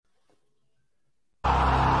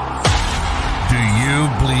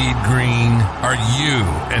green. Are you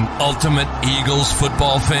an ultimate Eagles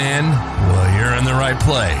football fan? Well, you're in the right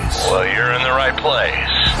place.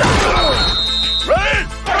 Ready?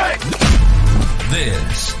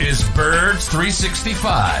 This is Birds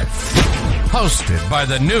 365, hosted by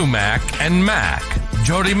the new Mac and Mac,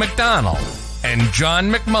 Jody McDonald and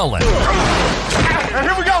John McMullen.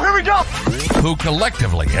 Here we go. Who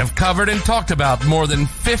collectively have covered and talked about more than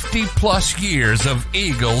 50 plus years of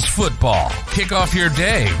Eagles football. Kick off your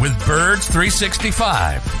day with Birds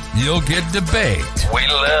 365. You'll get debate. We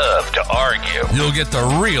love to argue. You'll get the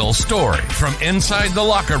real story from inside the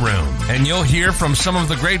locker room. And you'll hear from some of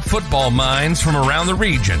the great football minds from around the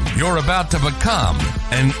region. You're about to become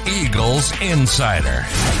an Eagles insider.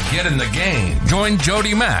 Get in the game. Join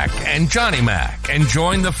Jody Mack and Johnny Mack and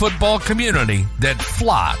join the football community that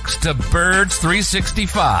flocks to Birds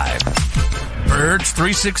 365. Birds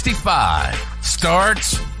 365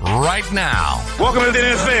 starts right now. Welcome to the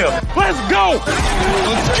NFL. Let's go.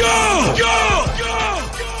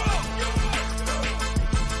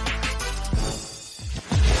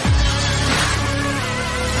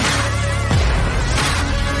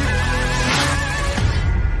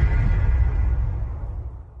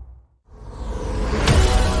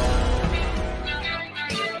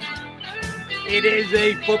 It is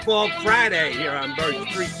a Football Friday here on Birds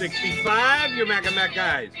 365. Your Mac and Mac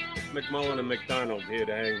guys, McMullen and McDonald, here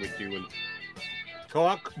to hang with you and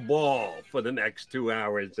talk ball for the next 2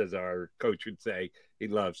 hours, as our coach would say. He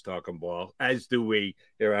loves talking ball, as do we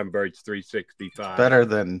here on Birds 365. Better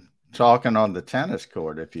than talking on the tennis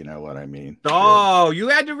court, if you know what I mean. Oh, you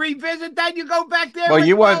had to revisit that? You go back there? Well,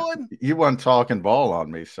 you McMullen? weren't talking ball on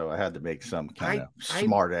me, so I had to make some kind of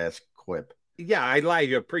smart-ass quip. Yeah, I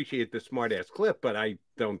appreciate the smart-ass clip, but I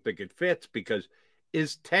don't think it fits because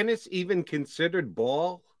is tennis even considered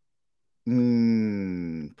ball?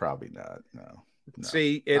 Probably not, no.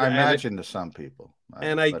 See, I imagine to some people.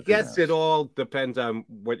 I guess it all depends on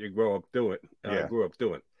what you grew up doing.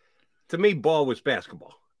 To me, ball was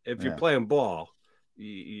basketball. If you're playing ball,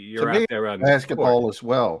 you're out there on basketball as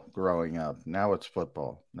well growing up. Now it's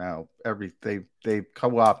football. Now they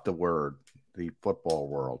co-opt the word. The football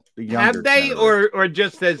world. Have they, or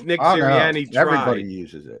just as Nick Sirianni tried? Everybody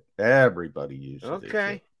uses it. It.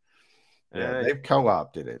 Okay. Yeah, they've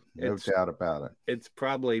co-opted it. No doubt about it. It's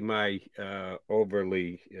probably my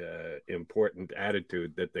overly important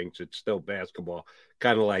attitude that thinks it's still basketball.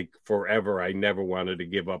 Kind of like forever, I never wanted to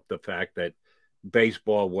give up the fact that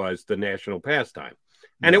baseball was the national pastime.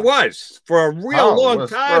 And it was for a long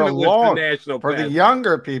time. It was the national for pastime. The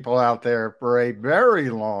younger people out there for a very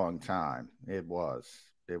long time. It was.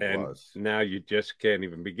 Now you just can't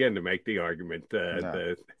even begin to make the argument.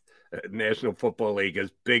 The National Football League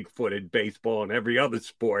is big-footed baseball and every other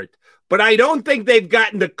sport, but I don't think they've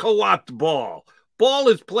gotten to co-opt ball. Ball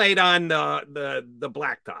is played on the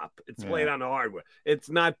blacktop. It's played on the hardwood. It's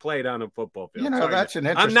not played on a football field. That's an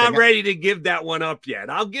interesting. I'm not ready to give that one up yet.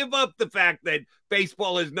 I'll give up the fact that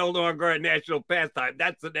baseball is no longer a national pastime.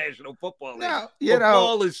 That's the National Football League.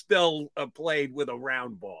 Ball is still played with a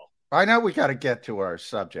round ball. I know we got to get to our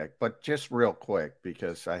subject, but just real quick,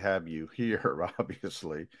 because I have you here,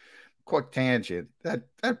 obviously. Quick tangent.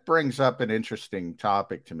 That brings up an interesting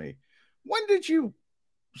topic to me. When did you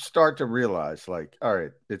start to realize, like, all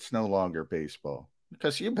right, it's no longer baseball?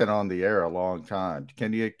 Because you've been on the air a long time.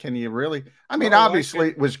 Can you really? I mean,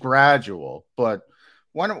 obviously it was gradual, but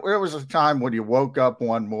there was a time when you woke up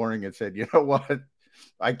one morning and said, you know what?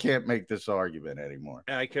 I can't make this argument anymore.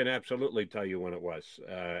 I can absolutely tell you when it was.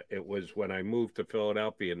 It was when I moved to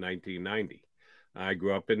Philadelphia in 1990. I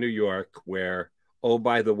grew up in New York where, oh,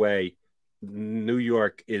 by the way, New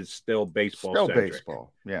York is still baseball. Still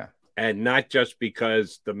baseball, yeah. And not just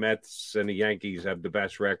because the Mets and the Yankees have the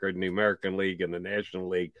best record in the American League and the National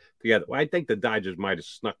League together. Well, I think the Dodgers might have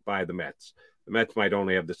snuck by the Mets. The Mets might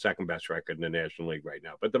only have the second best record in the National League right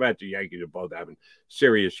now. But the Mets and Yankees are both having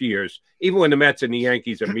serious years. Even when the Mets and the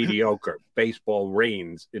Yankees are mediocre, baseball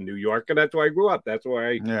reigns in New York. And that's where I grew up. That's where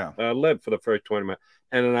I lived for the first 20 months.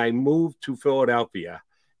 And then I moved to Philadelphia,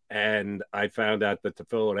 and I found out that the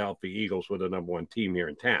Philadelphia Eagles were the number one team here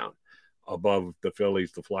in town. Above the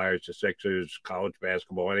Phillies, the Flyers, the Sixers, college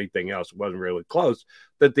basketball, anything else. It wasn't really close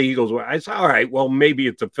that the Eagles were. I said, all right, well, maybe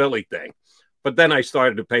it's a Philly thing. But then I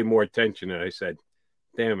started to pay more attention, and I said,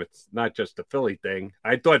 damn, it's not just a Philly thing.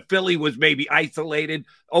 I thought Philly was maybe isolated.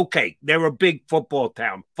 Okay, they're a big football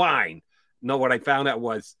town. Fine. No, what I found out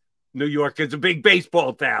was New York is a big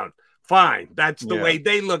baseball town. Fine. That's the way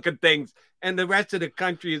they look at things. And the rest of the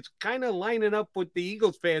country is kind of lining up with the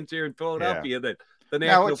Eagles fans here in Philadelphia that the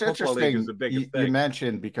National Football League is the biggest thing. You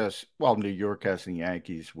mentioned because, well, New York has the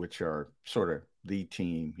Yankees, which are sort of the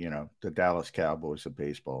team, the Dallas Cowboys of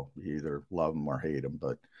baseball. You either love them or hate them.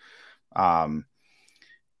 But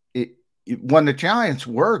when the Giants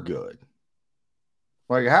were good,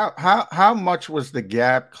 like how much was the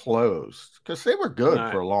gap closed? Because they were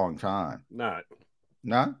good for a long time. Not.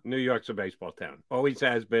 No? New York's a baseball town. Always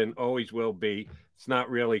has been, always will be. It's not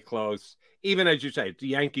really close. Even as you say, the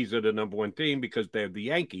Yankees are the number one team because they're the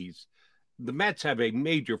Yankees. The Mets have a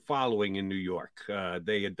major following in New York.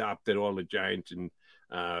 They adopted all the Giants and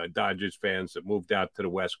Dodgers fans that moved out to the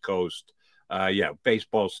West Coast.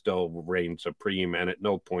 Baseball still reigns supreme, and at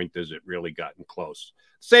no point has it really gotten close.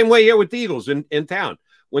 Same way here with the Eagles in town.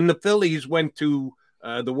 When the Phillies went to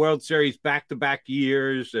the World Series back-to-back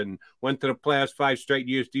years and went to the playoffs 5 straight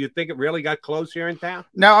years, do you think it really got close here in town?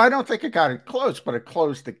 No, I don't think it got it close, but it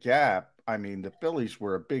closed the gap. I mean, the Phillies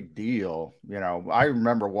were a big deal. I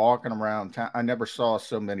remember walking around town. I never saw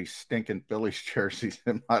so many stinking Phillies jerseys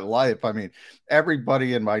in my life. I mean,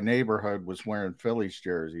 everybody in my neighborhood was wearing Phillies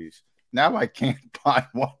jerseys. Now I can't find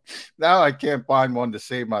one. Now I can't find one to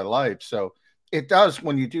save my life. So it does,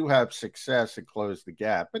 when you do have success, it closes the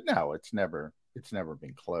gap. But no, it's never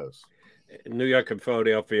been close. New York and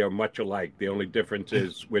Philadelphia are much alike. The only difference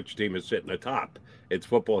is which team is sitting atop. It's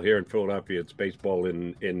football here in Philadelphia. It's baseball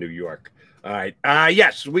in New York. All right.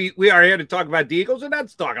 Yes, we are here to talk about the Eagles, and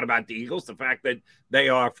that's talking about the Eagles, the fact that they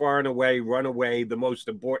are far and away, run away, the most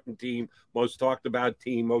important team, most talked about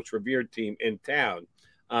team, most revered team in town.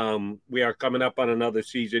 We are coming up on another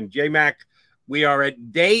season. J-Mac, we are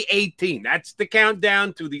at day 18. That's the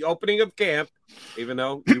countdown to the opening of camp, even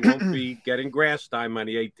though you won't be getting grass time on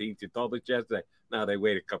the 18th. You told us yesterday. Now they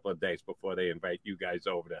wait a couple of days before they invite you guys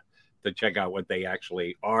over to check out what they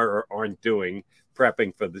actually are or aren't doing,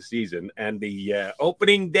 prepping for the season. And the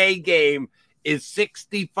opening day game is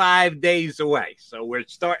 65 days away. So we're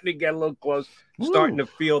starting to get a little close, starting to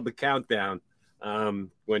feel the countdown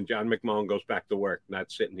when John McMullen goes back to work, not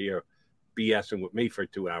sitting here BSing with me for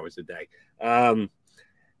 2 hours a day.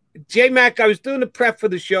 J-Mac, I was doing the prep for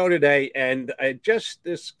the show today, and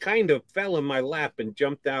this kind of fell in my lap and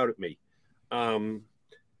jumped out at me.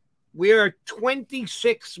 We are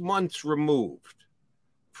 26 months removed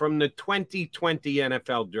from the 2020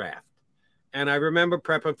 NFL draft. And I remember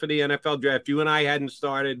prepping for the NFL draft. You and I hadn't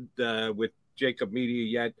started with Jacob Media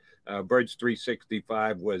yet. Birds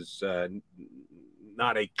 365 was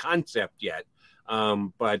not a concept yet.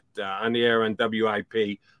 But on the air on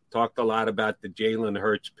WIP, talked a lot about the Jalen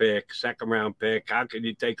Hurts pick, second-round pick. How can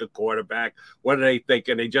you take a quarterback? What are they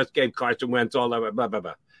thinking? They just gave Carson Wentz all of it, blah, blah,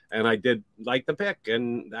 blah. And I did like the pick.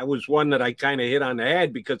 And that was one that I kind of hit on the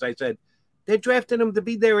head because I said, they're drafting him to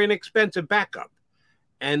be their inexpensive backup.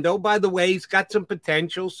 And, oh, by the way, he's got some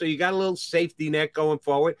potential, so you got a little safety net going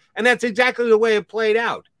forward. And that's exactly the way it played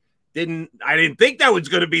out. I didn't think that was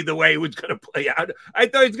going to be the way it was going to play out. I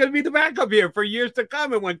thought he was going to be the backup here for years to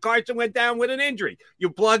come. And when Carson went down with an injury, you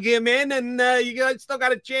plug him in and you still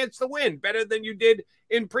got a chance to win better than you did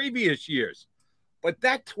in previous years. But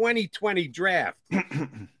that 2020 draft,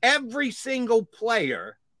 every single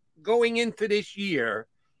player going into this year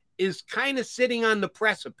is kind of sitting on the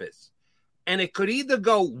precipice. And it could either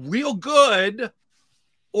go real good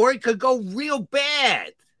or it could go real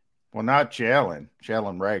bad. Well, not Jalen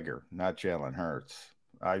Reagor, not Jalen Hurts.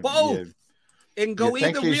 Both. And go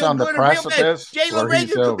either real on good the or real bad. precipice, Jalen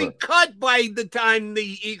Reagor could be cut by the time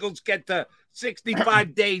the Eagles get to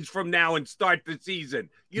 65 days from now and start the season.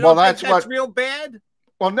 You don't think that's real bad?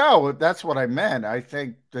 Well, no, that's what I meant. I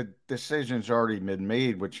think the decision's already been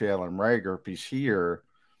made with Jalen Reagor. If he's here,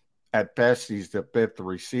 at best, he's the 5th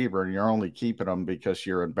receiver, and you're only keeping him because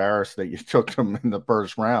you're embarrassed that you took him in the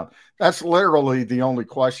first round. That's literally the only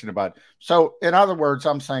question about it. So, in other words,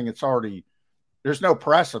 I'm saying there's no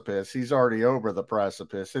precipice. He's already over the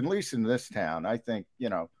precipice, at least in this town. I think,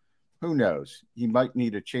 who knows? He might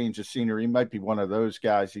need a change of scenery. He might be one of those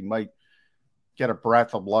guys. He might get a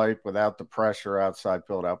breath of life without the pressure outside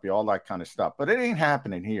Philadelphia, all that kind of stuff. But it ain't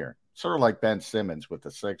happening here. Sort of like Ben Simmons with the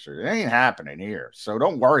Sixers. It ain't happening here. So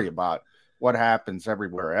don't worry about what happens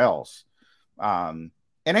everywhere else. It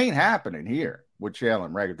ain't happening here with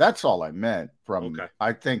Jalen Reagor. That's all I meant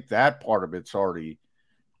I think that part of it's already,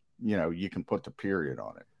 you can put the period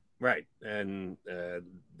on it. Right. And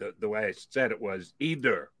the way I said it was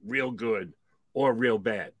either real good or real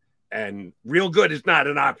bad. And real good is not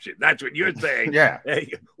an option. That's what you're saying. Yeah.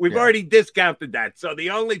 We've already discounted that. So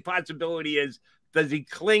the only possibility is, does he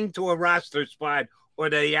cling to a roster spot or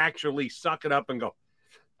do they actually suck it up and go,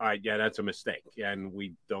 all right, yeah, that's a mistake. And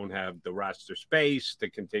we don't have the roster space to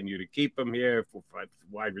continue to keep him here for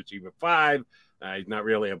wide receiver 5. He's not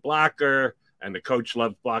really a blocker. And the coach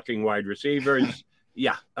loves blocking wide receivers.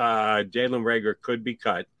 Yeah, Jalen Reagor could be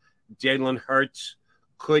cut. Jalen Hurts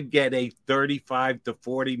could get a 35 to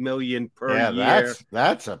 40 million per year.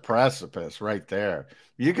 That's a precipice right there.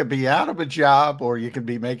 You could be out of a job or you could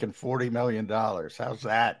be making $40 million. How's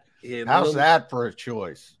that? How's that for a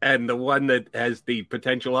choice? And the one that has the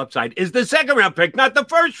potential upside is the second round pick, not the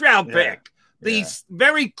first round pick. The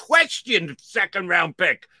very questioned second round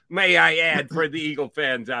pick, may I add, for the Eagle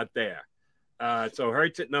fans out there. So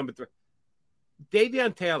Hurts at number 3.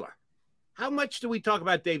 Davion Taylor. How much do we talk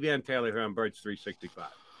about Davion Taylor here on Birds 365?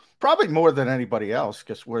 Probably more than anybody else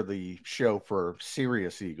because we're the show for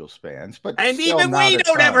serious Eagles fans. And even we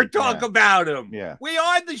don't ever talk about him. Yeah. We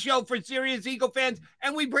are the show for serious Eagle fans,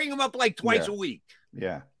 and we bring him up like twice a week.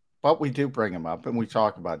 Yeah. But we do bring him up, and we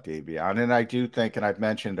talk about Davion. And I do think, and I've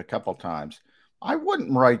mentioned a couple times, I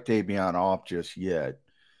wouldn't write Davion off just yet.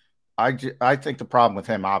 I think the problem with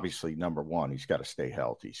him, obviously, number one, he's got to stay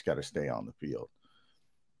healthy. He's got to stay on the field.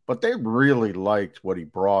 But they really liked what he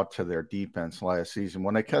brought to their defense last season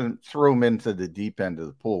when they kind of threw him into the deep end of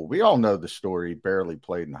the pool. We all know the story. He barely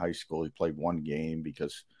played in high school. He played one game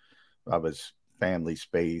because of his family's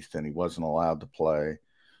faith, and he wasn't allowed to play.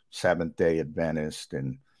 Seventh-day Adventist,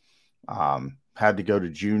 and had to go to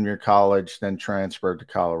junior college, then transferred to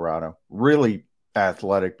Colorado. Really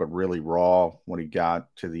athletic, but really raw when he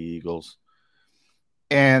got to the Eagles.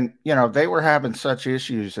 And, they were having such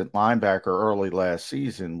issues at linebacker early last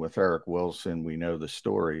season with Eric Wilson. We know the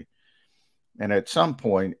story. And at some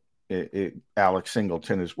point, Alex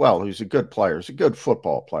Singleton as well, who's a good player. He's a good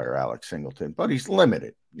football player, Alex Singleton, but he's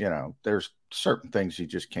limited. There's certain things he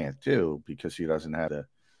just can't do because he doesn't have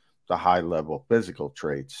the high-level physical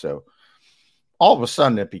traits. So all of a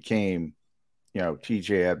sudden it became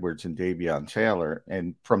TJ Edwards and Davion Taylor.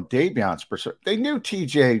 And from Davion's perspective, they knew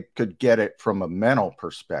TJ could get it from a mental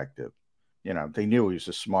perspective. They knew he was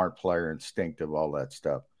a smart player, instinctive, all that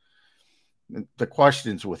stuff. The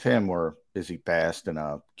questions with him were, is he fast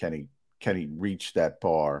enough? Can he reach that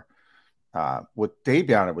bar? With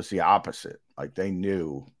Davion, it was the opposite. Like they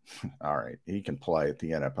knew, all right, he can play at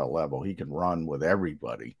the NFL level. He can run with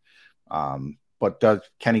everybody. But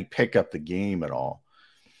can he pick up the game at all?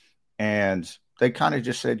 And they kind of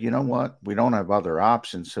just said, you know what? We don't have other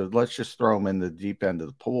options, so let's just throw him in the deep end of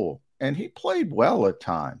the pool. And he played well at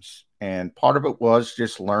times. And part of it was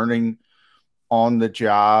just learning on the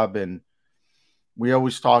job. And we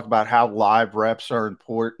always talk about how live reps are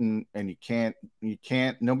important. And you can't,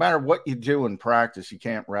 no matter what you do in practice, you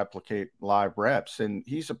can't replicate live reps. And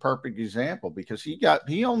he's a perfect example because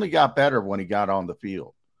he only got better when he got on the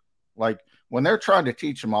field. Like when they're trying to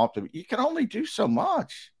teach him you can only do so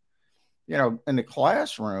much. In the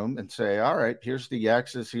classroom and say, all right, here's the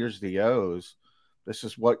X's, here's the O's. This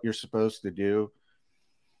is what you're supposed to do.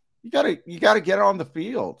 You got to get on the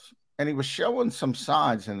field. And he was showing some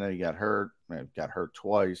signs, and then he got hurt. Got hurt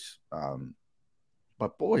twice.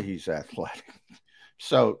 But boy, he's athletic.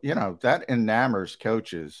 So, that enamors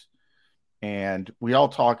coaches. And we all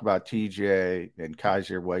talk about TJ and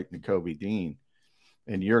Kaiser White and Nakobe Dean.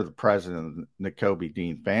 And you're the president of the Nakobe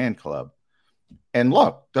Dean fan club. And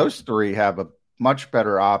look, those three have a much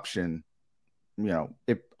better option,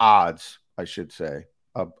 odds, I should say,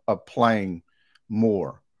 of playing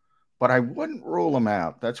more. But I wouldn't rule them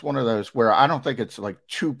out. That's one of those where I don't think it's like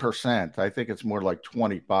 2%. I think it's more like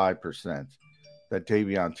 25% that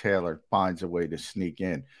Davion Taylor finds a way to sneak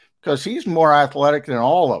in because he's more athletic than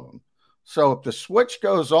all of them. So if the switch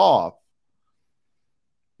goes off,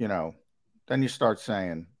 then you start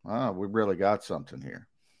saying, oh, we really got something here.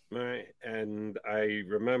 Right. And I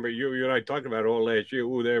remember you and I talked about all last year.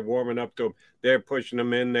 Ooh, they're warming up to him. They're pushing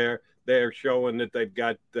him in there. They're showing that they've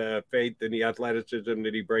got faith in the athleticism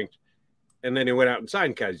that he brings. And then he went out and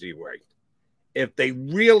signed Kaiser White. If they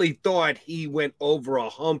really thought he went over a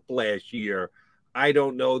hump last year, I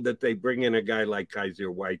don't know that they bring in a guy like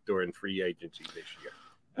Kaiser White during free agency this year.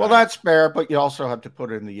 Well, that's fair, but you also have to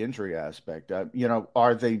put in the injury aspect.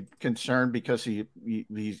 Are they concerned because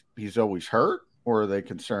he's always hurt? Or are they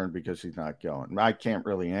concerned because he's not going? I can't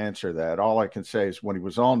really answer that. All I can say is when he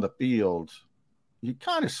was on the field, he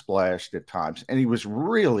kind of splashed at times. And he was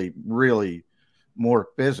really, really more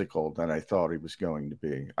physical than I thought he was going to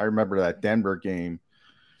be. I remember that Denver game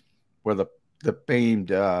where the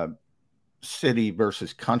famed city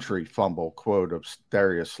versus country fumble quote of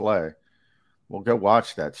Darius Slay. Well, go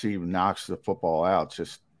watch that. See, he knocks the football out.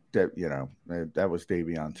 Just, that was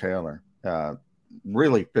Davion Taylor.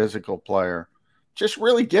 Really physical player. Just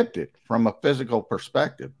really gifted from a physical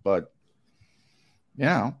perspective. But,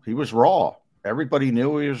 he was raw. Everybody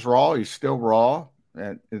knew he was raw. He's still raw.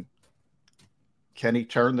 And can he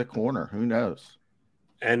turn the corner? Who knows?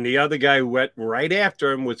 And the other guy who went right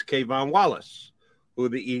after him was Kayvon Wallace, who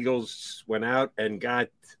the Eagles went out and got.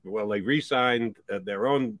 Well, they re-signed their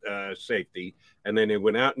own safety, and then they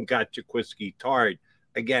went out and got Jaquiski Tartt.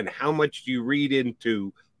 Again, how much do you read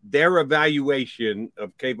into their evaluation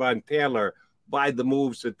of Kayvon Taylor by the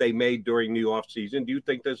moves that they made during the offseason? Do you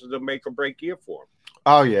think this is a make-or-break year for him?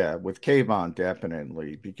 Oh, yeah, with Kayvon,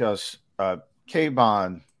 definitely, because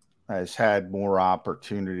Kayvon has had more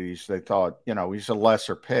opportunities. They thought, he's a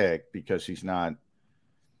lesser pick because he's not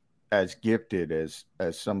as gifted as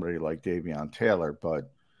somebody like Davion Taylor.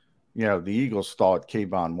 But, the Eagles thought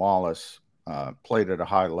Kayvon Wallace played at a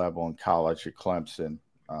high level in college at Clemson,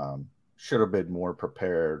 should have been more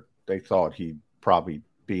prepared. They thought he'd probably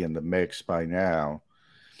be in the mix by now.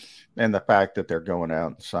 And the fact that they're going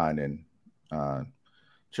out and signing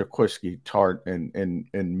Jaquiski Tartt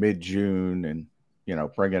in mid-June and,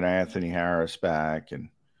 bringing Anthony Harris back and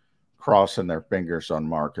crossing their fingers on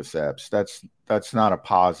Marcus Epps. That's not a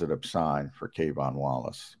positive sign for Kayvon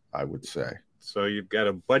Wallace, I would say. So you've got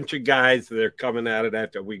a bunch of guys that are coming out of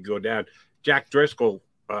that we go down. Jack Driscoll,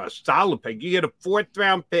 solid pick. You get a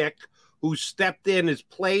fourth-round pick who stepped in, has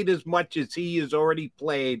played as much as he has already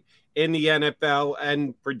played in the NFL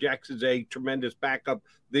and projects as a tremendous backup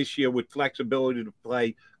this year with flexibility to play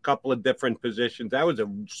a couple of different positions. That was a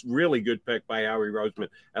really good pick by Howie Roseman,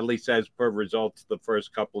 at least as per results the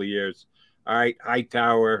first couple of years. All right,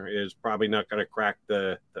 Hightower is probably not going to crack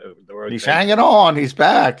the road. He's hanging on. He's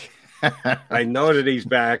back. I know that he's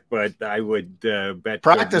back, but I would bet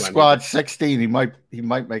practice squad 16. He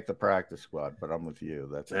might make the practice squad, but I'm with you.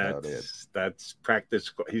 That's about it. That's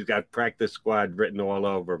practice. He's got practice squad written all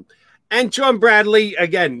over him. And Sean Bradley,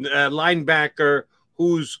 again, linebacker,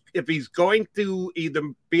 who's, if he's going to either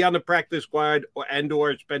be on the practice squad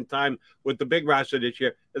or spend time with the big roster this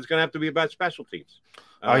year, it's going to have to be about special teams.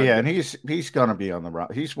 Oh, yeah, and he's going to be on the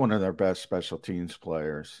roster. He's one of their best special teams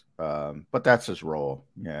players, but that's his role.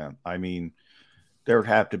 Yeah, I mean, there would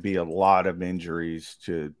have to be a lot of injuries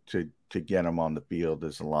to get him on the field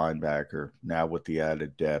as a linebacker now with the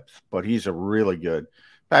added depth. But he's a really good.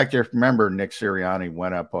 In fact, if you remember, Nick Sirianni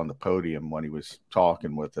went up on the podium when he was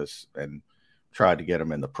talking with us and tried to get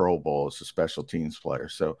him in the Pro Bowl as a special teams player.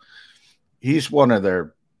 So he's one of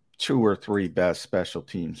their 2 or 3 best special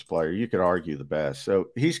teams player. You could argue the best. So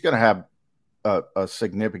he's going to have a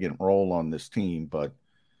significant role on this team, but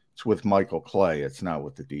it's with Michael Clay. It's not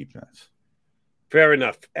with the defense. Fair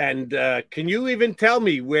enough. And can you even tell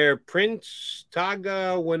me where Prince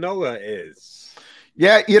Tagovailoa is?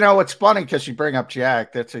 Yeah, it's funny because you bring up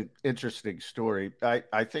Jack. That's an interesting story.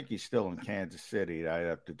 I think he's still in Kansas City. I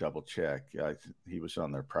have to double check. He was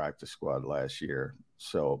on their practice squad last year.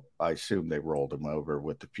 So I assume they rolled him over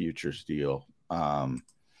with the futures deal.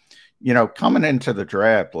 Coming into the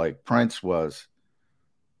draft, like Prince played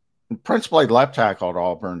left tackle at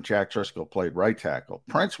Auburn. Jack Driscoll played right tackle.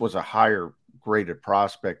 Prince was a higher graded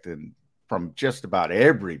prospect from just about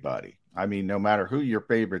everybody. I mean, no matter who your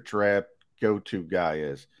favorite draft go-to guy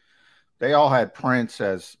is, they all had Prince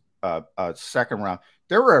as a second round.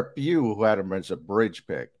 There were a few who had him as a bridge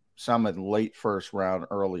pick, some in late first round,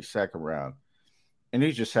 early second round. And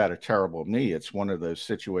he just had a terrible knee. It's one of those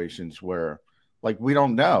situations where, we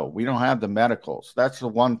don't know. We don't have the medicals. That's the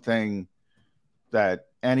one thing that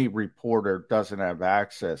any reporter doesn't have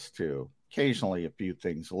access to. Occasionally, a few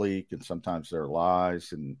things leak, and sometimes they're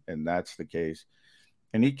lies, and that's the case.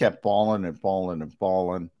 And he kept falling and falling and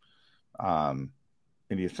falling. And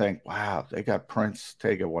you think, wow, they got Prince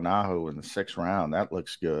Tagovailoa in the 6th round. That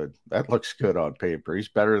looks good. That looks good on paper. He's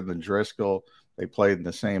better than Driscoll. They played in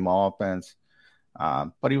the same offense.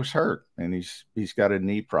 But he was hurt, and he's got a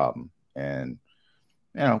knee problem. And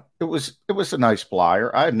it was a nice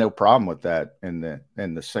flyer. I had no problem with that in the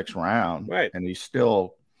 6th round, right? And he's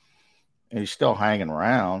still hanging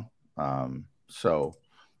around. So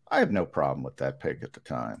I have no problem with that pick at the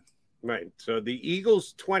time. Right. So the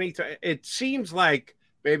Eagles 20. It seems like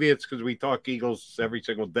maybe it's because we talk Eagles every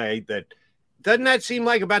single day. Doesn't that seem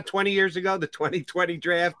like about 20 years ago, the 2020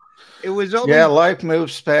 draft? It was only life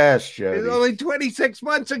moves fast, Jody. It was only 26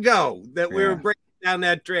 months ago that we were breaking down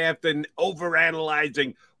that draft and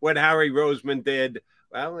overanalyzing what Howie Roseman did.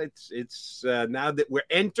 Well, it's now that we're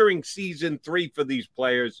entering season 3 for these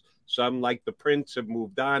players. Some, like the Prince, have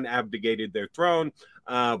moved on, abdicated their throne,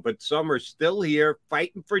 but some are still here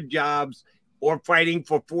fighting for jobs or fighting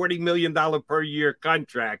for $40 million per year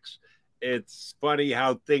contracts. It's funny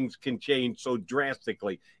how things can change so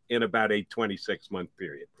drastically in about a 26-month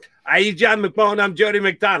period. He's John McMullen. I'm Jody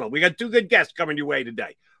McDonald. We got 2 good guests coming your way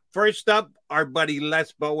today. First up, our buddy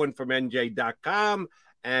Les Bowen from NJ.com.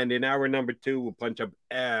 And in hour number 2, we'll punch up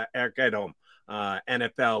Eric Edholm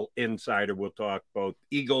NFL insider. We'll talk both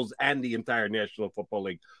Eagles and the entire National Football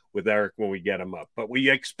League with Eric when we get him up. But we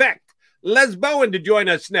expect Les Bowen to join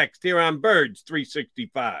us next here on Birds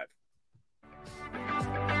 365.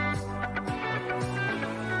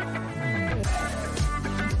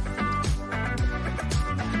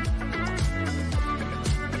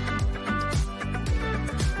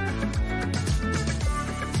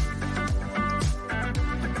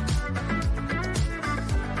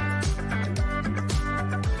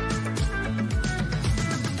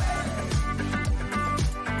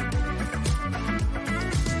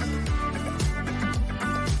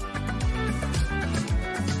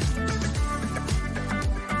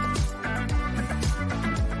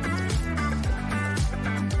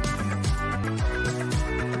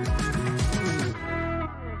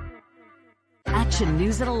 Action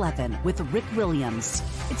News at 11 with Rick Williams.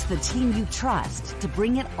 It's the team you trust to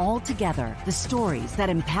bring it all together. The stories that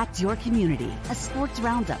impact your community, a sports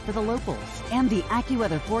roundup for the locals, and the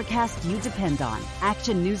AccuWeather forecast you depend on.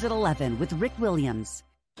 Action News at 11 with Rick Williams.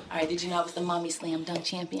 All right, did you know I was the Mommy Slam Dunk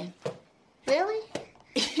Champion? Really?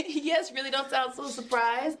 Yes, really, don't sound so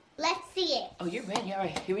surprised. Let's see it. Oh, you're ready. All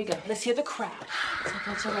right, here we go. Let's hear the crowd. So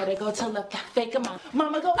go to right, go to left, fake 'em out.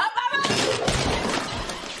 Mama, go up, mama!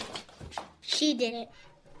 She did it.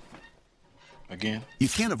 Again? You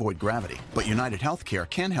can't avoid gravity, but United Healthcare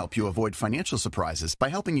can help you avoid financial surprises by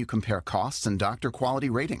helping you compare costs and doctor quality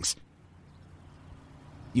ratings.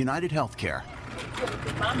 United Healthcare.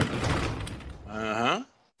 Uh-huh.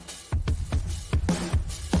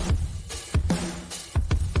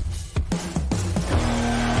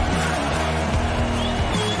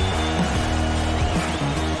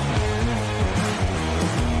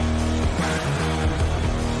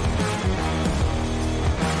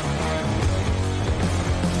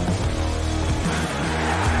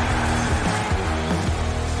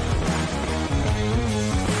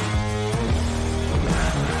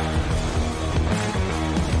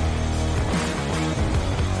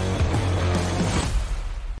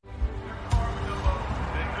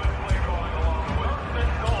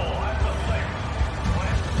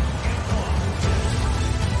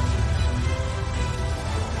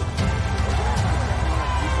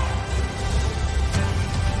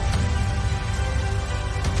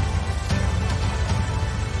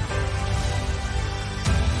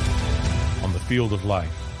 Field of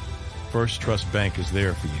life, First Trust Bank is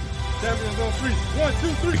there for you. Champions on three. 1, 2,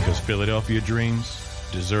 3. Because Philadelphia dreams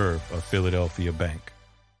deserve a Philadelphia bank.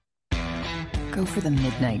 Go for the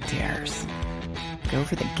midnight dares. Go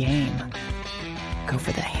for the game. Go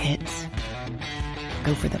for the hits.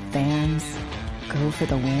 Go for the fans. Go for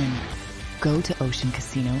the win. Go to Ocean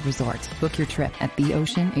Casino Resort. Book your trip at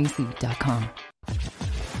theoceanac.com.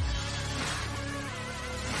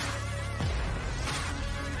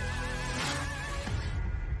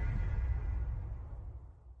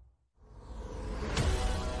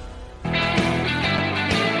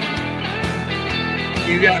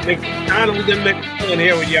 You got McDonald and McMillan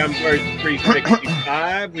here with you on Birds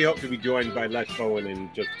 365. We hope to be joined by Les Bowen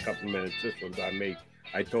in just a couple minutes. This one's on me.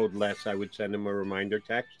 I told Les I would send him a reminder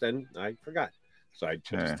text, and I forgot. So I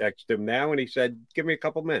just texted him now, and he said, "Give me a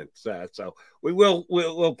couple minutes." So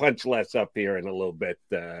we'll punch Les up here in a little bit.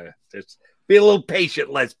 Just be a little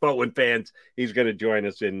patient, Les Bowen fans. He's going to join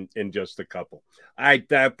us in just a couple. All right,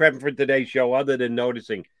 prepping for today's show, other than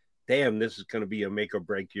noticing, damn, this is going to be a make or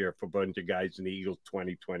break year for a bunch of guys in the Eagles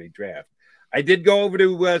 2020 draft. I did go over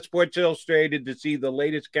to Sports Illustrated to see the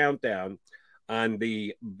latest countdown on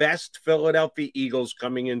the best Philadelphia Eagles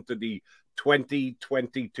coming into the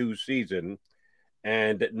 2022 season.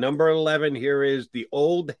 And at number 11 here is the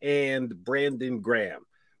old hand Brandon Graham,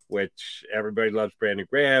 which everybody loves Brandon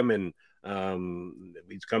Graham, and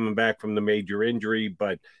he's coming back from the major injury,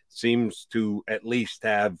 but seems to at least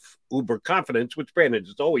have uber confidence, which Brandon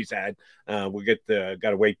has always had. We got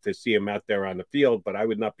to wait to see him out there on the field, but I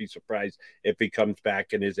would not be surprised if he comes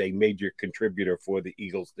back and is a major contributor for the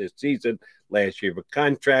Eagles this season. Last year of a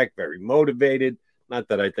contract, very motivated. Not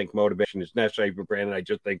that I think motivation is necessary for Brandon. I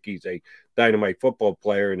just think he's a dynamite football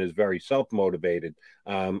player and is very self-motivated.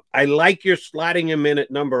 I like your slotting him in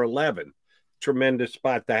at number 11. Tremendous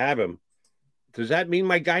spot to have him. Does that mean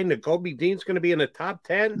my guy Nakobe Dean's going to be in the top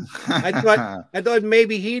 10? I thought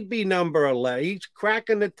maybe he'd be number 11. He's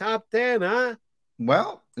cracking the top 10, huh?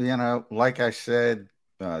 Well, like I said,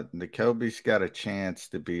 Nakobe's got a chance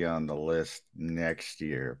to be on the list next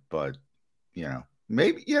year, but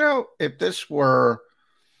maybe, if this were,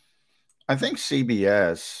 I think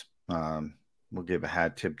CBS, we'll give a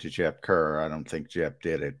hat tip to Jeff Kerr. I don't think Jeff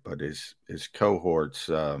did it, but his cohorts,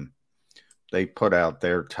 they put out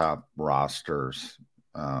their top rosters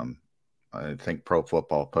I think Pro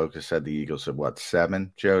Football Focus said the Eagles at what,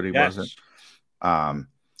 7, Jody, Yes. was it?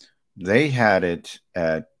 They had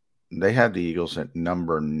the Eagles at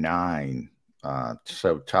number 9.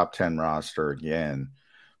 So top 10 roster again.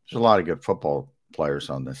 There's a lot of good football players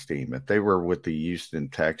on this team. If they were with the Houston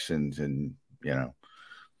Texans and,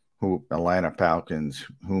 Atlanta Falcons,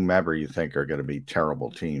 whomever you think are going to be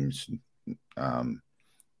terrible teams,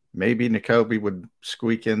 maybe Nakobe would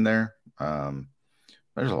squeak in there.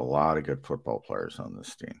 There's a lot of good football players on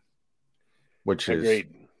this team, which is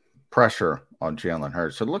pressure on Jalen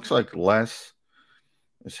Hurts. It looks like Les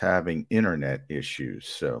is having internet issues,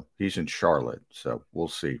 so he's in Charlotte. So we'll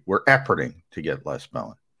see. We're efforting to get Les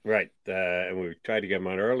Bowen. Right. And we tried to get him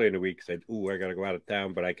on early in the week. Said, I got to go out of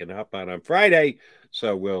town, but I can hop on Friday.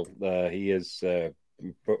 So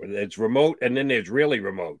it's remote, and then there's really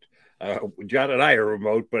remote. John and I are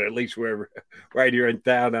remote, but at least we're right here in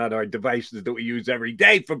town on our devices that we use every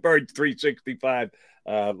day for Birds 365.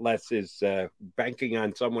 Les is banking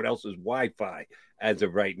on someone else's Wi-Fi as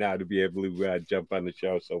of right now to be able to jump on the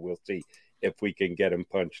show. So we'll see if we can get him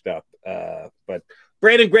punched up. But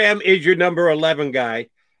Brandon Graham is your number 11 guy.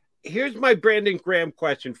 Here's my Brandon Graham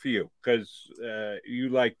question for you, because you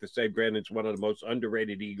like to say Brandon's one of the most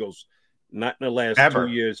underrated Eagles, not in the last 2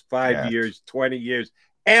 years, 5 years, 20 years,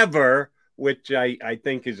 ever, which I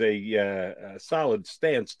think is a solid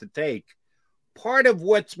stance to take. Part of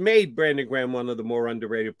what's made Brandon Graham one of the more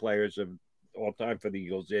underrated players of all time for the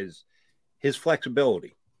Eagles is his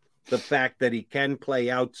flexibility. The fact that he can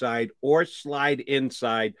play outside or slide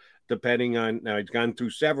inside, depending on, now he's gone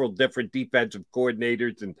through several different defensive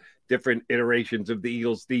coordinators and different iterations of the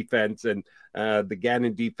Eagles defense. And the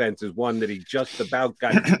Gannon defense is one that he just about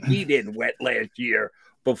got his feet in wet last year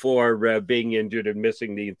before being injured and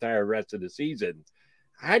missing the entire rest of the season.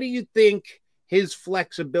 How do you think his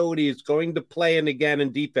flexibility is going to play in the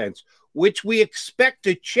Gannon defense, which we expect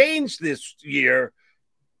to change this year,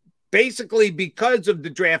 basically because of the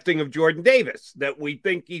drafting of Jordan Davis, that we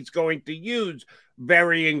think he's going to use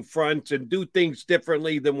varying fronts and do things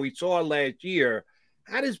differently than we saw last year?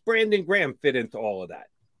 How does Brandon Graham fit into all of that?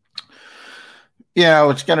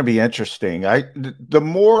 It's going to be interesting. The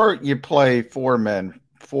more you play four-man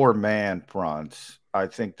fronts, I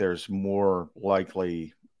think there's more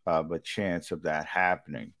likely of a chance of that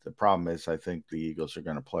happening. The problem is, I think the Eagles are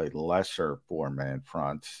going to play lesser four-man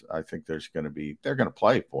fronts. I think they're going to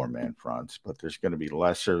play four-man fronts, but there's going to be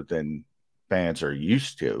lesser than fans are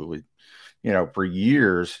used to. For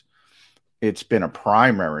years, it's been a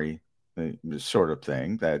primary sort of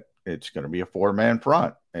thing that it's going to be a four-man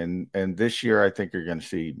front. And this year, I think you're going to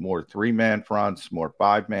see more three-man fronts, more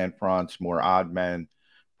five-man fronts, more odd-man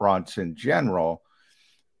fronts in general.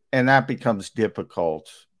 And that becomes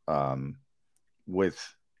difficult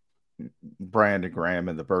with Brandon Graham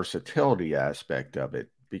and the versatility aspect of it,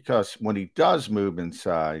 because when he does move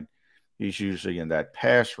inside, he's usually in that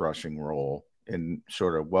pass rushing role in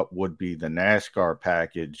sort of what would be the NASCAR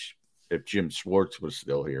package if Jim Schwartz was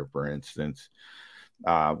still here, for instance,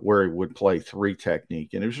 where he would play three technique,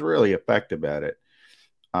 and he was really effective at it.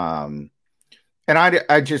 And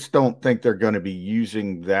I just don't think they're going to be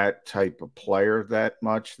using that type of player that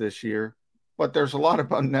much this year. But there's a lot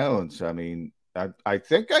of unknowns. I mean, I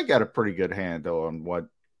think I got a pretty good handle on what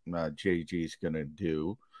JG is going to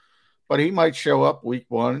do. But he might show up week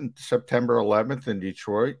 1, September 11th in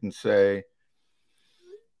Detroit and say,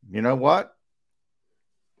 you know what?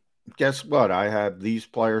 Guess what? I have these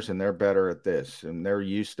players and they're better at this and they're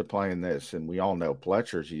used to playing this. And we all know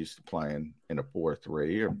Fletcher's used to playing in a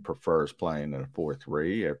 4-3 or prefers playing in a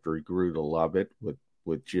 4-3 after he grew to love it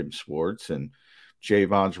with Jim Schwartz, and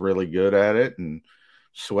Javon's really good at it, and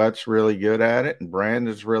Sweat's really good at it, and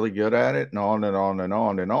Brandon's really good at it, and on and on and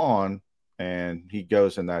on and on. And he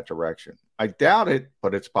goes in that direction. I doubt it,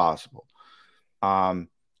 but it's possible.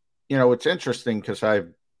 It's interesting because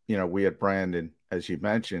we had Brandon, as you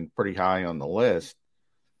mentioned, pretty high on the list.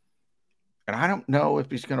 And I don't know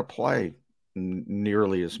if he's going to play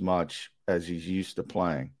nearly as much as he's used to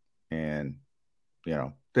playing. And,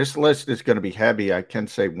 this list is going to be heavy. I can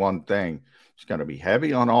say one thing. It's going to be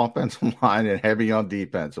heavy on offensive line and heavy on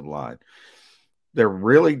defensive line. They're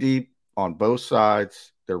really deep on both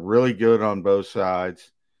sides. They're really good on both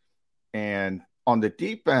sides. And on the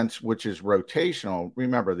defense, which is rotational,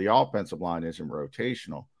 remember the offensive line isn't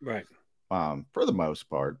rotational. Right. For the most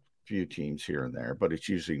part, few teams here and there, but it's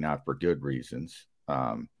usually not for good reasons.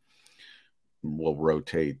 We'll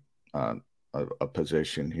rotate a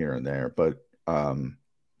position here and there, but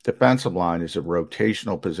defensive line is a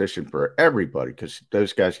rotational position for everybody because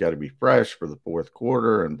those guys got to be fresh for the fourth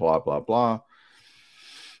quarter and blah, blah, blah.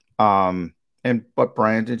 But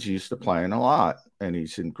Brandon's used to playing a lot, and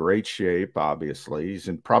he's in great shape. Obviously, he's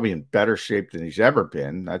probably in better shape than he's ever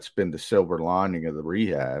been. That's been the silver lining of the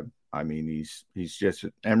rehab. I mean, he's just.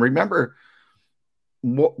 And remember,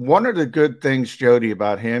 one of the good things, Jody,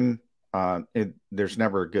 about him, there's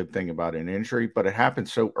never a good thing about an injury, but it happened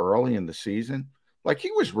so early in the season. Like,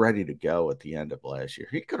 he was ready to go at the end of last year.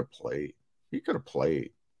 He could have played. He could have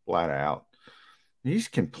played flat out. He's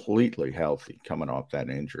completely healthy coming off that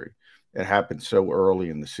injury. It happened so early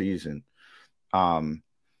in the season. So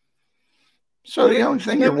the only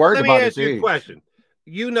thing you're worried about is age. Let me ask you a question.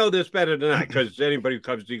 You know this better than I, because anybody who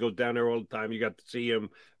covers Eagles down there all the time, you got to see him,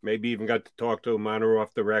 maybe even got to talk to him on or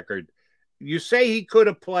off the record. You say he could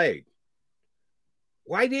have played.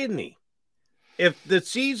 Why didn't he? If the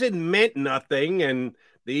season meant nothing and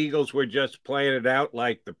the Eagles were just playing it out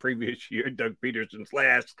like the previous year, Doug Peterson's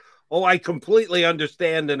last, I completely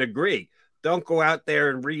understand and agree. Don't go out there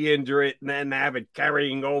and re-injure it and then have it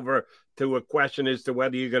carrying over to a question as to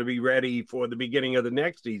whether you're going to be ready for the beginning of the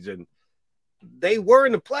next season. They were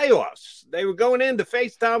in the playoffs. They were going in to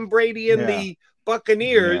face Tom Brady and the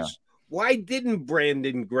Buccaneers. Yeah. Why didn't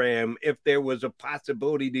Brandon Graham, if there was a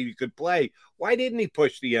possibility that he could play, why didn't he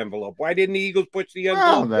push the envelope? Why didn't the Eagles push the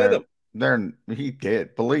envelope with him? He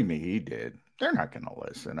did. Believe me, he did. They're not going to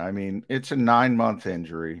listen. I mean, it's a 9-month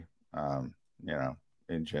injury. They're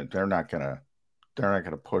not going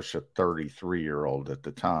to push a 33-year-old at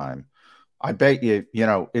the time. I bet you,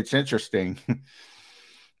 it's interesting.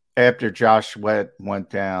 After Josh Sweat went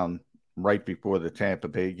down right before the Tampa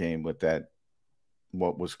Bay game with that,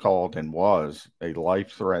 what was called and was a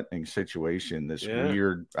life-threatening situation, this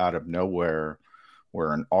weird out of nowhere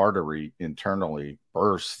where an artery internally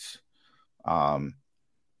bursts. And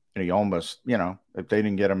he almost, if they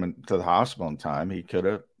didn't get him to the hospital in time, he could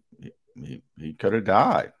have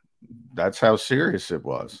died. That's how serious it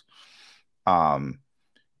was. And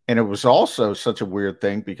it was also such a weird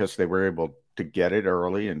thing because they were able to get it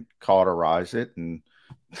early and cauterize it, and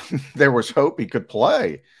there was hope he could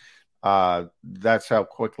play. That's how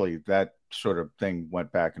quickly that sort of thing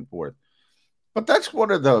went back and forth. But that's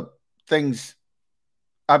one of the things.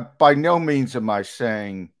 By no means am I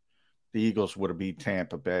saying the Eagles would have beat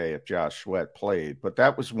Tampa Bay if Josh Sweat played, but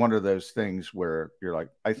that was one of those things where you're like,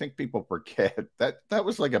 I think people forget that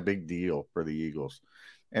was like a big deal for the Eagles.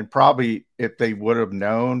 And probably if they would have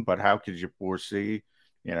known, but how could you foresee?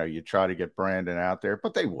 You try to get Brandon out there,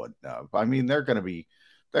 but they wouldn't have. I mean, they're going to be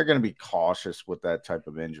cautious with that type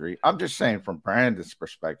of injury. I'm just saying from Brandon's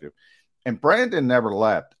perspective, and Brandon never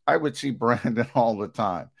left. I would see Brandon all the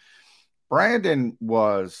time. Brandon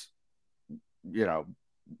was,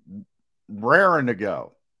 raring to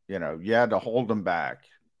go. You had to hold him back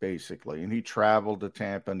basically, and he traveled to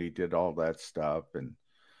Tampa and he did all that stuff. And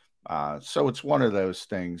so it's one of those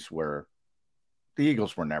things where the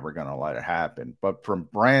Eagles were never going to let it happen. But from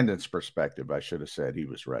Brandon's perspective, I should have said he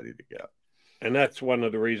was ready to go. And that's one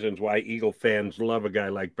of the reasons why Eagle fans love a guy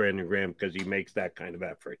like Brandon Graham, because he makes that kind of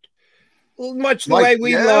effort. Much the way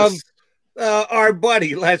we love our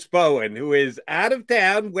buddy Les Bowen, who is out of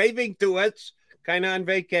town, waving to us, kind of on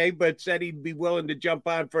vacay, but said he'd be willing to jump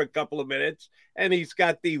on for a couple of minutes. And he's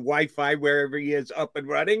got the Wi-Fi wherever he is up and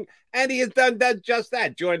running. And he has done just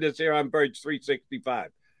that. Joined us here on Birds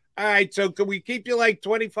 365. All right, so can we keep you like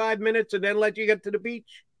 25 minutes and then let you get to the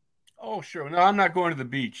beach? Oh, sure. No, I'm not going to the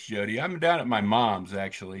beach, Jody. I'm down at my mom's,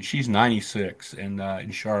 actually. She's 96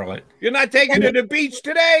 in Charlotte. You're not taking her to the beach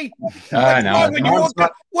today? No.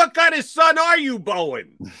 What kind of son are you,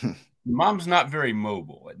 Bowen? Mom's not very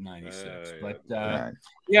mobile at 96.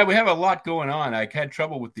 Yeah, we have a lot going on. I had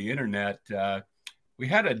trouble with the internet. We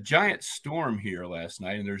had a giant storm here last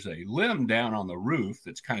night, and there's a limb down on the roof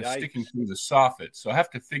that's kind of sticking through the soffit. So I have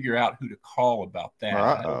to figure out who to call about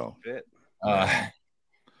that.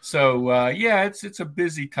 It's a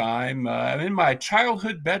busy time. I'm in my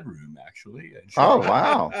childhood bedroom, actually. Oh,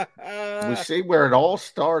 wow. We see where it all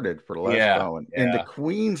started for Les Bowen. In the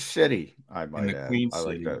Queen City, I might add. In the Queen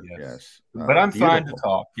City, like yes. But I'm fine to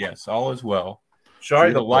talk. Yes, all is well.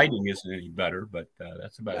 Sorry, the lighting isn't any better, but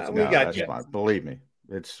that's about it. We got you. Fine. Believe me,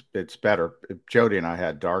 it's better. If Jody and I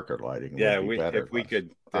had darker lighting, if we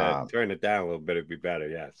could turn it down a little bit, it'd be better.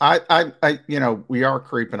 Yes, I we are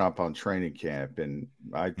creeping up on training camp, and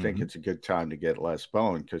I think it's a good time to get Les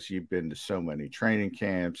Bowen because you've been to so many training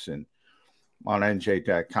camps, and on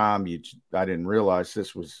NJ.com, I didn't realize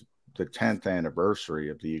this was the 10th anniversary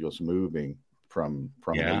of the Eagles moving from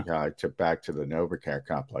Lehigh to back to the NovaCare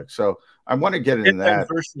complex. So I want to get into that.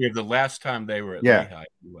 Anniversary of the last time they were at Lehigh.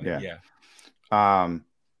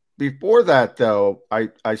 before that, though,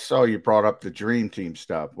 I saw you brought up the Dream Team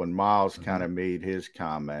stuff when Miles kind of made his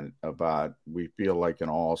comment about we feel like an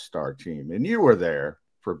all-star team. And you were there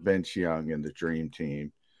for Vince Young and the Dream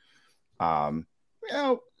Team. You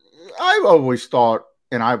know, I've always thought,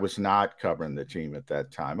 and I was not covering the team at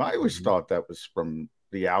that time, I always thought that was from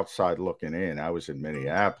the outside looking in. I was in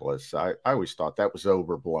Minneapolis. I always thought that was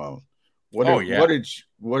overblown. What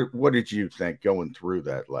did you think going through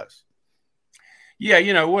that, Les? Yeah,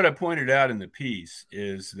 you know, what I pointed out in the piece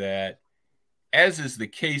is that, as is the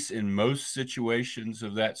case in most situations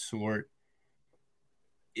of that sort,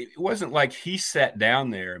 it wasn't like he sat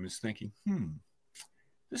down there and was thinking,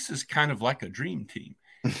 this is kind of like a dream team.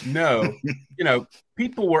 No, you know,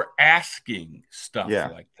 people were asking stuff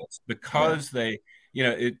like this because they, you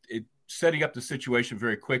know, it setting up the situation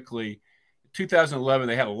very quickly. 2011,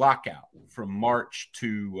 they had a lockout from March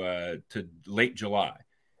to late July.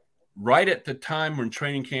 Right at the time when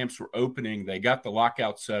training camps were opening, they got the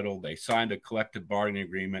lockout settled. They signed a collective bargaining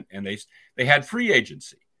agreement, and they had free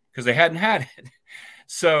agency because they hadn't had it.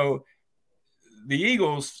 So the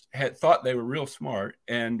Eagles had thought they were real smart,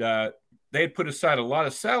 and they had put aside a lot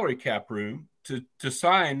of salary cap room to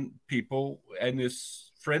sign people in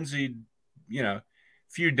this frenzied, you know,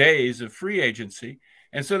 few days of free agency.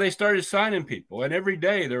 And so they started signing people, and every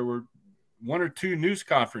day there were one or two news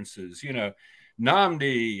conferences, you know,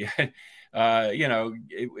 Nnamdi, you know,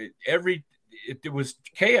 it was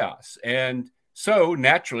chaos. And so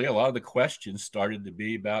naturally, a lot of the questions started to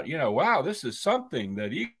be about, you know, wow, this is something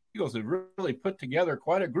that Eagles have really put together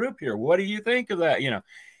quite a group here. What do you think of that? You know,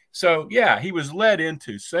 so yeah, he was led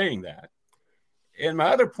into saying that. And my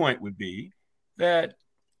other point would be that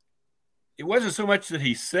it wasn't so much that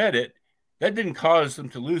he said it, that didn't cause them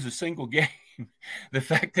to lose a single game. The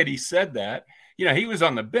fact that he said that, you know, he was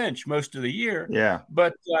on the bench most of the year. Yeah.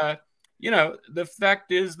 But, you know, the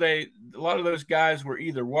fact is a lot of those guys were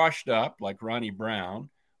either washed up like Ronnie Brown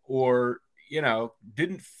or, you know,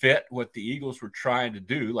 didn't fit what the Eagles were trying to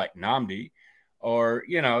do like Nnamdi, or,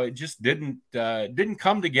 you know, it just didn't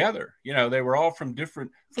come together. You know, they were all from different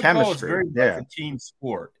football is very much a team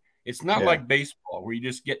sport. It's not like baseball where you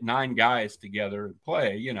just get 9 guys together and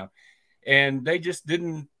play, you know, and they just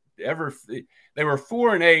didn't ever. They were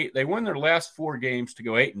 4-8. They won their last 4 games to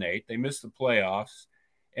go 8-8. They missed the playoffs,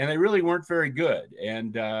 and they really weren't very good.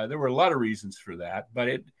 And there were a lot of reasons for that. But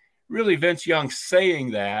it really, Vince Young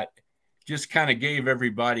saying that just kind of gave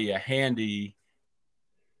everybody a handy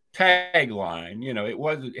tagline. You know,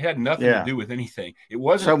 it had nothing to do with anything. It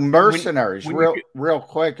wasn't. So mercenaries, real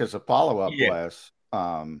quick as a follow-up, Les.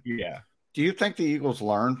 Do you think the Eagles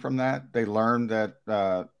learned from that? They learned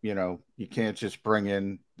that, you know, you can't just bring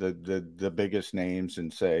in the biggest names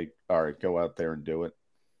and say, all right, go out there and do it.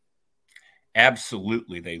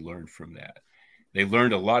 Absolutely. They learned from that. They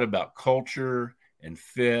learned a lot about culture and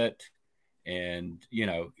fit and, you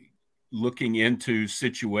know, looking into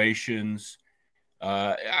situations.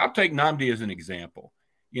 I'll take Nnamdi as an example.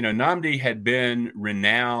 You know, Nnamdi had been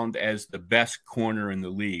renowned as the best corner in the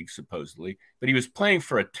league, supposedly, but he was playing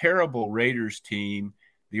for a terrible Raiders team.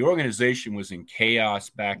 The organization was in chaos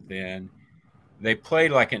back then. They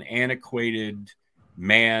played like an antiquated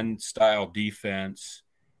man-style defense,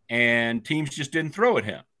 and teams just didn't throw at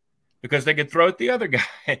him because they could throw at the other guy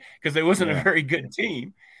because they wasn't a very good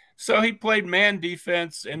team. So he played man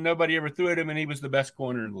defense, and nobody ever threw at him, and he was the best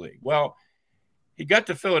corner in the league. Well, he got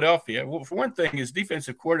to Philadelphia. Well, for one thing, his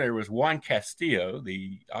defensive coordinator was Juan Castillo,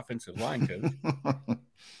 the offensive line coach,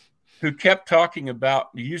 who kept talking about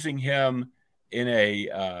using him in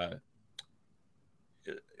a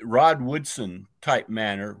Rod Woodson type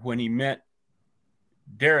manner when he meant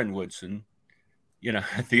Darren Woodson, you know,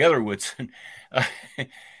 the other Woodson.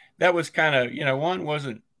 That was kind of, you know, Juan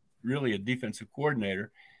wasn't really a defensive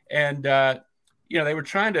coordinator. And, you know,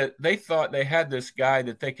 they thought they had this guy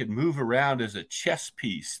that they could move around as a chess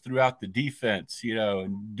piece throughout the defense, you know,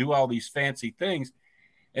 and do all these fancy things.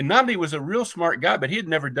 And Nnamdi was a real smart guy, but he had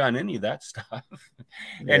never done any of that stuff.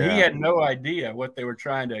 And he had no idea what they were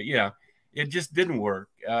trying to, you know, it just didn't work.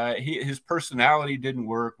 His personality didn't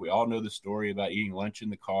work. We all know the story about eating lunch in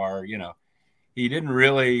the car. You know, he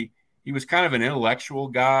was kind of an intellectual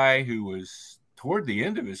guy who was toward the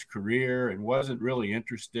end of his career and wasn't really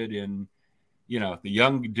interested in, you know, the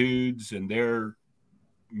young dudes and their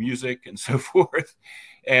music and so forth.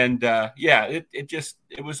 And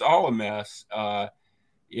it was all a mess.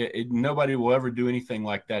 Nobody will ever do anything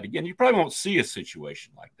like that again. You probably won't see a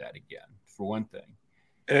situation like that again, for one thing.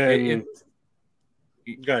 Go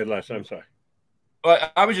ahead, Les. I'm sorry.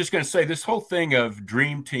 I was just going to say this whole thing of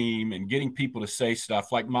dream team and getting people to say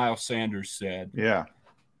stuff like Miles Sanders said. Yeah.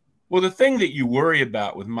 Well, the thing that you worry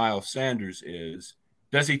about with Miles Sanders is,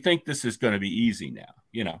 does he think this is going to be easy now?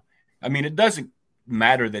 You know, I mean, it doesn't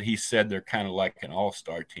matter that he said they're kind of like an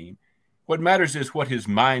all-star team. What matters is what his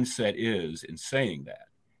mindset is in saying that.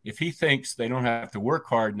 If he thinks they don't have to work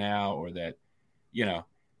hard now, or that, you know,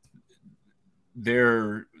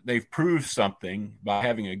 they've proved something by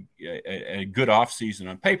having a good offseason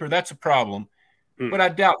on paper, that's a problem. But I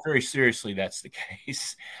doubt very seriously that's the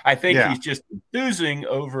case. I think he's just enthusing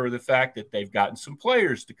over the fact that they've gotten some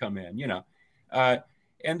players to come in, you know.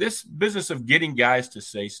 And this business of getting guys to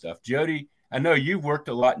say stuff. Jody, I know you've worked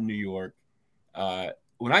a lot in New York.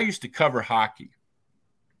 When I used to cover hockey,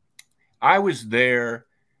 I was there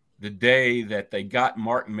the day that they got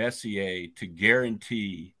Mark Messier to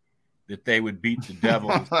guarantee that they would beat the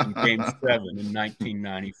Devils in Game 7 in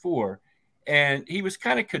 1994. And he was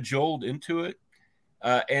kind of cajoled into it.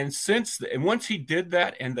 And once he did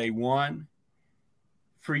that and they won,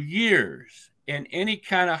 for years in any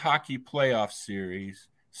kind of hockey playoff series,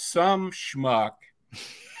 some schmuck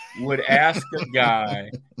would ask a guy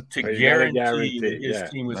to guarantee that his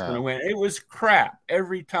team was going to win. It was crap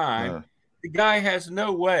every time. The guy has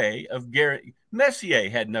no way of Messier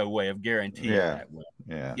had no way of guaranteeing that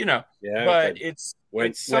win. You know, but it's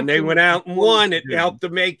when they went out and won, it helped to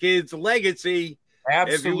make his legacy.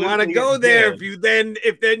 Absolutely. If you want to go there, if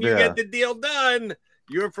then you get the deal done,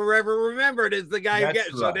 you're forever remembered as the guy who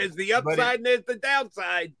gets. Right. So there's the upside and there's the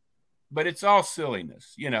downside. But it's all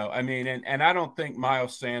silliness, you know. I mean, and I don't think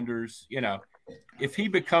Miles Sanders, you know, if he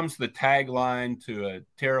becomes the tagline to a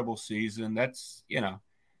terrible season, that's, you know,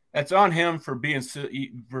 that's on him for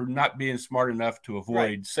not being smart enough to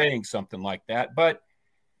avoid saying something like that. But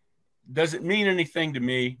does it mean anything to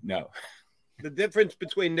me? No. The difference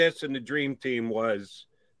between this and the Dream Team was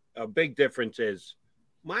a big difference is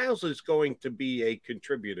Miles is going to be a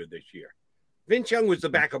contributor this year. Vince Young was the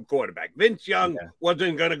backup quarterback. Vince Young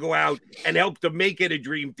wasn't going to go out and help to make it a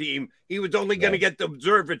Dream Team. He was only going to get to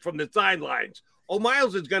observe it from the sidelines. Oh,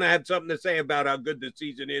 Miles is going to have something to say about how good the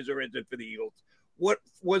season is or isn't for the Eagles. What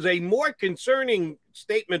was a more concerning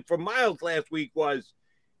statement from Miles last week was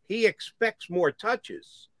he expects more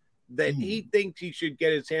touches. That he thinks he should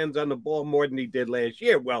get his hands on the ball more than he did last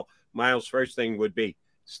year. Well, Miles' first thing would be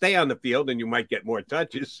stay on the field and you might get more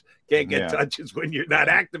touches. Can't get touches when you're not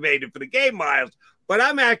activated for the game, Miles. But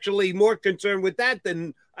I'm actually more concerned with that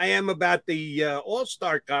than I am about the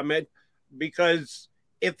all-star comment, because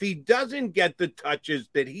if he doesn't get the touches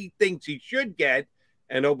that he thinks he should get,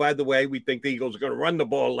 and oh, by the way, we think the Eagles are going to run the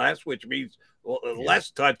ball less, which means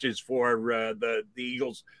less touches for the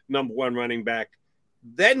Eagles' number one running back,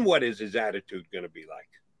 then what is his attitude going to be like?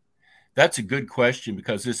 That's a good question,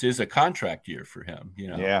 because this is a contract year for him, you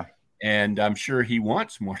know. Yeah. And I'm sure he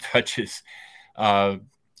wants more touches.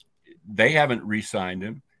 They haven't re-signed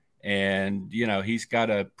him, and, you know, he's got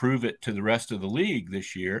to prove it to the rest of the league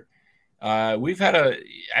this year. We've had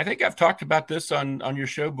I think I've talked about this on your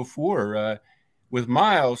show before, with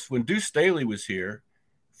Miles. When Deuce Staley was here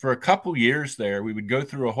for a couple years there, we would go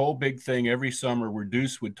through a whole big thing every summer where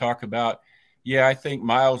Deuce would talk about, I think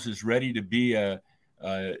Miles is ready to be a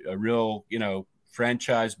real, you know,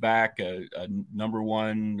 franchise back, a number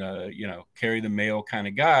one, you know, carry the mail kind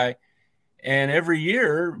of guy. And every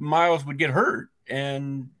year Miles would get hurt,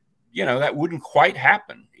 and, you know, that wouldn't quite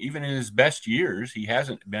happen. Even in his best years, he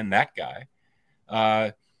hasn't been that guy.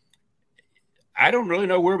 I don't really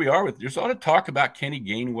know where we are with. There's a lot of talk about Kenny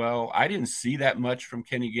Gainwell. I didn't see that much from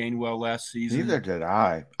Kenny Gainwell last season. Neither did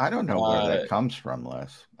I. I don't know where that comes from,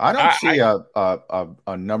 Les. I don't see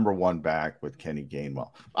a number one back with Kenny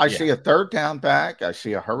Gainwell. I see a third down back. I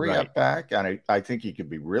see a hurry up back, and I think he could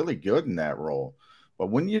be really good in that role. But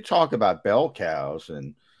when you talk about bell cows,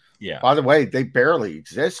 and by the way, they barely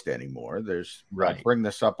exist anymore. I bring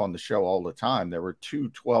this up on the show all the time. There were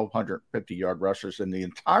 2 1,250-yard rushers in the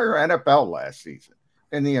entire NFL last season,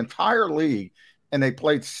 in the entire league, and they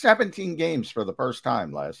played 17 games for the first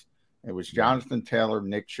time, Les. It was Jonathan Taylor,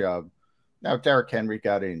 Nick Chubb. Now, Derrick Henry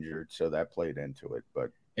got injured, so that played into it. But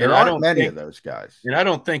there aren't many of those guys. And I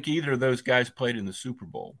don't think either of those guys played in the Super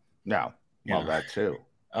Bowl. No. Well, that too.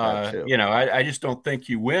 You know, I just don't think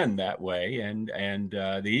you win that way, and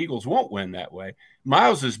the Eagles won't win that way.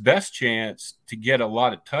 Miles's best chance to get a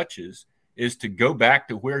lot of touches is to go back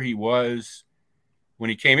to where he was when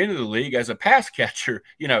he came into the league as a pass catcher.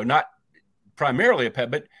 You know, not primarily a pass,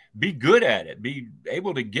 but be good at it, be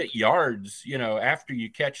able to get yards, you know, after you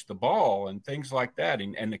catch the ball and things like that,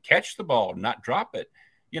 and to catch the ball, not drop it,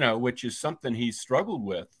 you know, which is something he's struggled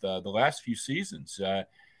with the last few seasons.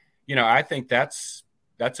 You know, I think that's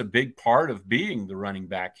a big part of being the running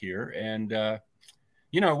back here. And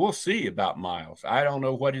we'll see about Miles. I don't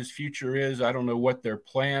know what his future is. I don't know what their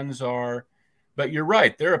plans are. But you're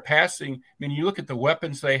right. They're a passing. I mean, you look at the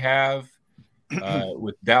weapons they have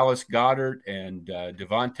with Dallas Goedert and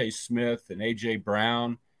Devontae Smith and A.J.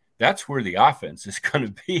 Brown. That's where the offense is going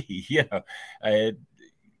to be.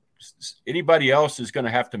 Anybody else is going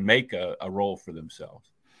to have to make a role for themselves.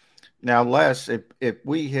 Now, Les, if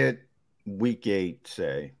we hit week 8,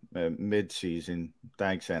 say, mid-season,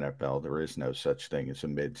 thanks NFL, there is no such thing as a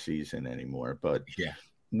mid-season anymore. But yeah,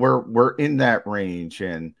 we're in that range,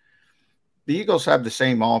 and the Eagles have the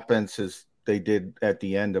same offense as they did at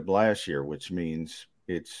the end of last year, which means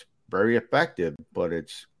it's very effective, but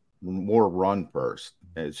it's more run first,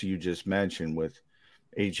 as you just mentioned, with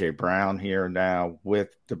A.J. Brown here now,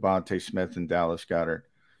 with Devontae Smith and Dallas Goedert.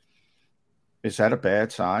 Is that a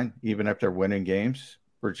bad sign, even if they're winning games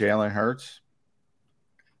for Jalen Hurts?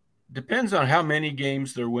 Depends on how many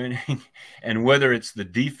games they're winning and whether it's the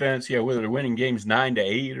defense, whether they're winning games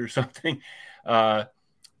 9-8 or something. I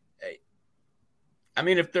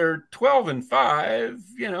mean, if they're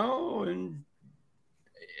 12-5, and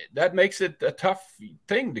that makes it a tough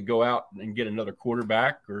thing to go out and get another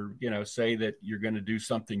quarterback or, say that you're going to do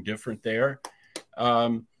something different there.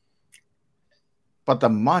 But the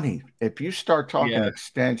money, if you start talking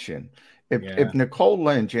extension, if Nicole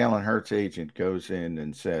Lynn, Jalen Hurts' agent, goes in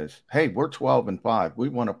and says, hey, we're 12-5, we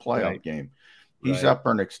want a playoff game. He's up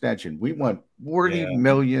for an extension. We want $40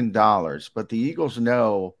 million. But the Eagles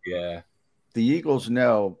know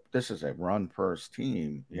this is a run-first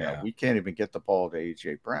team. We can't even get the ball to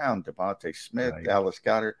A.J. Brown, Devontae Smith, Dallas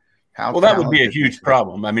Goedert. That would be a huge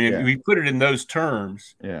problem. I mean, if we put it in those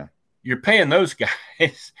terms, you're paying those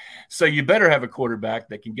guys. So you better have a quarterback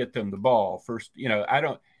that can get them the ball first.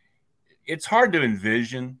 It's hard to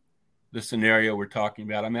envision the scenario we're talking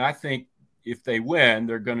about. I mean, I think if they win,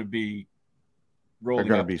 they're going to be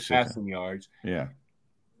rolling up the passing yards. Yeah.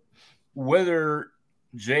 Whether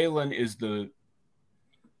Jalen is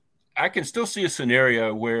I can still see a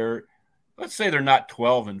scenario where, let's say they're not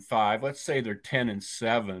 12-5. Let's say they're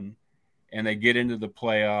 10-7 and they get into the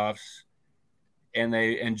playoffs and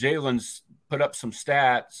Jalen's put up some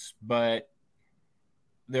stats, but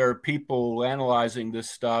there are people analyzing this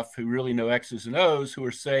stuff who really know X's and O's who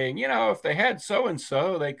are saying, if they had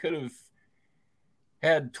so-and-so, they could have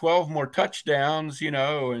had 12 more touchdowns,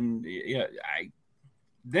 then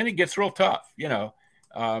it gets real tough, and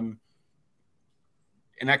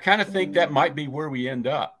I kind of think that might be where we end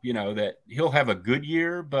up, that he'll have a good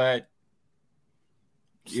year, but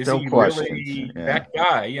still is he really that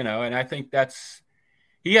guy, and I think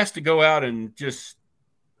he has to go out and just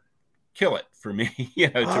kill it for me,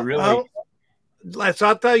 to really.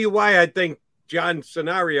 I'll tell you why I think John's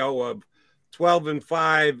scenario of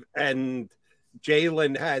 12-5 and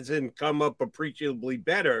Jalen hasn't come up appreciably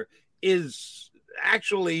better is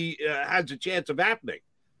actually has a chance of happening.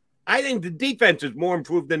 I think the defense is more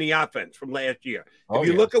improved than the offense from last year. If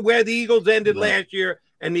you look at where the Eagles ended last year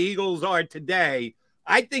and the Eagles are today,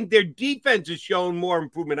 I think their defense has shown more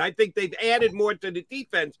improvement. I think they've added more to the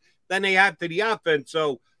defense than they have to the offense.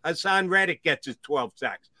 So Hassan Reddick gets his 12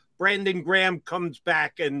 sacks. Brandon Graham comes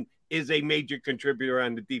back and is a major contributor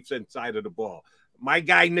on the defense side of the ball. My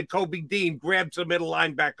guy, Nakobe Dean, grabs the middle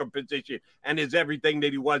linebacker position and is everything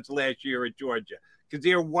that he was last year at Georgia.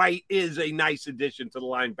 Kazir White is a nice addition to the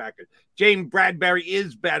linebackers. James Bradbury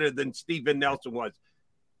is better than Steven Nelson was.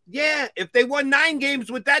 Yeah, if they won 9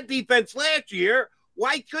 games with that defense last year,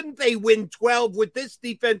 why couldn't they win 12 with this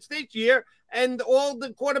defense this year? And all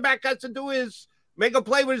the quarterback has to do is make a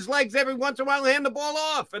play with his legs every once in a while and hand the ball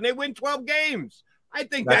off, and they win 12 games. I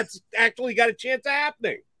think that's actually got a chance of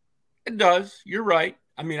happening. It does. You're right.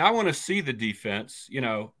 I mean, I want to see the defense.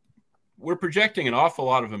 We're projecting an awful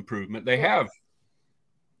lot of improvement. They have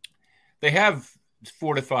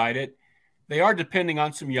fortified it. They are depending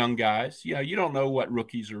on some young guys. You don't know what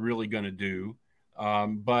rookies are really going to do.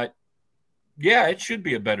 But, it should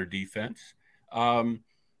be a better defense. The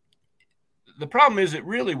problem is it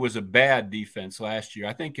really was a bad defense last year.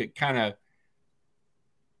 I think it kind of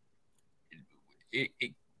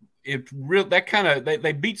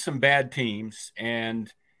they beat some bad teams,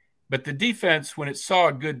 but the defense, when it saw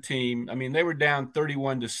a good team, I mean, they were down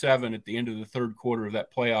 31-7 at the end of the third quarter of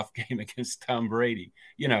that playoff game against Tom Brady.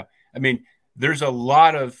 I mean, there's a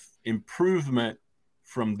lot of improvement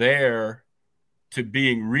from there to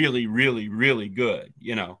being really, really, really good.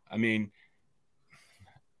 I mean,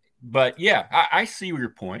 but I see your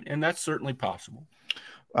point, and that's certainly possible.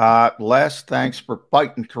 Les, thanks for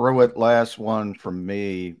fighting through it. Last one from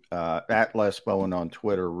me, at Les Bowen on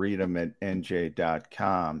Twitter. Read him at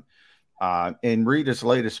nj.com. In Rita's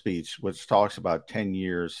latest speech, which talks about 10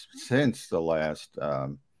 years since the last,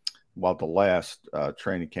 the last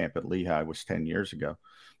training camp at Lehigh was 10 years ago.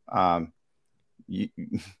 How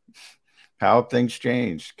have things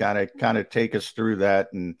changed? Kind of take us through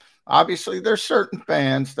that. And obviously, there's certain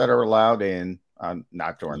fans that are allowed in,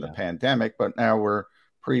 not during the pandemic, but now we're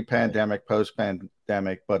pre-pandemic,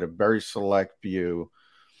 post-pandemic, but a very select few.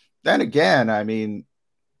 Then again, I mean,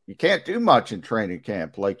 you can't do much in training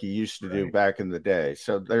camp like you used to do back in the day.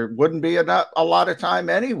 So there wouldn't be a lot of time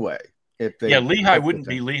anyway. Lehigh wouldn't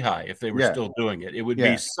be Lehigh if they were still doing it. It would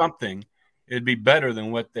be something. It'd be better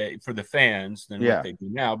than what for the fans than what they do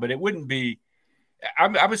now. But it wouldn't be.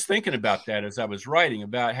 I was thinking about that as I was writing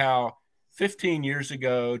about how 15 years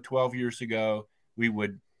ago, 12 years ago, we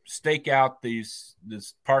would stake out this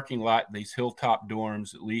parking lot, these hilltop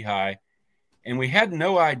dorms at Lehigh, and we had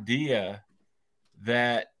no idea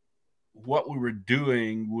that what we were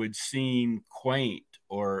doing would seem quaint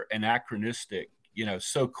or anachronistic,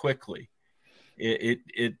 so quickly.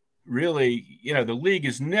 It really, the league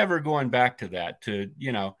is never going back to that, to,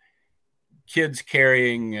 kids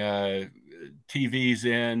carrying TVs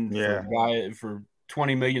in for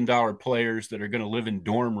 $20 million players that are going to live in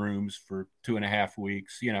dorm rooms for 2.5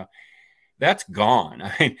 weeks. That's gone.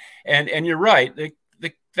 I mean, and you're right.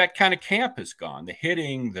 That kind of camp is gone. The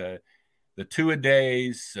hitting, the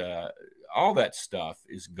two-a-days, all that stuff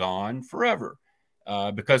is gone forever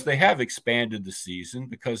because they have expanded the season,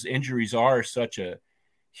 because injuries are such a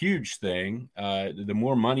huge thing. The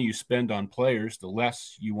more money you spend on players, the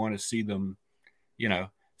less you want to see them,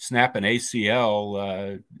 snap an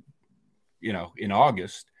ACL, in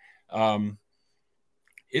August.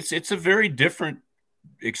 It's a very different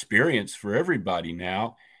experience for everybody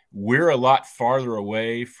now. We're a lot farther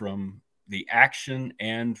away from the action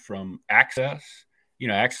and from access.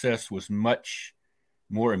 Access was much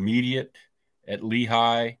more immediate at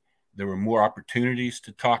Lehigh. There were more opportunities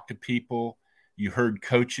to talk to people. You heard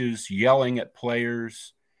coaches yelling at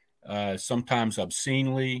players, sometimes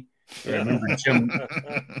obscenely. I remember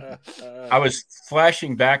I was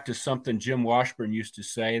flashing back to something Jim Washburn used to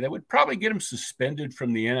say that would probably get him suspended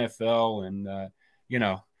from the NFL. And,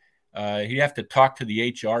 he'd have to talk to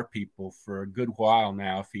the HR people for a good while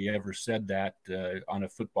now if he ever said that on a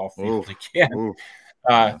football field again.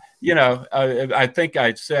 I think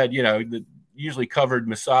I said, that usually covered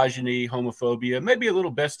misogyny, homophobia, maybe a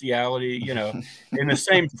little bestiality, in the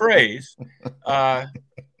same phrase.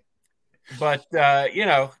 But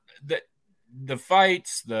the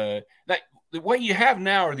fights, what you have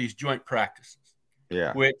now are these joint practices,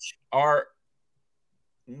 which are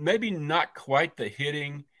maybe not quite the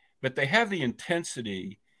hitting, but they have the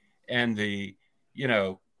intensity and the,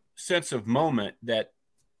 sense of moment that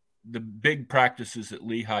the big practices at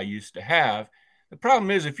Lehigh used to have. The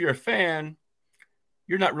problem is, if you're a fan,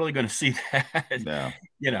 you're not really going to see that.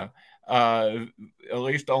 No. At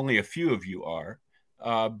least only a few of you are.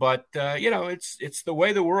 But it's the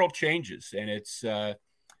way the world changes, and it's a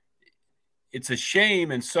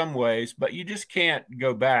shame in some ways, but you just can't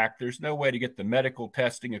go back. There's no way to get the medical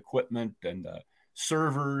testing equipment and the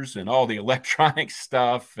servers and all the electronic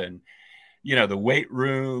stuff and, the weight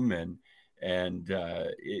room and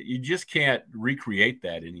you just can't recreate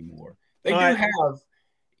that anymore. They do have,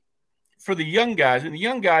 for the young guys, and the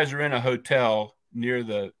young guys are in a hotel near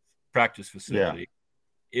the practice facility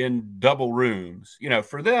in double rooms.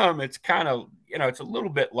 For them, it's kind of, it's a little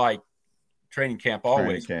bit like training camp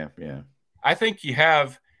always. I think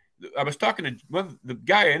I was talking to the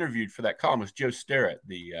guy I interviewed for that column was Joe Sterrett,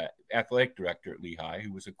 the athletic director at Lehigh,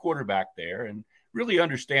 who was a quarterback there and really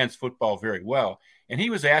understands football very well. And he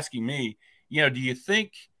was asking me, do you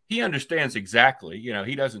think he understands exactly,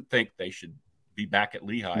 he doesn't think they should be back at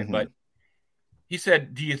Lehigh, but he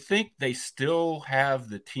said, do you think they still have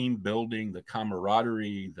the team building, the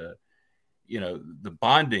camaraderie, the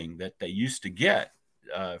bonding that they used to get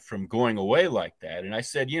from going away like that? And I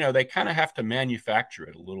said, they kind of have to manufacture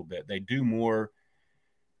it a little bit. They do more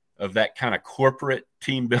of that kind of corporate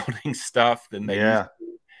team building stuff than they used to.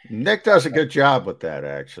 Nick does a good job with that,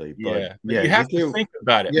 actually. But you have to think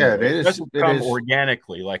about it. Yeah, it doesn't come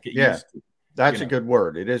organically like it used to. That's a good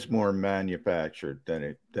word. It is more manufactured than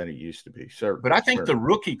it used to be. Certainly. But I think the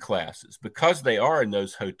rookie classes, because they are in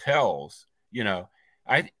those hotels,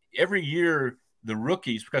 every year the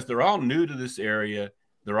rookies, because they're all new to this area,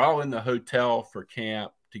 they're all in the hotel for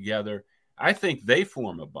camp together. I think they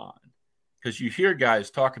form a bond, because you hear guys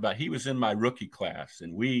talk about, he was in my rookie class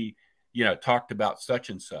and we, talked about such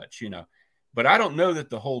and such. But I don't know that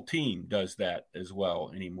the whole team does that as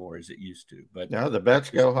well anymore as it used to. But no, the vets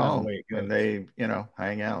go home and they,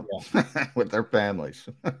 hang out with their families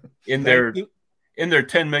in their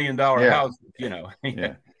 $10 million house.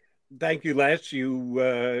 Yeah. Thank you, Les.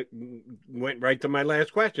 You went right to my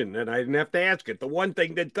last question, and I didn't have to ask it. The one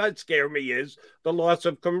thing that does scare me is the loss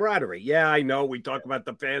of camaraderie. Yeah, I know we talk about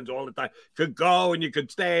the fans all the time. Could go and you could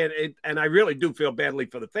stay, and I really do feel badly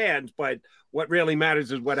for the fans, but what really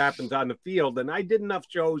matters is what happens on the field. And I did enough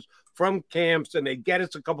shows from camps, and they get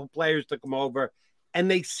us a couple players to come over, and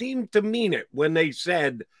they seemed to mean it when they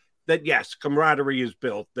said that, yes, camaraderie is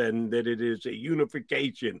built and that it is a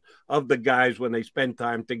unification of the guys when they spend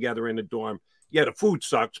time together in a dorm. Yeah, the food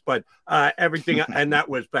sucks, but everything, and that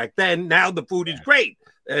was back then. Now the food is great.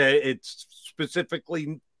 It's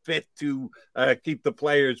specifically fit to keep the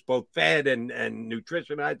players both fed and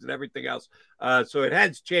nutritionized and everything else. So it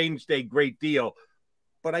has changed a great deal.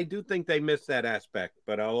 But I do think they miss that aspect.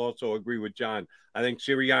 But I'll also agree with John. I think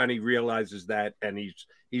Sirianni realizes that, and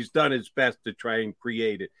he's done his best to try and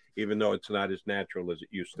create it, even though it's not as natural as it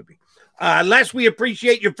used to be. Les, we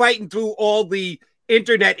appreciate you fighting through all the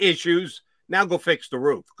internet issues. Now go fix the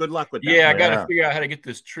roof. Good luck with that. Yeah, I got to figure out how to get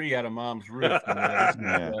this tree out of Mom's roof.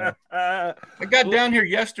 I got down here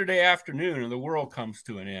yesterday afternoon, and the world comes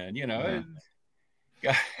to an end.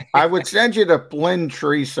 I would send you to Flynn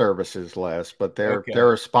Tree Services, Les, but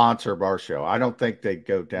they're a sponsor of our show. I don't think they'd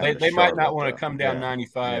go down. They might not want to come down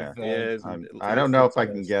 95. I don't know if I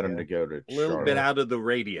can get them to go to a little bit out of the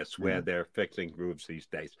radius where they're fixing roofs these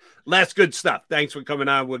days. Les, good stuff. Thanks for coming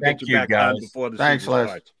on. We'll get you back on before the season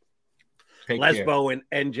starts. Les Bowen,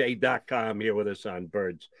 NJ.com, here with us on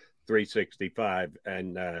Birds 365.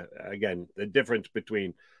 And again, the difference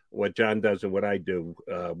between what John does and what I do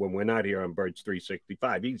when we're not here on Birds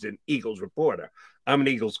 365. He's an Eagles reporter. I'm an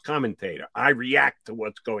Eagles commentator. I react to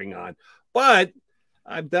what's going on. But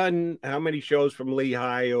I've done how many shows from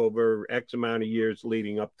Lehigh over X amount of years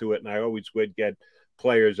leading up to it, and I always would get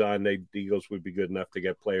players on. The Eagles would be good enough to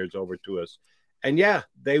get players over to us. And, yeah,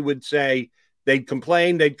 they would say they'd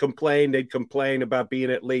complain about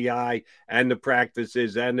being at Lehigh and the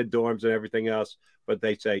practices and the dorms and everything else. But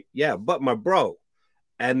they say, yeah, but my bro.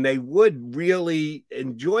 And they would really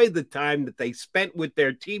enjoy the time that they spent with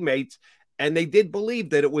their teammates. And they did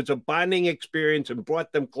believe that it was a bonding experience and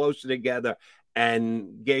brought them closer together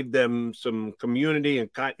and gave them some community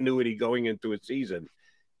and continuity going into a season.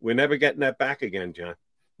 We're never getting that back again, John.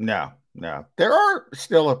 No. There are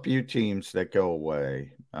still a few teams that go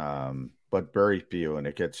away, but very few. And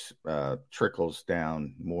it gets trickles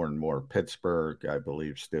down more and more. Pittsburgh, I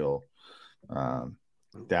believe, still.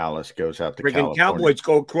 Dallas goes out to California. Cowboys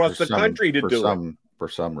go across the country to do it. For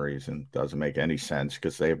some reason, doesn't make any sense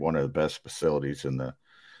because they have one of the best facilities in the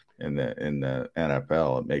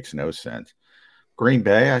NFL. It makes no sense. Green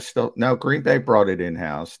Bay, Green Bay brought it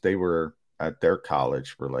in-house. They were at their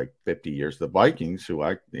college for like 50 years. The Vikings, who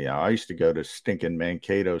I used to go to stinking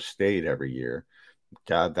Mankato State every year.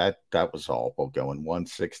 God, that was awful, going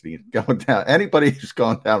 160, going down. Anybody who's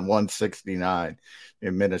gone down 169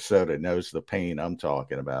 in Minnesota knows the pain I'm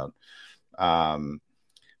talking about.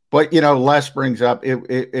 But, Les brings up,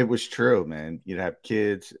 it was true, man. You'd have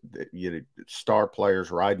kids, star players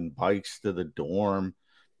riding bikes to the dorm,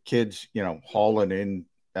 kids, hauling in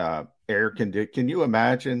air conditioning. Can you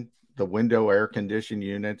imagine the window air conditioning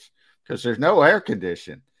units? Because there's no air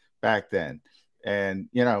condition back then. And,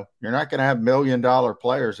 you're not going to have $1 million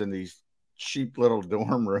players in these cheap little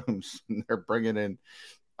dorm rooms. They're bringing in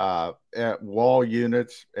wall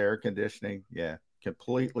units, air conditioning. Yeah,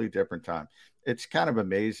 completely different time. It's kind of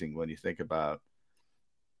amazing when you think about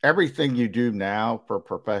everything you do now for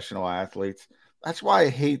professional athletes. That's why I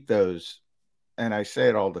hate those. And I say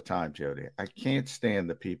it all the time, Jody. I can't stand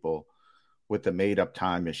the people with the made-up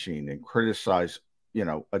time machine and criticize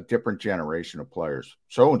a different generation of players.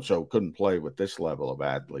 So-and-so couldn't play with this level of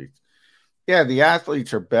athletes. Yeah, the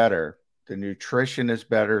athletes are better. The nutrition is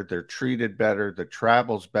better. They're treated better. The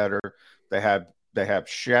travel's better. They have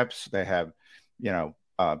chefs. They have,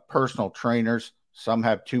 personal trainers. Some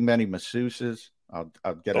have too many masseuses. I'll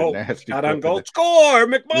get a nasty. Not on goal. Score,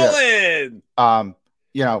 McMullen.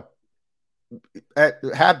 Yeah.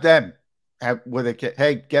 Have them. With a kid,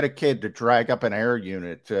 hey, get a kid to drag up an air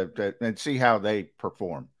unit to and see how they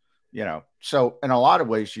perform. So in a lot of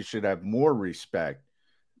ways, you should have more respect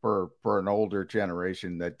for an older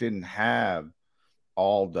generation that didn't have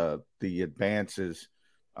all the advances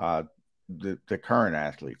the current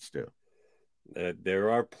athletes do. There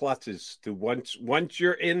are pluses to once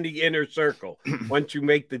you're in the inner circle, once you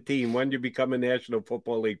make the team, when you become a National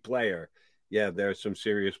Football League player. Yeah, there are some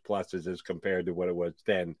serious pluses as compared to what it was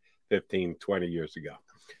 10, 15, 20 years ago.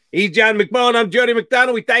 He's John McMullen. I'm Jody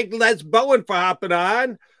McDonald. We thank Les Bowen for hopping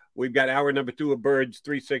on. We've got hour number 2 of Birds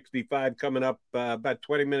 365 coming up about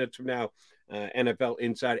 20 minutes from now. NFL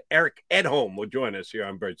Insider Eric Edholm will join us here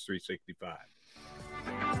on Birds 365.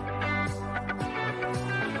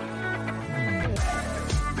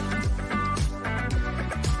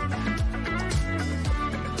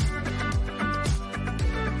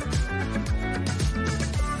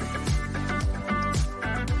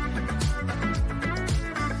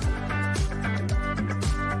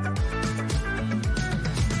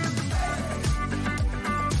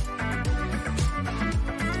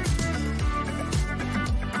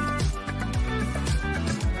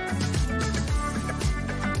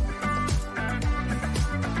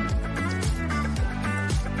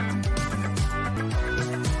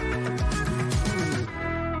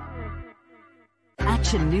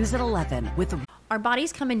 News at 11 with Our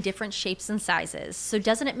bodies come in different shapes and sizes, so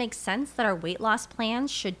doesn't it make sense that our weight loss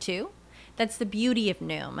plans should too? That's the beauty of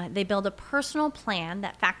Noom. They build a personal plan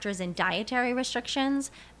that factors in dietary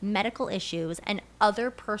restrictions, medical issues, and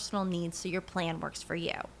other personal needs so your plan works for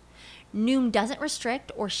you. Noom doesn't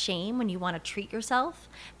restrict or shame when you want to treat yourself.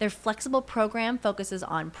 Their flexible program focuses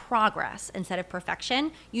on progress instead of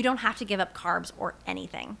perfection. You don't have to give up carbs or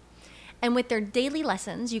anything. And with their daily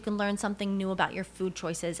lessons, you can learn something new about your food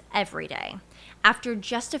choices every day. After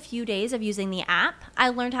just a few days of using the app, I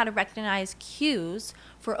learned how to recognize cues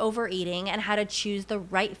for overeating and how to choose the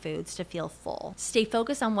right foods to feel full. Stay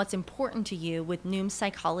focused on what's important to you with Noom's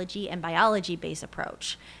psychology and biology-based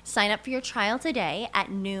approach. Sign up for your trial today at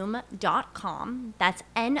Noom.com. That's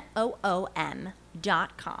Noom.com.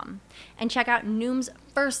 And check out Noom's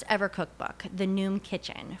first ever cookbook, The Noom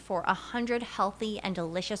Kitchen, for 100 healthy and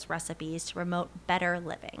delicious recipes to promote better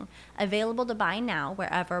living. Available to buy now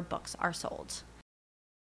wherever books are sold.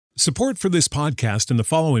 Support for this podcast and the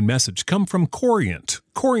following message come from Corient.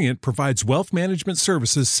 Corient provides wealth management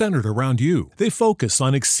services centered around you. They focus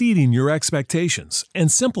on exceeding your expectations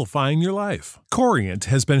and simplifying your life. Corient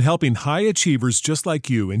has been helping high achievers just like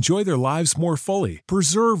you enjoy their lives more fully,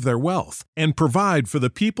 preserve their wealth, and provide for the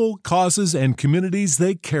people, causes, and communities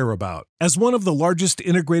they care about. As one of the largest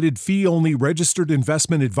integrated fee-only registered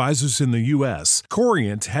investment advisors in the U.S.,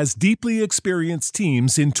 Corient has deeply experienced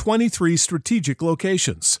teams in 23 strategic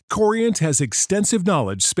locations. Corient has extensive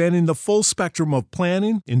knowledge spanning the full spectrum of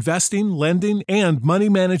planning, investing, lending, and money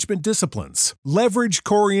management disciplines. Leverage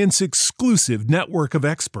Corient's exclusive network of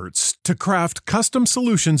experts to craft custom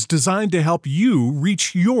solutions designed to help you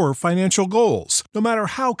reach your financial goals, no matter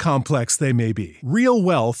how complex they may be. Real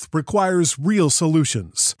wealth requires real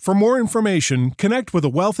solutions. For more information, connect with a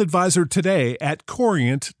wealth advisor today at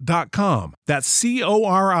Corient.com. That's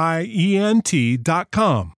Corient.com.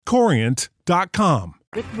 Corient.com.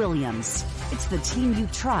 Rick Williams. It's the team you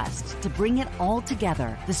trust to bring it all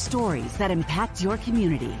together. The stories that impact your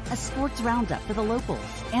community. A sports roundup for the locals.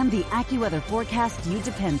 And the AccuWeather forecast you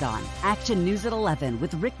depend on. Action News at 11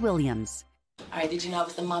 with Rick Williams. All right, did you know I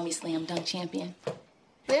was the Mommy Slam Dunk Champion?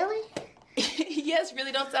 Really? Yes,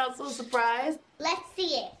 really don't sound so surprised. Let's see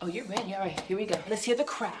it. Oh, you're ready. All right, here we go. Let's hear the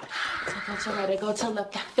crowd. So go to right, I go to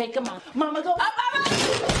left, fake a mom. Mama go up.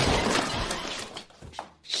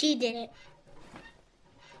 She did it.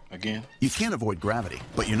 Again? You can't avoid gravity,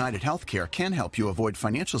 but United Healthcare can help you avoid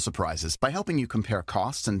financial surprises by helping you compare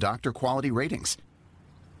costs and doctor quality ratings.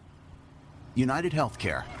 United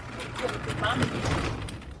Healthcare.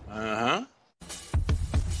 Uh-huh.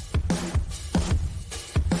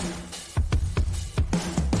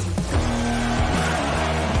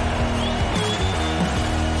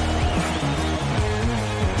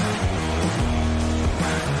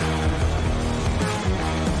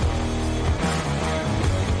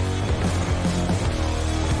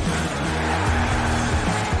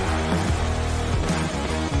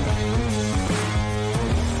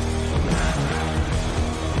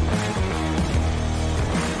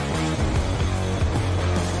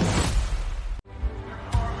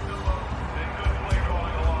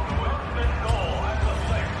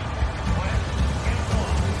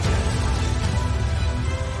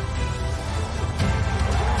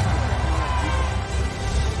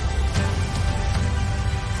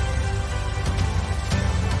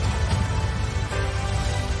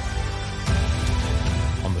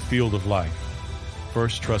 Field of life,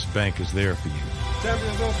 First Trust Bank is there for you.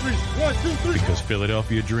 Champions on 3. 1, 2, 3. Because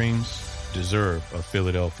Philadelphia dreams deserve a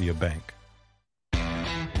Philadelphia bank.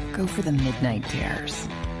 Go for the midnight dares.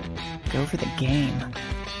 Go for the game.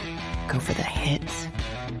 Go for the hits.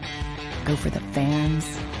 Go for the fans.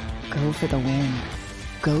 Go for the win.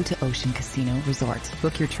 Go to Ocean Casino Resort.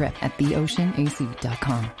 Book your trip at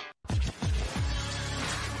theoceanac.com.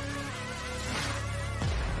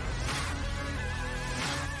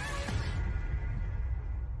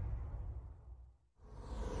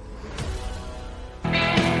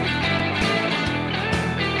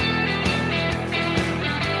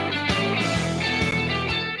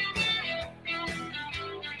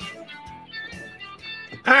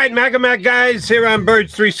 right, Mag guys, here on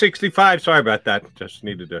Birds 365. Sorry about that. Just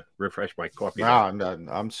needed to refresh my coffee. No,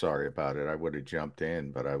 I'm sorry about it. I would have jumped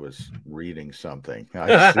in, but I was reading something. No,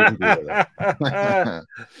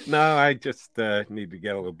 I just need to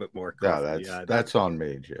get a little bit more coffee. No, that's on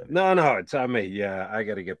me, Jim. No, it's on me. Yeah, I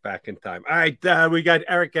got to get back in time. All right, we got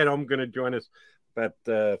Eric at home going to join us about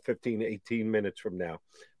 15, 18 minutes from now.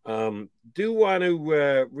 Do want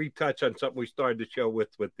to retouch on something we started the show with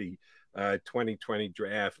the 2020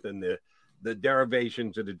 draft and the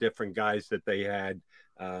derivations of the different guys that they had,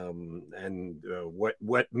 and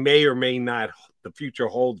what may or may not the future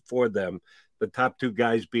hold for them. The top two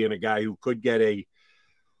guys being a guy who could get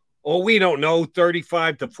we don't know,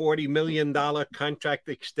 $35 to $40 million contract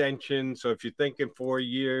extension. So if you're thinking 4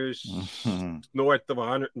 years, north of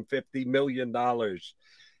 $150 million.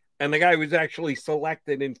 And the guy was actually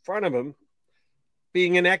selected in front of him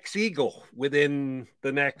being an ex-Eagle within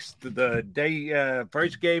the day.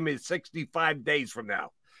 First game is 65 days from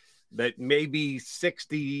now. That maybe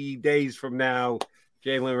 60 days from now,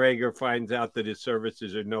 Jalen Reagor finds out that his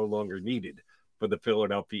services are no longer needed for the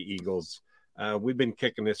Philadelphia Eagles. We've been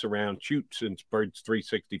kicking this around since Birds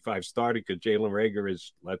 365 started because Jalen Reagor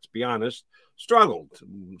is, let's be honest, struggled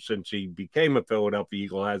since he became a Philadelphia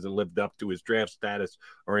Eagle, hasn't lived up to his draft status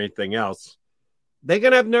or anything else. They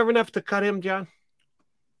going to have nerve enough to cut him, John?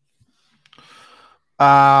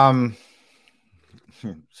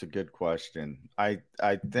 It's a good question. I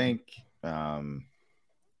think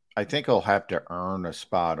he'll have to earn a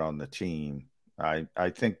spot on the team. I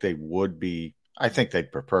think they would be. I think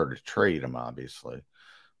they'd prefer to trade him, obviously.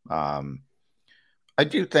 I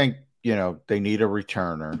do think, they need a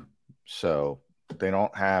returner, so they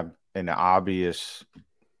don't have an obvious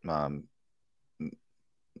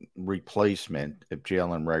replacement if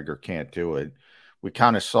Jalen Reagor can't do it. We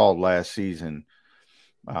kind of saw last season.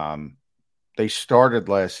 They started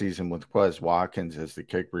last season with Quez Watkins as the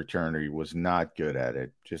kick returner. He was not good at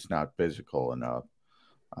it, just not physical enough.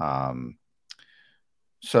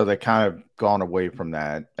 So they kind of gone away from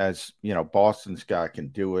that. As Boston Scott can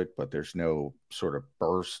do it, but there's no sort of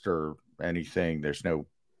burst or anything. There's no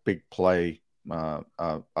big play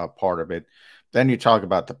a part of it. Then you talk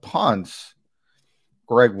about the punts.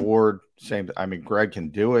 Greg Ward, same. I mean, Greg can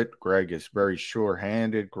do it. Greg is very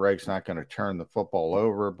sure-handed. Greg's not going to turn the football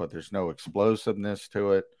over, but there's no explosiveness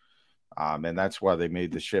to it. And that's why they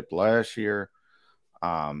made the ship last year.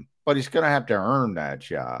 But he's going to have to earn that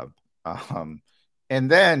job. And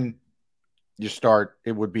then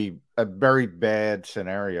it would be a very bad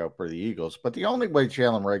scenario for the Eagles. But the only way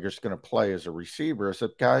Jalen Reagor is going to play as a receiver is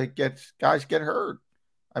if guys get hurt.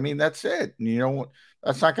 I mean, that's it. And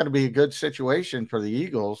that's not going to be a good situation for the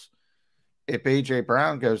Eagles if A.J.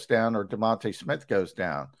 Brown goes down or DeVonta Smith goes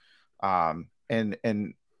down. And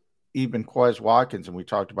even Quez Watkins, and we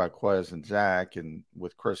talked about Quez and Zach and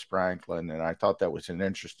with Chris Franklin, and I thought that was an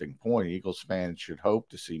interesting point. Eagles fans should hope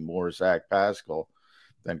to see more Zach Pascal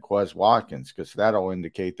than Quez Watkins because that'll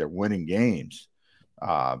indicate they're winning games,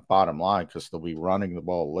 bottom line, because they'll be running the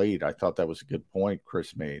ball late. I thought that was a good point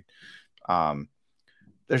Chris made.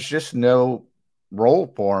 There's just no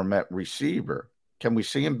role for him at receiver. Can we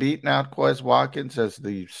see him beating out Quez Watkins as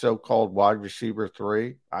the so-called wide receiver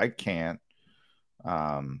 3? I can't.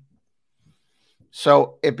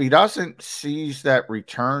 So if he doesn't seize that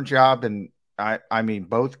return job, and I mean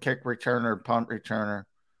both kick returner and punt returner,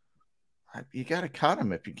 you got to cut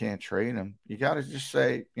him if you can't trade him. You got to just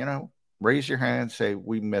say, raise your hand and say,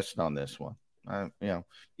 we missed on this one.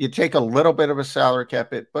 You take a little bit of a salary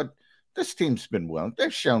cap hit, but this team's been willing.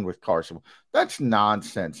 They've shown with Carson. That's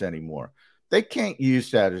nonsense anymore. They can't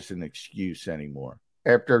use that as an excuse anymore.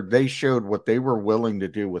 After they showed what they were willing to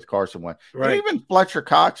do with Carson Wentz. Right. And even Fletcher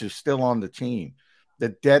Cox is still on the team. The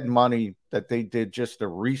dead money that they did just to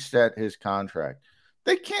reset his contract.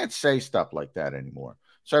 They can't say stuff like that anymore.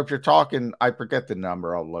 So if you're talking, I forget the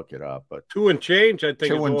number, I'll look it up. But 2 and change, I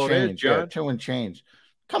think. 2 and change, yeah, 2 and change.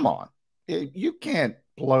 Come on. You can't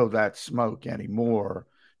blow that smoke anymore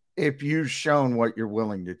if you've shown what you're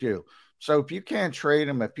willing to do. So if you can't trade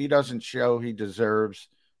him, if he doesn't show he deserves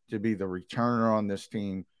to be the returner on this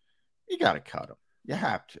team, you got to cut him. You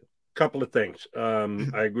have to. Couple of things. I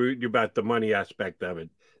agree with you about the money aspect of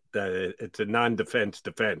it. That it's a non-defense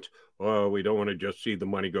defense. Oh, we don't want to just see the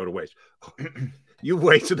money go to waste. You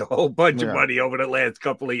wasted a whole bunch of money over the last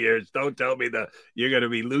couple of years. Don't tell me that you're going to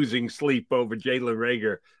be losing sleep over Jalen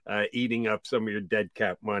Reagor eating up some of your dead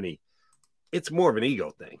cap money. It's more of an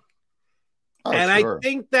ego thing. Oh, and sure. I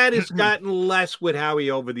think that has gotten less with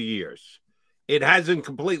Howie over the years. It hasn't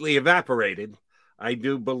completely evaporated. I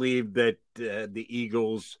do believe that the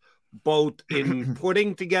Eagles, both in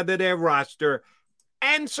putting together their roster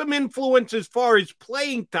and some influence as far as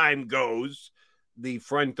playing time goes. The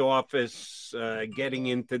front office getting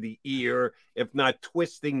into the ear, if not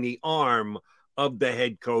twisting the arm of the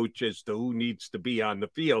head coach as to who needs to be on the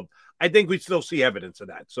field. I think we still see evidence of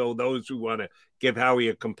that. So those who want to give Howie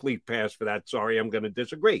a complete pass for that, sorry, I'm going to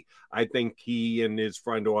disagree. I think he and his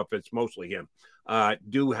front office, mostly him,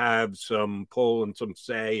 do have some pull and some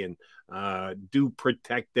say and do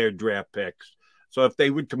protect their draft picks. So if they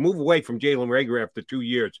were to move away from Jalen Reagor after 2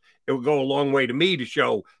 years, it would go a long way to me to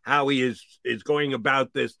show how he is going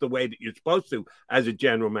about this the way that you're supposed to as a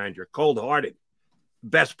general manager. Cold-hearted,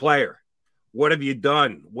 best player. What have you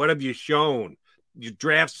done? What have you shown? Your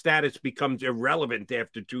draft status becomes irrelevant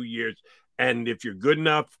after 2 years. And if you're good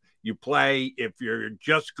enough, you play. If you're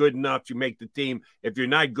just good enough, you make the team. If you're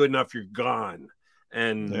not good enough, you're gone.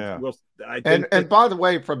 And I think and by the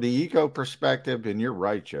way, from the ego perspective, and you're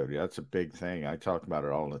right, Jody, that's a big thing. I talk about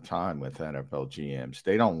it all the time with NFL GMs.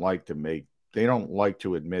 They don't like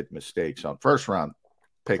to admit mistakes on first round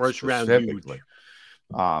picks specifically,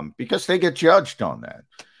 because they get judged on that.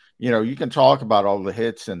 You know, you can talk about all the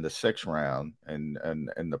hits in the 6th round and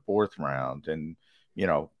the 4th round, and you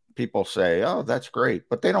know, people say, "Oh, that's great,"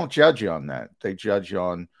 but they don't judge you on that. They judge you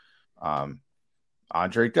on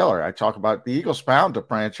Andre Dillard. I talk about the Eagles found a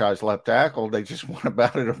franchise left tackle. They just went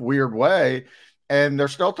about it a weird way, and they're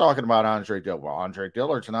still talking about Andre Dillard. Well, Andre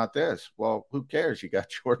Dillard's not this. Well, who cares? You got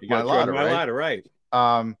Jordan Mailata, right?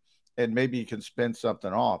 And maybe you can spin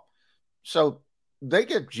something off. So they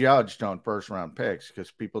get judged on first-round picks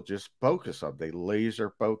because people just focus on. They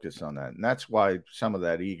laser focus on that, and that's why some of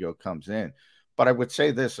that ego comes in. But I would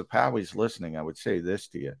say this: if Howie's listening, I would say this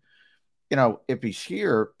to you. You know, if he's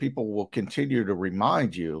here, people will continue to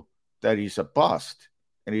remind you that he's a bust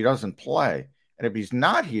and he doesn't play. And if he's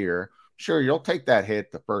not here, sure, you'll take that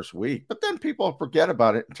hit the first week, but then people forget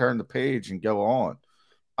about it and turn the page and go on.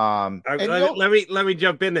 Let me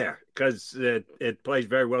jump in there because it plays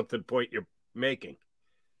very well to the point you're making.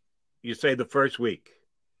 You say the first week.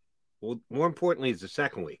 Well, more importantly, it's the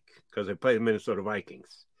second week because they play the Minnesota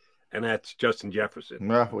Vikings, and that's Justin Jefferson.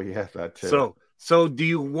 Well, we have that too. So do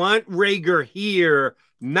you want Reagor here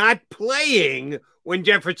not playing when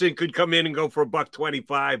Jefferson could come in and go for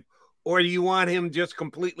 $125, or do you want him just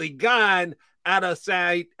completely gone, out of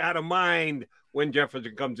sight, out of mind when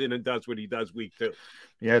Jefferson comes in and does what he does week 2?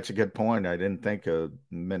 Yeah, it's a good point. I didn't think of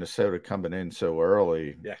Minnesota coming in so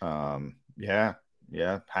early.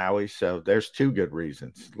 Yeah, Howie. So there's 2 good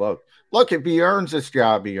reasons. Look, if he earns his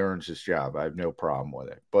job, he earns his job. I have no problem with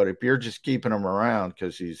it. But if you're just keeping him around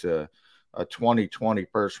because he's a 2020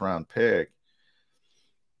 first-round pick,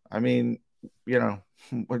 I mean, you know,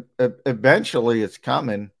 eventually it's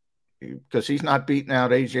coming because he's not beating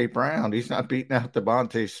out A.J. Brown. He's not beating out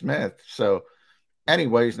Devontae Smith. So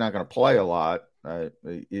anyway, he's not going to play a lot.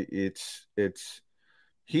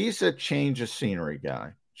 He's a change of scenery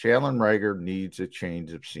guy. Jalen Reagor needs a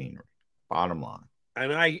change of scenery, bottom line.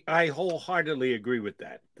 And I wholeheartedly agree with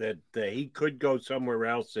that he could go somewhere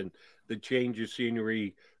else and the change of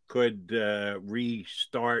scenery could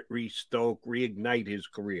restart, restoke, reignite his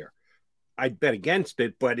career. I'd bet against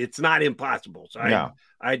it, but it's not impossible. So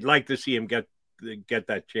I'd like to see him get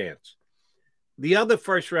that chance. The other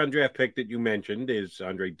first-round draft pick that you mentioned is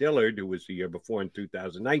Andre Dillard, who was the year before in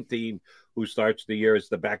 2019, who starts the year as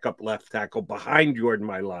the backup left tackle behind Jordan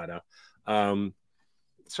Mailata.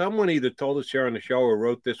 Someone either told us here on the show or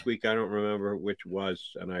wrote this week, I don't remember which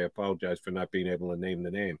was, and I apologize for not being able to name the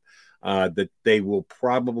name, that they will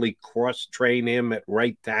probably cross-train him at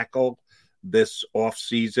right tackle this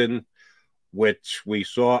offseason, which we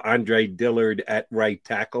saw Andre Dillard at right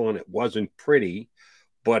tackle, and it wasn't pretty.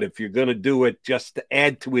 But if you're going to do it just to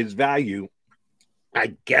add to his value,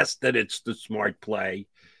 I guess that it's the smart play.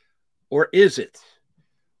 Or is it?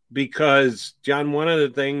 Because, John, one of the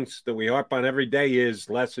things that we harp on every day is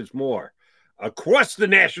less is more. Across the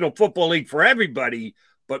National Football League for everybody,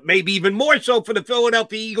 but maybe even more so for the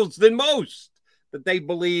Philadelphia Eagles than most, that they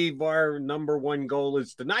believe our number one goal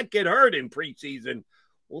is to not get hurt in preseason.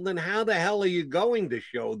 Well, then how the hell are you going to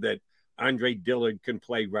show that Andre Dillard can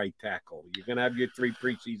play right tackle? You're going to have your 3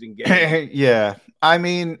 preseason games. Yeah. I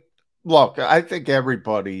mean, look, I think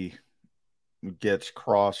everybody gets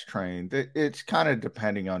cross-trained. It's kind of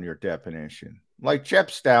depending on your definition. Like Jeff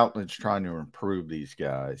Stoutland's trying to improve these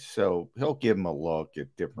guys, so he'll give them a look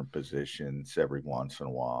at different positions every once in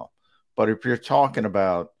a while. But if you're talking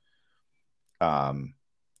about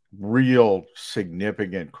real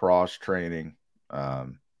significant cross-training,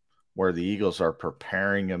 where the Eagles are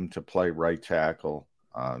preparing him to play right tackle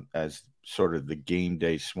as sort of the game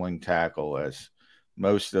day swing tackle, as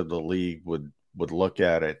most of the league would look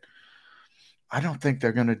at it, I don't think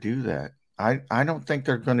they're going to do that. I don't think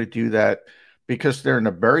they're going to do that because they're in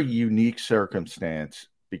a very unique circumstance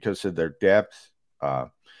because of their depth.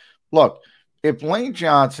 Look, if Lane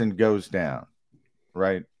Johnson goes down,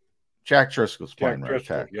 right, Jack Driscoll's playing right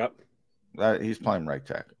tackle. Yep. He's playing right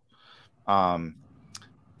tackle.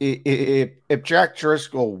 If Jack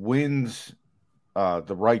Driscoll wins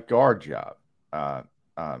the right guard job,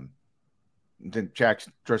 then Jack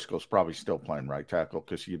Driscoll's probably still playing right tackle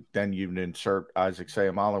because you insert Isaac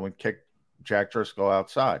Seumalo and kick Jack Driscoll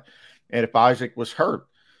outside. And if Isaac was hurt,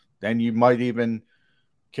 then you might even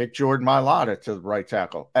kick Jordan Mailata to the right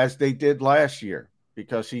tackle, as they did last year,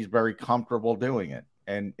 because he's very comfortable doing it,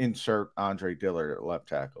 and insert Andre Dillard at left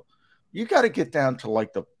tackle. You got to get down to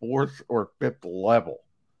like the 4th or 5th level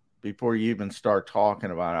before you even start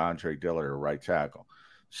talking about Andre Dillard at right tackle.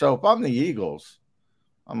 So if I'm the Eagles,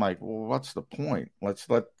 I'm like, well, what's the point? Let's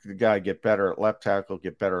let the guy get better at left tackle,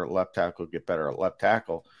 get better at left tackle, get better at left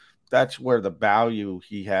tackle. That's where the value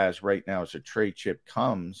he has right now as a trade chip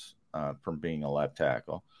comes from being a left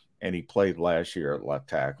tackle. And he played last year at left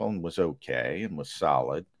tackle and was okay and was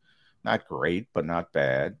solid. Not great, but not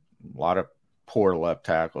bad. A lot of poor left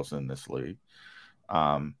tackles in this league.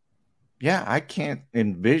 I can't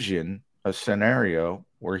envision a scenario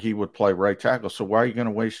where he would play right tackle. So why are you going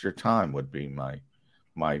to waste your time would be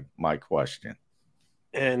my question.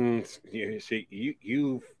 And you see,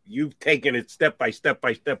 you've taken it step by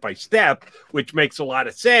step, which makes a lot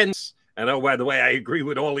of sense. And oh, by the way, I agree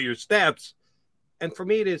with all of your steps. And for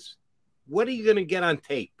me, it is, what are you going to get on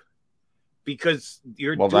tape? Because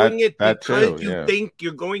you're doing it because you think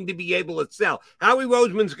you're going to be able to sell. Howie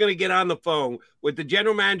Roseman's going to get on the phone with the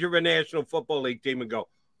general manager of a National Football League team and go,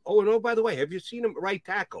 oh, by the way, have you seen him right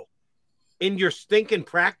tackle in your stinking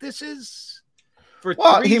practices? For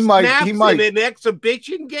he might in an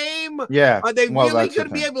exhibition game? Yeah. Are they really going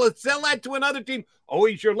to be able to sell that to another team? Oh,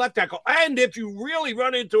 he's your left tackle. And if you really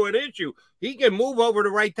run into an issue, he can move over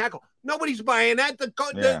to right tackle. Nobody's buying that.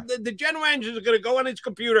 The general manager is going to go on his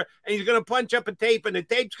computer and he's going to punch up a tape, and the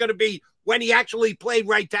tape's going to be when he actually played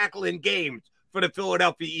right tackle in games for the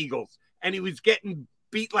Philadelphia Eagles. And he was getting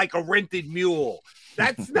beat like a rented mule.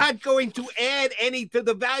 That's not going to add any to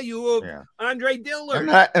the value of Andre Dillard.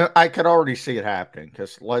 I could already see it happening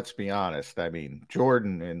because let's be honest. I mean,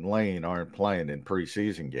 Jordan and Lane aren't playing in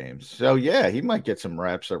preseason games. So, yeah, he might get some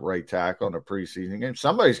reps at right tackle in a preseason game.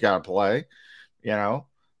 Somebody's got to play,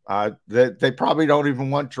 They probably don't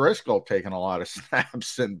even want Driscoll taking a lot of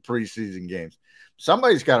snaps in preseason games.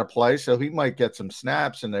 Somebody's got to play, so he might get some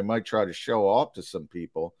snaps, and they might try to show off to some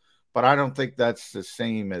people. But I don't think that's the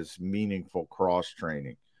same as meaningful cross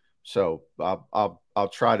training. So I'll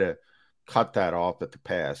try to cut that off at the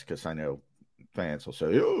pass because I know fans will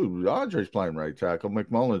say, "Oh, Andre's playing right tackle.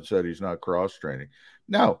 McMullen said he's not cross training."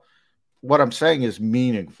 No, what I'm saying is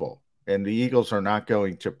meaningful, and the Eagles are not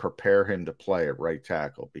going to prepare him to play at right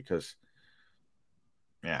tackle because,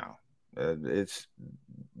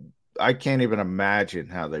 I can't even imagine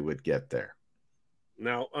how they would get there.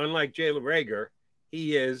 Now, unlike Jalen Reagor,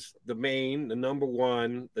 he is the number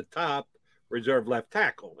one, the top reserve left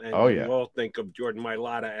tackle. And we all think of Jordan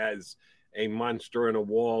Mailata as a monster in a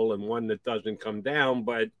wall and one that doesn't come down,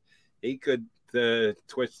 but he could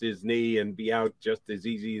twist his knee and be out just as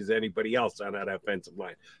easy as anybody else on that offensive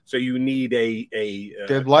line. So you need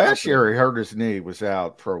last year he hurt his knee, was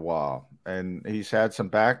out for a while, and he's had some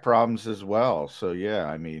back problems as well. So,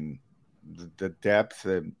 I mean, the depth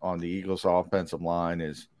on the Eagles offensive line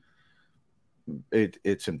is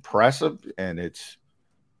it's impressive, and it's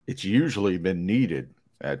usually been needed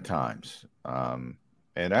at times, and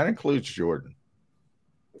that includes Jordan.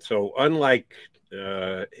 So unlike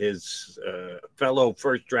his fellow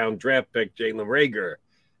first-round draft pick Jalen Reagor,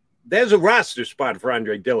 there's a roster spot for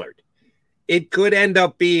Andre Dillard. It could end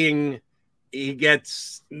up being he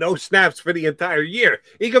gets no snaps for the entire year.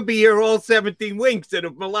 He could be here all 17 weeks, and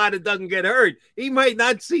if Mailata doesn't get hurt, he might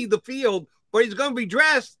not see the field, but he's going to be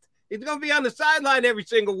dressed. He's going to be on the sideline every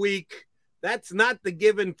single week. That's not the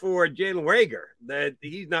given for Jalen Reagor. That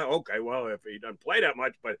he's not, okay, well, if he doesn't play that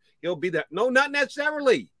much, but he'll be that. No, not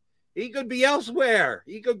necessarily. He could be elsewhere.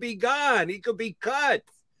 He could be gone. He could be cut.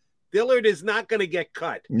 Dillard is not going to get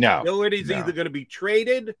cut. No. Dillard is either going to be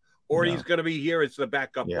traded or he's going to be here as the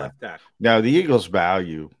backup left tackle. Now, the Eagles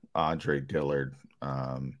value Andre Dillard.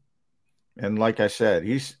 And like I said,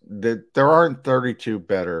 there aren't 32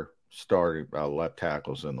 better starting left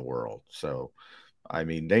tackles in the world. So, I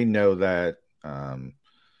mean, they know that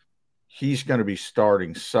he's going to be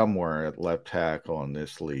starting somewhere at left tackle in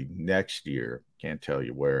this league next year. Can't tell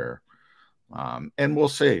you where. And we'll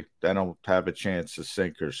see. They don't have a chance to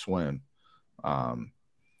sink or swim.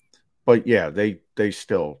 But yeah, they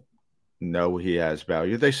still know he has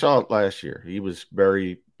value. They saw it last year. He was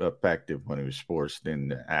very effective when he was forced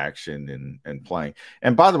into action and playing.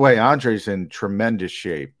 And by the way, Andre's in tremendous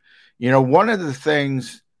shape. One of the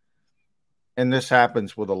things, and this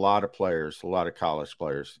happens with a lot of players, a lot of college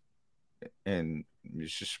players, and he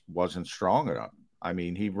just wasn't strong enough. I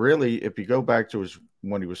mean, he really, if you go back to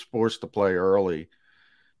when he was forced to play early,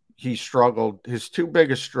 he struggled. His two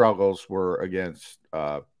biggest struggles were against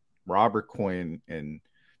Robert Quinn and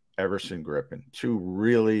Everson Griffin, two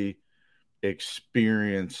really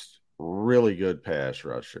experienced, really good pass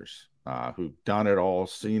rushers who've done it all,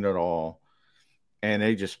 seen it all, and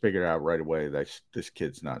they just figured out right away that this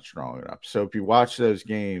kid's not strong enough. So if you watch those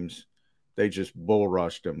games, they just bull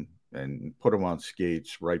rushed him and put him on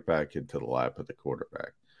skates right back into the lap of the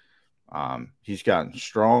quarterback. He's gotten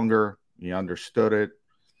stronger. He understood it.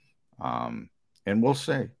 And we'll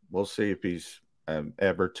see. We'll see if he's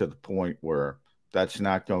ever to the point where that's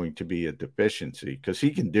not going to be a deficiency, because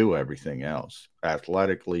he can do everything else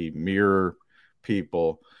athletically, mirror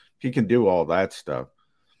people. He can do all that stuff.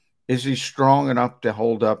 Is he strong enough to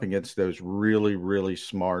hold up against those really, really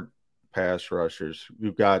smart pass rushers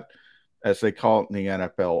who've got, as they call it in the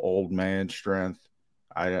NFL, old man strength?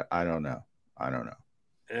 I don't know.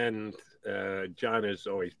 And John has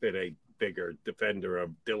always been a bigger defender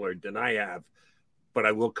of Dillard than I have, but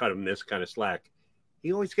I will cut him this kind of slack.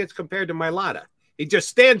 He always gets compared to Mailata. He just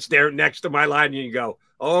stands there next to Mailata and you go,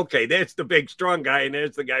 oh, okay, there's the big, strong guy, and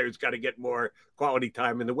there's the guy who's got to get more quality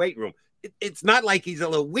time in the weight room. It's not like he's a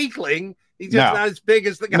little weakling. He's just not as big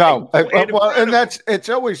as the guy. No, it's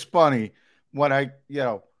always funny when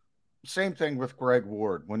same thing with Greg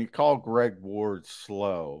Ward. When you call Greg Ward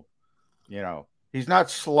slow, he's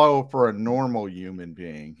not slow for a normal human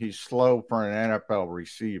being. He's slow for an NFL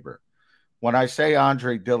receiver. When I say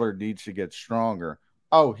Andre Dillard needs to get stronger,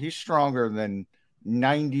 he's stronger than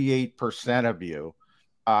 98% of you.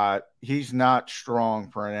 He's not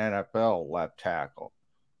strong for an NFL left tackle.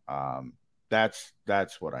 That's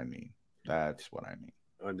what I mean.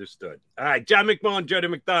 Understood. All right, John McMullen, Jody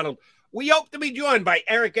McDonald. We hope to be joined by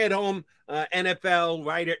Eric Edholm, NFL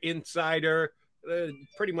writer, insider,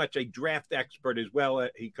 pretty much a draft expert as well.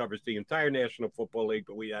 He covers the entire National Football League,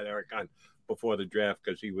 but we had Eric on before the draft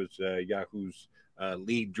because he was Yahoo's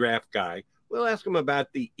lead draft guy. We'll ask him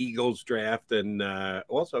about the Eagles draft and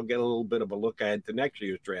also get a little bit of a look ahead to next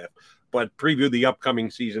year's draft, but preview the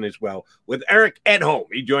upcoming season as well with Eric Edholm.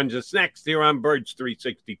 He joins us next here on Birds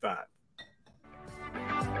 365.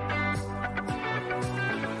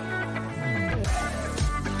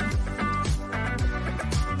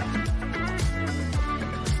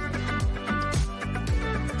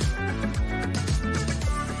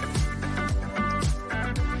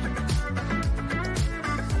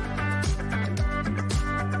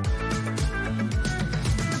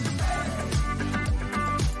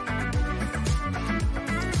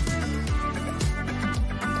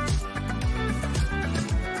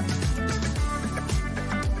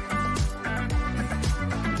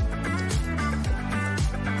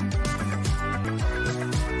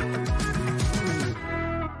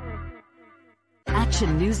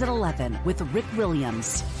 News at 11 with Rick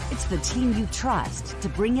Williams. It's the team you trust to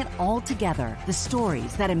bring it all together. The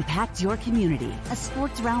stories that impact your community, a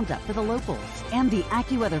sports roundup for the locals, and the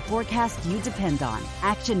AccuWeather forecast you depend on.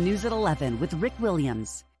 Action News at 11 with Rick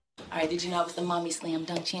Williams. All right, did you know I was the mommy slam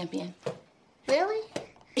dunk champion? Really?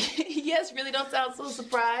 Yes, really, don't sound so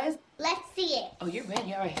surprised. Let's see it. Oh, you're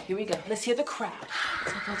ready. All right, here we go. Let's hear the crowd.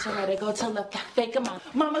 So go to right, I go to left, fake a mom.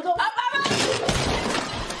 Mama, go up, up, up.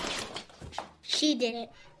 She did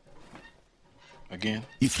it. Again?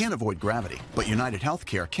 You can't avoid gravity, but United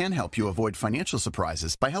Healthcare can help you avoid financial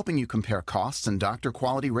surprises by helping you compare costs and doctor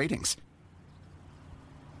quality ratings.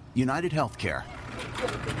 United Healthcare.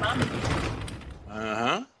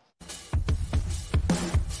 Uh-huh.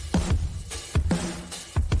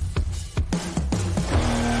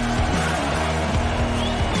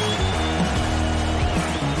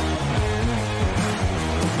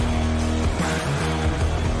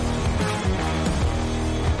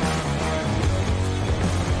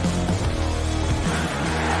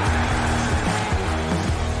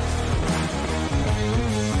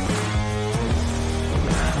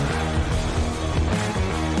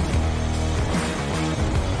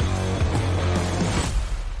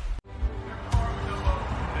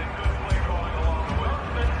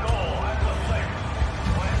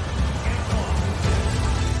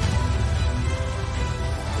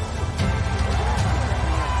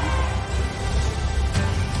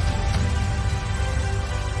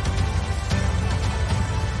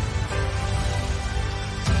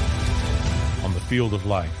 Field of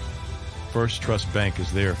life, First Trust Bank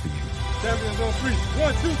is there for you. Champions on three.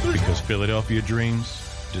 1, 2, 3. Because Philadelphia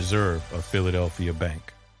dreams deserve a Philadelphia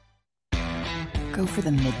bank. Go for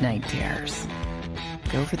the midnight dares.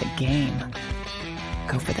 Go for the game.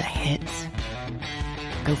 Go for the hits.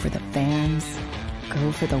 Go for the fans.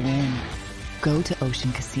 Go for the win. Go to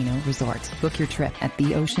Ocean Casino Resort. Book your trip at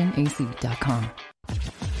theoceanac.com.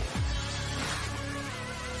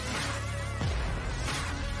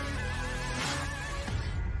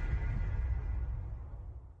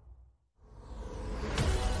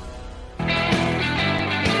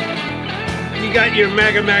 You got your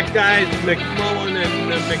Mega Mac guys, McMullen and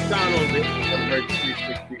McDonald. Number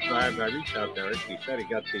 365. I reached out to Eric. He said he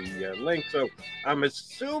got the link. So I'm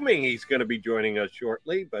assuming he's going to be joining us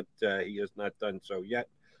shortly, but he has not done so yet.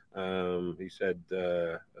 He said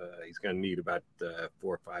he's going to need about 4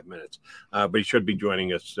 or 5 minutes, but he should be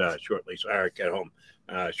joining us shortly. So Eric at home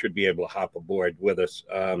should be able to hop aboard with us.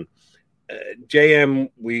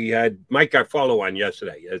 JM, we had Mike Garfolo on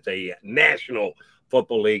yesterday as a National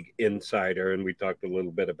Football League insider, and we talked a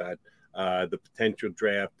little bit about the potential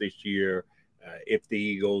draft this year. If the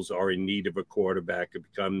Eagles are in need of a quarterback, it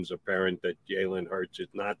becomes apparent that Jalen Hurts is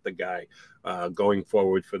not the guy going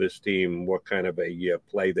forward for this team, what kind of a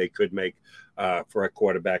play they could make for a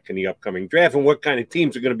quarterback in the upcoming draft, and what kind of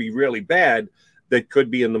teams are going to be really bad that could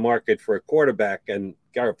be in the market for a quarterback. And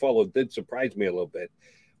Garofalo did surprise me a little bit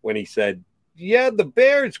when he said, yeah, the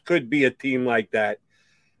Bears could be a team like that.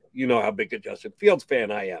 You know how big a Justin Fields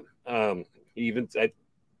fan I am. He even said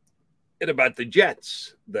it about the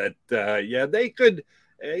Jets that, they could,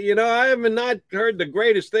 I have not heard the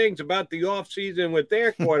greatest things about the offseason with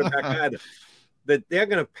their quarterback either, that they're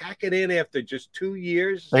going to pack it in after just 2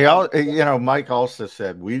 years. They all, Mike also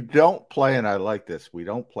said, we don't play, and I like this, we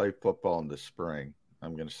don't play football in the spring.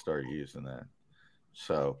 I'm going to start using that.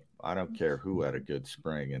 So I don't care who had a good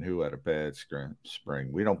spring and who had a bad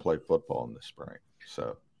spring. We don't play football in the spring.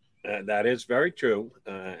 So. That is very true,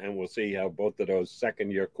 and we'll see how both of those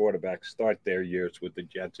second-year quarterbacks start their years with the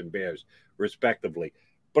Jets and Bears, respectively.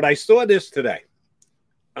 But I saw this today.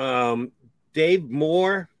 Dave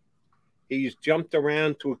Moore, he's jumped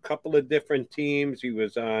around to a couple of different teams. He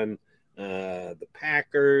was on the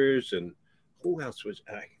Packers, and who else was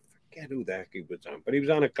I forget who the heck he was on, but he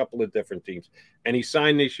was on a couple of different teams. And he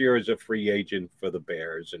signed this year as a free agent for the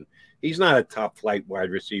Bears. And he's not a top-flight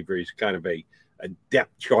wide receiver. He's kind of a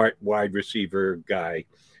depth chart wide receiver guy.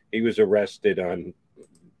 He was arrested on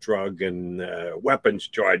drug and weapons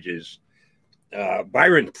charges.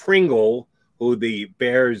 Byron Pringle, who the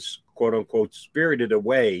Bears, quote unquote, spirited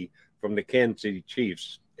away from the Kansas City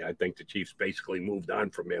Chiefs. I think the Chiefs basically moved on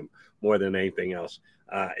from him more than anything else,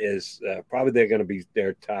 is probably they're going to be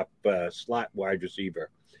their top slot wide receiver.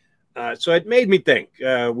 So it made me think.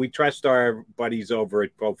 We trust our buddies over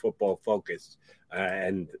at Pro Football Focus.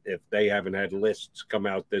 And if they haven't had lists come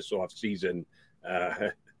out this offseason,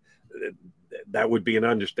 that would be an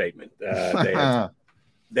understatement. They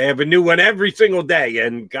have a new one every single day,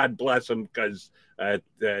 and God bless them, because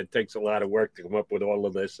it takes a lot of work to come up with all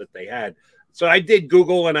of this that they had. So I did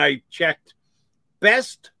Google, and I checked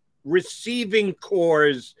best receiving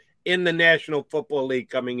cores in the National Football League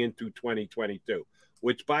coming into 2022,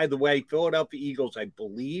 which, by the way, Philadelphia Eagles, I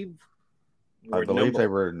believe they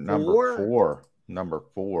were number four. Number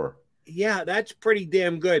 4. Yeah, that's pretty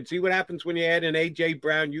damn good. See what happens when you add an A.J.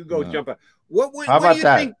 Brown. You go jump up. How about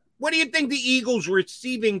that? What do you think the Eagles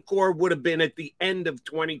receiving core would have been at the end of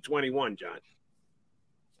 2021, John?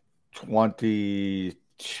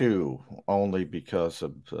 22, only because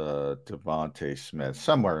of Devontae Smith.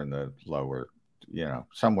 Somewhere in the lower,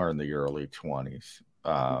 somewhere in the early 20s.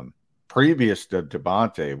 Previous to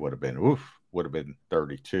Devontae would have been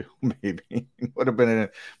 32, maybe. would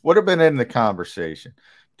have been in the conversation.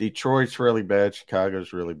 Detroit's really bad.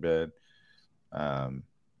 Chicago's really bad.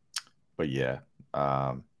 But yeah,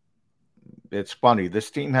 it's funny.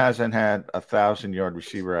 This team hasn't had a 1,000-yard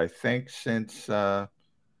receiver, I think, since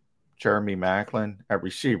Jeremy Maclin. At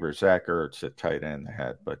receiver, Zach Ertz at tight end they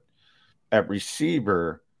had, but at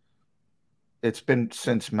receiver, it's been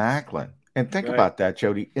since Maclin. And think about that,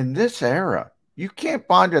 Jody. In this era, you can't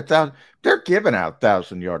find 1,000. They're giving out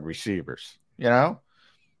 1,000-yard receivers.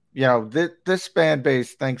 This fan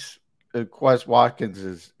base thinks Quez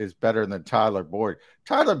Watkins is better than Tyler Boyd.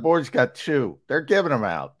 Tyler Boyd's got 2. They're giving them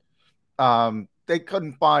out. They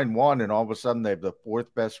couldn't find one, and all of a sudden they have the 4th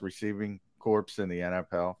best receiving corps in the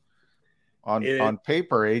NFL. On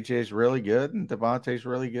paper, AJ's really good, and Devontae's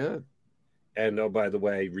really good. And, oh, by the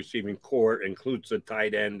way, receiving core includes the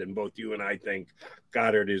tight end, and both you and I think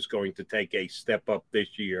Goddard is going to take a step up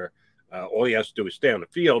this year. All he has to do is stay on the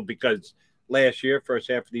field, because last year, first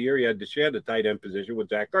half of the year, he had to share the tight end position with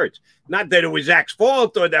Zach Ertz. Not that it was Zach's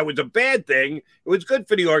fault or that was a bad thing. It was good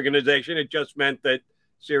for the organization. It just meant that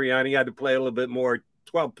Sirianni had to play a little bit more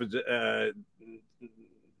 12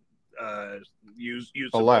 use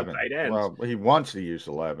 11 tight ends. Well, he wants to use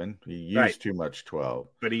 11. He used too much 12.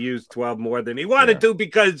 But he used 12 more than he wanted to,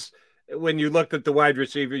 because when you looked at the wide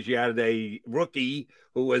receivers, you had a rookie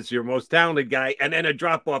who was your most talented guy, and then a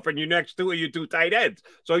drop-off, and your next two are your two tight ends.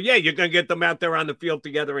 So, yeah, you're going to get them out there on the field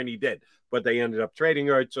together, and he did. But they ended up trading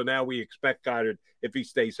Ertz, so now we expect Goddard, if he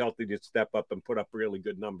stays healthy, to step up and put up really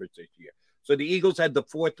good numbers this year. So the Eagles had the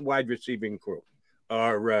fourth wide receiving crew,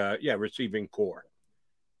 receiving core.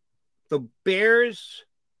 The Bears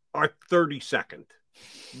are 32nd.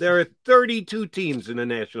 There are 32 teams in the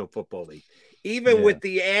National Football League. Even with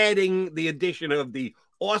the addition of the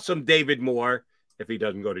awesome David Moore, if he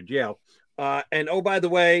doesn't go to jail. And, oh, by the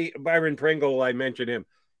way, Byron Pringle, I mentioned him.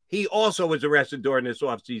 He also was arrested during this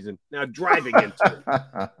offseason. Now, driving incident,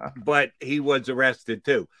 but he was arrested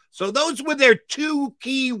too. So those were their two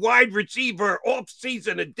key wide receiver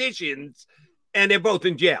offseason additions, and they're both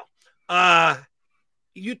in jail.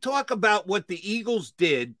 You talk about what the Eagles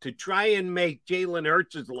did to try and make Jalen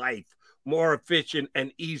Hurts' life more efficient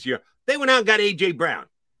and easier. They went out and got A.J. Brown.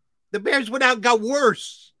 The Bears went out and got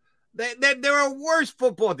worse. They're a worse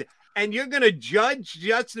football team. And you're going to judge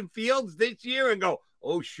Justin Fields this year and go,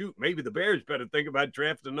 oh, shoot, maybe the Bears better think about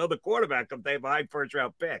drafting another quarterback if they have a high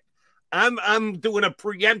first-round pick. I'm doing a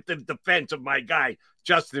preemptive defense of my guy,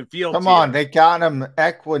 Justin Fields. Come on, they got him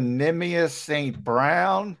Equanimous St.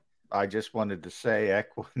 Brown. I just wanted to say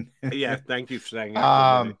Equanimous. Yeah, thank you for saying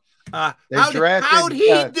that. How'd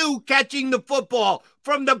he do catching the football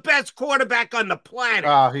from the best quarterback on the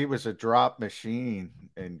planet? He was a drop machine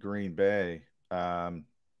in Green Bay.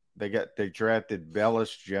 They drafted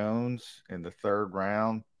Velus Jones in the third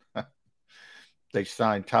round. They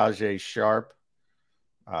signed Tajay Sharp,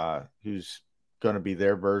 who's going to be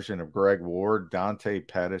their version of Greg Ward. Dante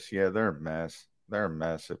Pettis. Yeah, they're a mess. They're a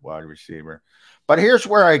mess at wide receiver. But here's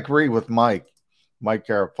where I agree with Mike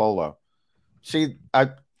Garafolo. See,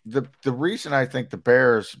 the reason I think the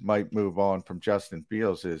Bears might move on from Justin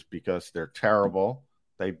Fields is because they're terrible.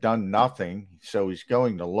 They've done nothing, so he's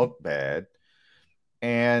going to look bad.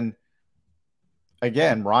 And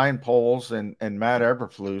again, Ryan Poles and Matt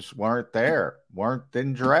Eberflus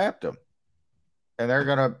didn't draft him. And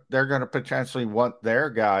they're gonna potentially want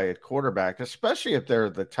their guy at quarterback, especially if they're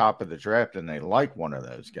at the top of the draft and they like one of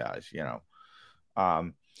those guys,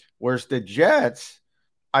 Whereas the Jets,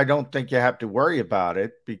 I don't think you have to worry about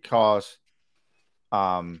it because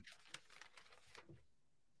Joe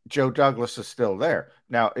Douglas is still there.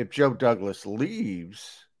 Now, if Joe Douglas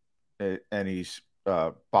leaves and he's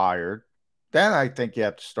fired, then I think you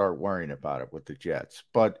have to start worrying about it with the Jets.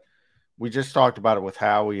 But we just talked about it with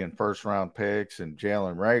Howie and first-round picks and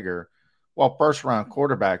Jalen Reagor. Well, first-round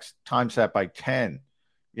quarterbacks, times that by 10.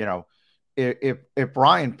 If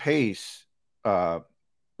Ryan Pace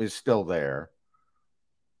is still there,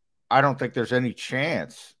 I don't think there's any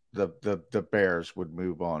chance the Bears would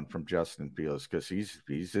move on from Justin Fields because he's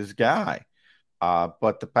his guy.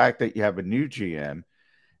 But the fact that you have a new GM,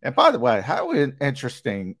 and by the way, how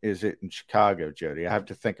interesting is it in Chicago, Jody? I have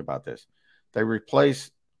to think about this. They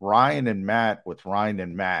replaced Ryan and Matt with Ryan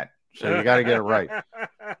and Matt. So you got to get it right.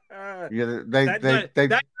 That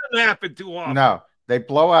doesn't happen too often. No, they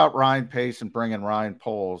blow out Ryan Pace and bring in Ryan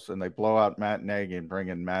Poles, and they blow out Matt Nagy and bring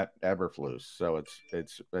in Matt Eberflus. So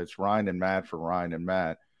it's Ryan and Matt for Ryan and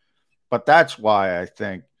Matt. But that's why I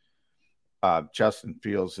think Justin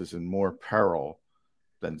Fields is in more peril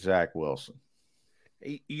than Zach Wilson.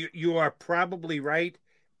 You are probably right.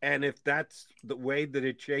 And if that's the way that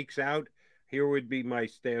it shakes out, here would be my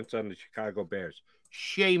stance on the Chicago Bears.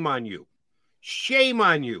 Shame on you. Shame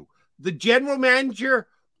on you. The general manager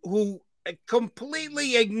who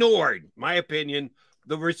completely ignored, my opinion,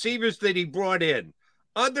 the receivers that he brought in.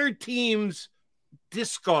 Other teams'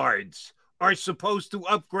 discards are supposed to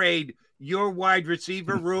upgrade your wide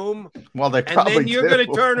receiver room. Well, they probably and then you're going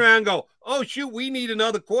to turn around and go, oh, shoot, we need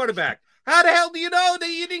another quarterback. How the hell do you know that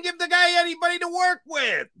you didn't give the guy anybody to work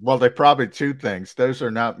with? Well, they probably two things. Those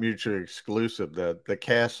are not mutually exclusive. The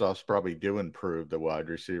cast-offs probably do improve the wide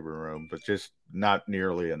receiver room, but just not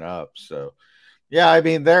nearly enough. So, yeah, I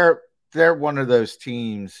mean, they're one of those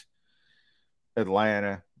teams,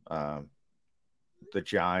 Atlanta, the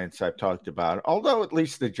Giants I've talked about. Although at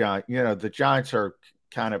least the Giants are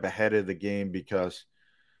kind of ahead of the game because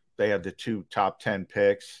they have the two top 10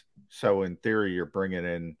 picks. So in theory, you're bringing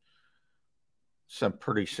in some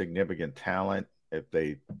pretty significant talent if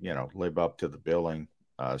they, live up to the billing.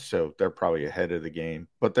 So they're probably ahead of the game.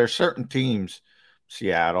 But there's certain teams,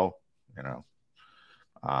 Seattle,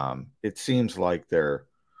 it seems like they're,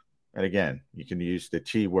 and again, you can use the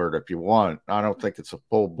T word if you want. I don't think it's a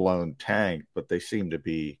full-blown tank, but they seem to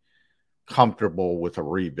be comfortable with a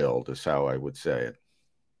rebuild is how I would say it.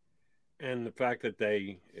 And the fact that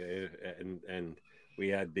they and we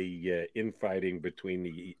had the infighting between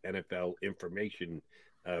the NFL information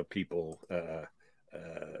people,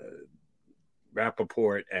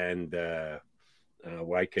 Rappaport and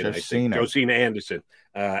Josina Anderson,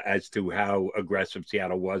 as to how aggressive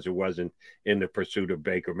Seattle was or wasn't in the pursuit of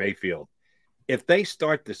Baker Mayfield. If they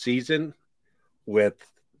start the season with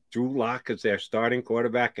Drew Lock as their starting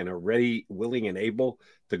quarterback and are ready, willing, and able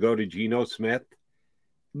to go to Geno Smith,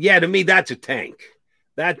 yeah, to me, that's a tank.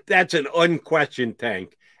 That's an unquestioned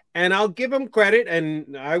tank. And I'll give him credit,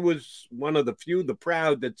 and I was one of the few, the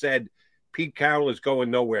proud, that said Pete Carroll is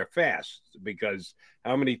going nowhere fast, because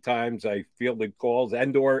how many times I fielded calls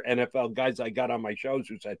and/or NFL guys I got on my shows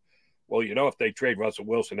who said, well, if they trade Russell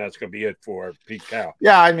Wilson, that's going to be it for Pete Carroll.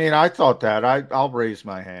 Yeah, I mean, I thought that. I'll raise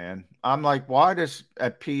my hand. I'm like, why does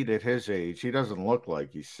Pete at his age, he doesn't look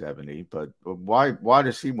like he's 70, but why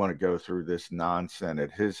does he want to go through this nonsense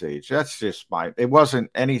at his age? That's just it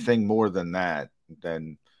wasn't anything more than that.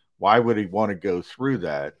 Then why would he want to go through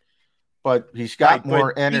that? But he's got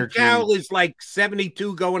more energy. Pete Carroll is like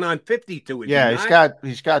 72 going on 52. Yeah,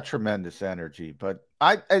 he's got tremendous energy, but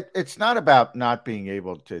it's not about not being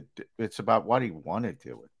able to. It's about what he wanted to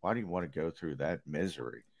do. Why do you want to go through that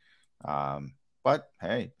misery? But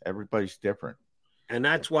hey, everybody's different, and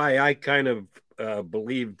that's why I kind of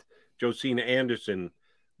believed Josina Anderson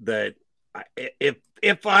that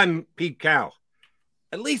if I'm Pete Carroll,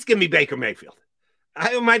 at least give me Baker Mayfield.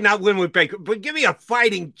 I might not win with Baker, but give me a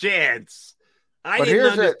fighting chance.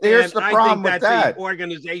 Here's the problem with that. An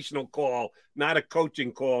organizational call, not a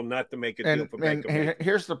coaching call, not to make a deal for Baker. And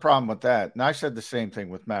here's the problem with that. And I said the same thing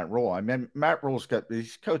with Matt Rule. I mean, Matt Rule's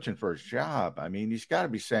he's coaching for his job. I mean, he's got to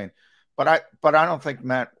be saying, but I don't think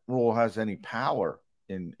Matt Rule has any power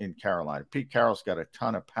in Carolina. Pete Carroll's got a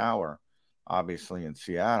ton of power, obviously, in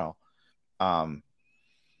Seattle.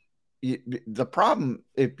 The problem,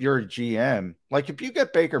 if you're a GM, like if you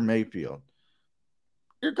get Baker Mayfield,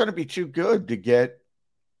 you're going to be too good to get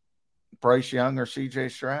Bryce Young or CJ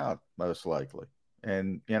Stroud, most likely.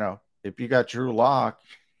 And, if you got Drew Lock,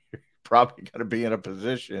 you're probably going to be in a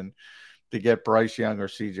position to get Bryce Young or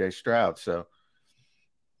CJ Stroud. So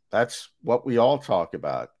that's what we all talk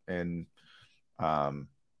about. And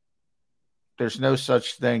there's no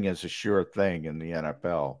such thing as a sure thing in the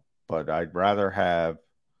NFL, but I'd rather have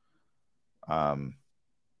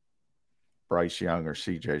Bryce Young or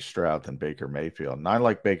CJ Stroud than Baker Mayfield. And I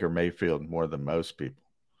like Baker Mayfield more than most people.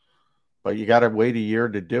 But you got to wait a year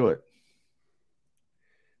to do it.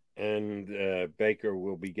 And Baker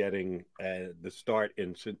will be getting the start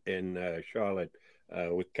in Charlotte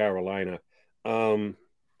with Carolina. I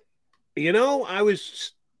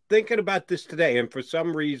was thinking about this today, and for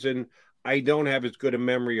some reason, I don't have as good a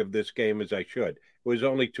memory of this game as I should. It was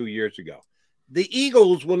only 2 years ago. The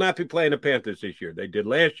Eagles will not be playing the Panthers this year. They did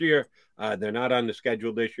last year. They're not on the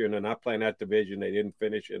schedule this year, and they're not playing that division. They didn't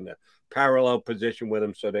finish in the parallel position with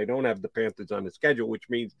them, so they don't have the Panthers on the schedule, which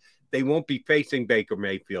means they won't be facing Baker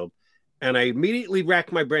Mayfield. And I immediately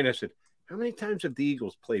racked my brain. I said, how many times have the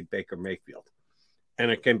Eagles played Baker Mayfield? And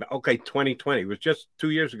it came back, 2020. It was just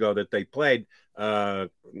 2 years ago that they played. And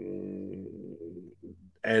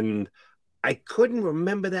I couldn't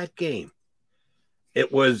remember that game. It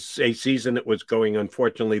was a season that was going,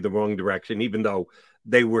 unfortunately, the wrong direction, even though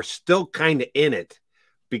they were still kind of in it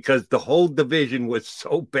because the whole division was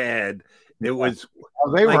so bad. It was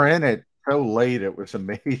they were in it so late. It was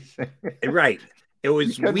amazing. Right. It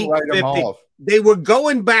was week 50. They were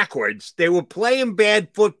going backwards. They were playing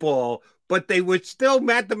bad football, but they were still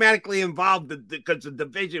mathematically involved because the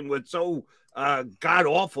division was so god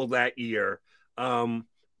awful that year.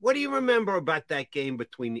 What do you remember about that game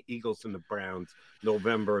between the Eagles and the Browns,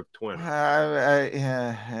 November of 20?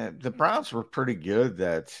 The Browns were pretty good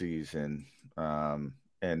that season, and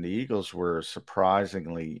the Eagles were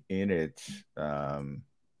surprisingly in it.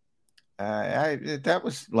 That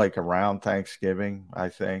was like around Thanksgiving, I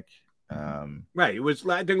think. Right. I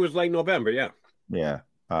think it was like November. Yeah. Yeah.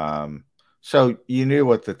 So you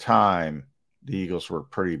knew at the time the Eagles were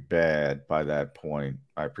pretty bad by that point.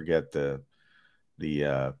 I forget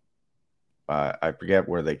I forget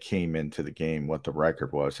where they came into the game, what the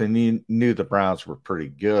record was, and you knew the Browns were pretty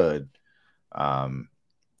good.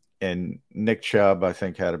 And Nick Chubb, I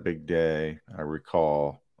think, had a big day. I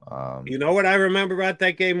recall. You know what I remember about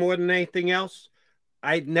that game more than anything else?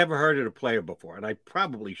 I'd never heard of the player before, and I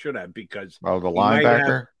probably should have because the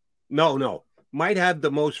linebacker. Might have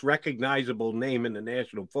the most recognizable name in the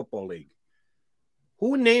National Football League.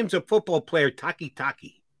 Who names a football player Taki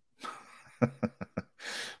Taki?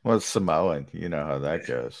 Well, Samoan. You know how that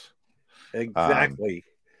goes. Exactly.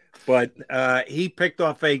 But he picked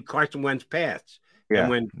off a Carson Wentz pass and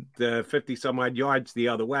went 50 some odd yards the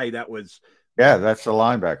other way. That was that's the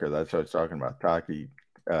linebacker. That's what I was talking about. Taki,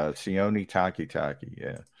 Sione Taki.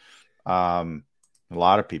 Yeah. A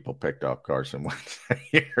lot of people picked off Carson Wentz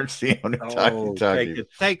here. Sione Taki.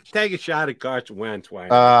 Take a shot at Carson Wentz.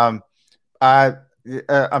 I'm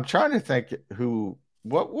trying to think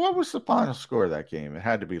what was the final score of that game? It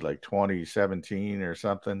had to be like 2017 or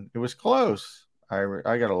something. It was close. I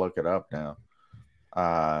got to look it up now.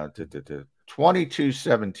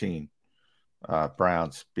 22-17.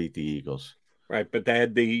 Browns beat the Eagles. Right, but they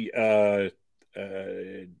had the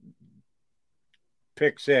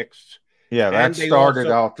pick six. Yeah, that started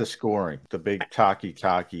off the scoring. The big Taki.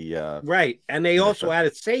 Right, and they also had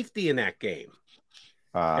a safety in that game,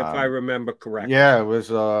 if I remember correctly. Yeah, it was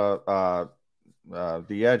the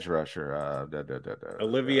edge rusher,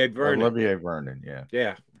 Olivier Vernon. Olivier Vernon, yeah.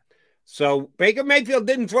 Yeah. So Baker Mayfield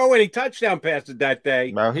didn't throw any touchdown passes that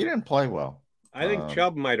day. No, he didn't play well. I think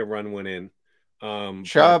Chubb might have run one in.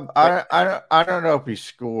 Chubb, I don't know if he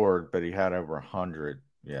scored, but he had over 100.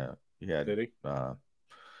 Yeah, he had. Did he?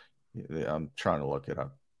 I'm trying to look it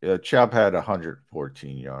up. Chubb had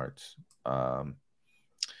 114 yards.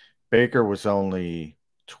 Baker was only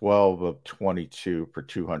 12 of 22 for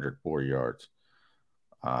 204 yards.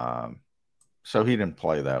 So he didn't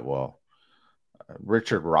play that well.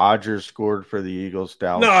 Richard Rodgers scored for the Eagles.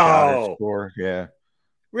 Dallas Goedert scored. Yeah.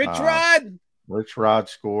 Rich Rod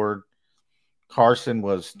scored. Carson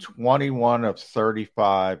was 21 of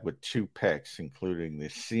 35 with 2 picks, including the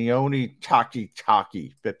Sione Taki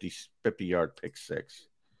 50-yard pick six.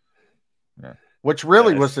 Yeah. Which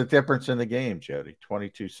really was the difference in the game, Jody.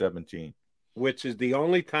 22-17. Which is the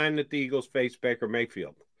only time that the Eagles faced Baker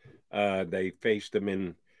Mayfield. They faced him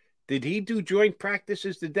in. Did he do joint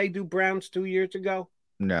practices? Did they do Browns 2 years ago?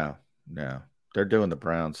 No. They're doing the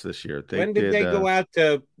Browns this year. When did they go out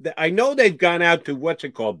to? I know they've gone out to what's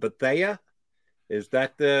it called? Bethea? Is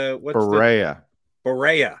that Berea?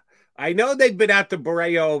 Berea. I know they've been out to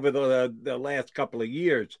Berea over the last couple of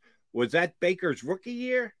years. Was that Baker's rookie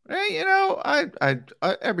year? Hey, I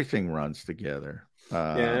everything runs together.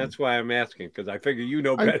 Yeah, that's why I'm asking because I figure you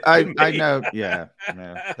know better. I know. Yeah,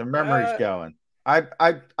 the memory's going.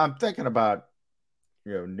 I'm thinking about,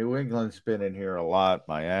 New England's been in here a lot,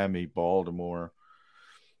 Miami, Baltimore,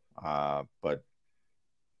 but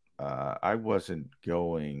I wasn't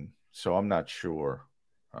going, so I'm not sure.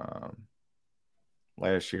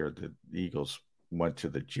 Last year, the Eagles went to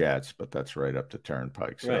the Jets, but that's right up the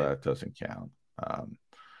turnpike, so that doesn't count.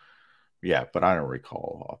 But I don't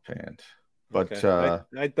recall offhand. But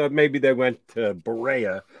I thought maybe they went to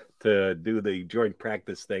Berea to do the joint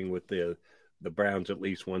practice thing with the Browns at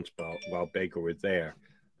least once while Baker was there.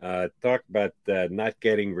 Talk about not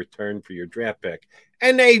getting return for your draft pick.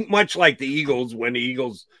 And they, much like the Eagles, when the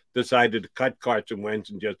Eagles decided to cut Carson Wentz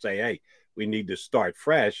and just say, hey, we need to start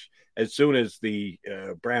fresh, as soon as the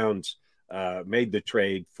Browns made the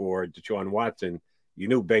trade for Deshaun Watson, you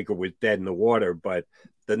knew Baker was dead in the water. But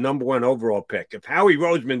the number 1 overall pick, if Howie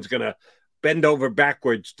Roseman's going to bend over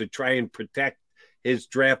backwards to try and protect his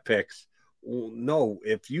draft picks, no,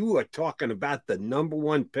 if you are talking about the number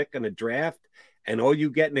 1 pick in the draft and all you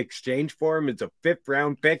get in exchange for him is a 5th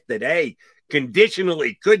round pick that, hey,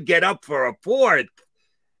 conditionally could get up for a 4th,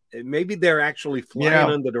 maybe they're actually flying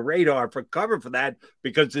under the radar for cover for that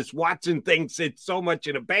because this Watson thing sits so much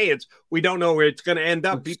in abeyance. We don't know where it's going to end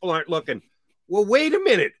up. People aren't looking. Well, wait a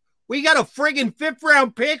minute. We got a friggin' 5th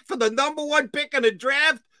round pick for the number 1 pick in the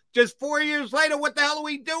draft just 4 years later. What the hell are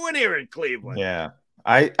we doing here in Cleveland? Yeah.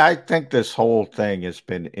 I think this whole thing has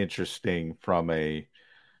been interesting from a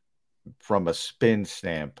spin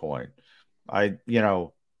standpoint.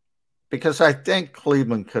 Because I think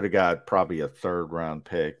Cleveland could have got probably a 3rd round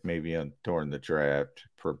pick, maybe during the draft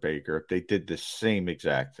for Baker, if they did the same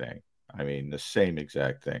exact thing. I mean, the same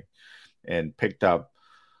exact thing, and picked up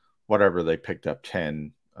whatever they picked up,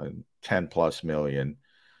 10 plus million.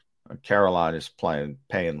 Carolina's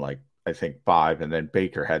paying like, I think 5, and then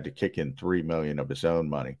Baker had to kick in 3 million of his own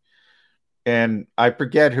money. And I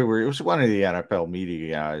forget it was one of the NFL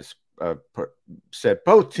media guys said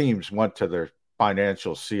both teams went to their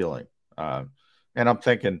financial ceiling. And I'm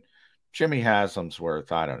thinking Jimmy Haslam's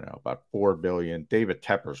worth, I don't know, about $4 billion. David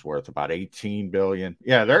Tepper's worth about $18 billion.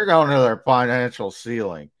 Yeah, they're going to their financial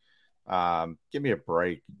ceiling. Give me a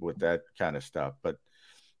break with that kind of stuff. But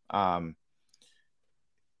I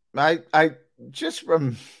just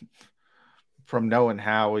from knowing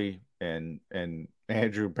Howie and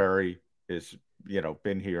Andrew Berry is,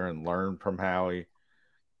 been here and learned from Howie,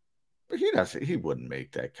 but he wouldn't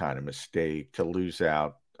make that kind of mistake to lose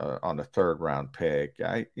out on a 3rd round pick.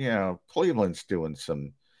 Cleveland's doing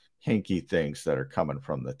some hinky things that are coming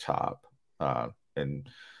from the top. And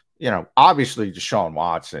obviously Deshaun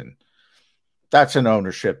Watson, that's an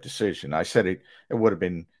ownership decision. I said it would have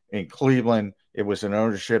been in Cleveland. It was an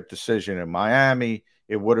ownership decision in Miami.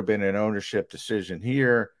 It would have been an ownership decision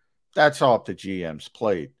here. That's off the GM's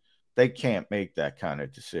plate. They can't make that kind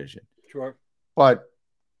of decision. Sure. But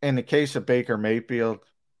in the case of Baker Mayfield,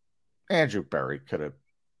 Andrew Berry could have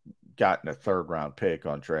gotten a 3rd round pick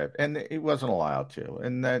on draft, and he wasn't allowed to.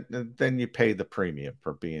 And then you pay the premium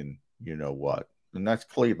for being, what. And that's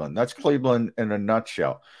Cleveland. That's Cleveland in a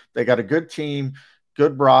nutshell. They got a good team,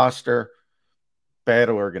 good roster, bad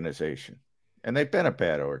organization. And they've been a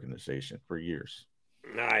bad organization for years.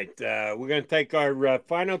 All right. We're going to take our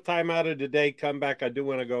final time out of the day. Come back. I do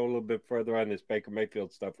want to go a little bit further on this Baker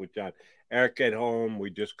Mayfield stuff with John. Eric at home. We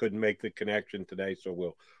just couldn't make the connection today, so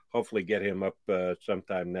we'll hopefully get him up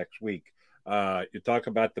sometime next week. You talk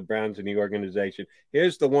about the Browns and the organization.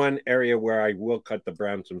 Here's the one area where I will cut the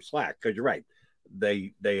Browns some slack, because you're right.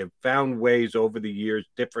 They have found ways over the years,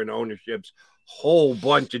 different ownerships, whole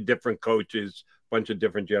bunch of different coaches, bunch of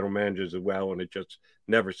different general managers as well, and it just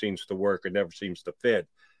never seems to work. It never seems to fit.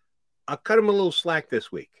 I'll cut them a little slack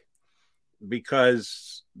this week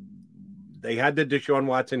because they had the Deshaun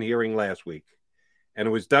Watson hearing last week, and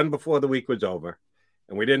it was done before the week was over,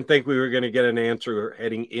 and we didn't think we were going to get an answer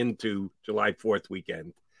heading into July 4th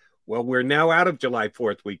weekend. Well, we're now out of July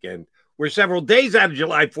 4th weekend. We're several days out of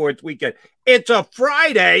July 4th weekend. It's a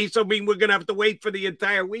Friday, so we're going to have to wait for the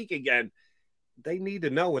entire week again. They need to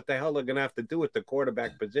know what the hell they're going to have to do at the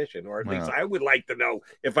quarterback position, or at least I would like to know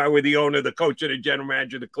if I were the owner, the coach, or the general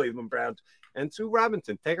manager of the Cleveland Browns. And Sue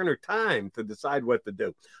Robinson taking her time to decide what to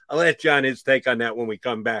do. I'll let John his take on that when we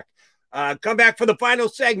come back. Come back for the final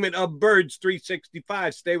segment of Birds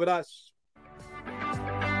 365. Stay with us.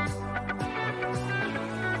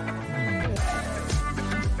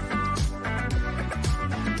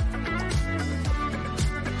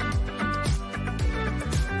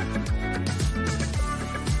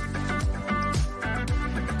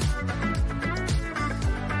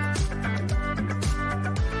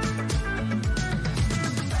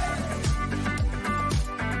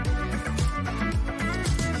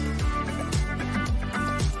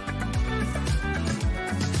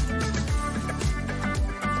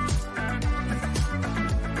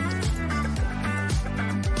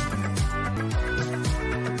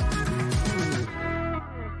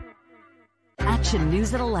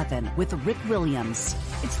 News at 11 with Rick Williams.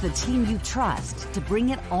 It's the team you trust to bring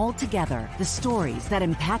it all together. The stories that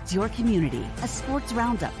impact your community. A sports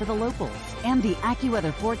roundup for the locals. And the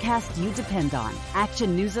AccuWeather forecast you depend on.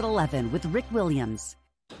 Action News at 11 with Rick Williams.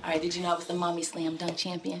 All right, did you know I was the mommy slam dunk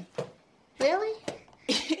champion? Really?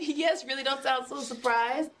 Yes, really don't sound so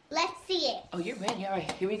surprised. Let's see it. Oh, you're ready. All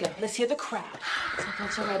right, here we go. Let's hear the crowd. So go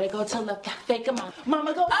to right, I go to left, fake a mom.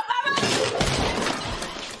 Mama go up,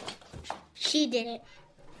 She did it.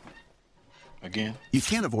 Again? You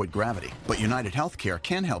can't avoid gravity, but United Healthcare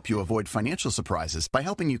can help you avoid financial surprises by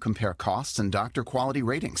helping you compare costs and doctor quality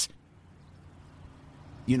ratings.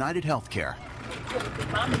 United Healthcare.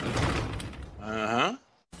 Uh-huh.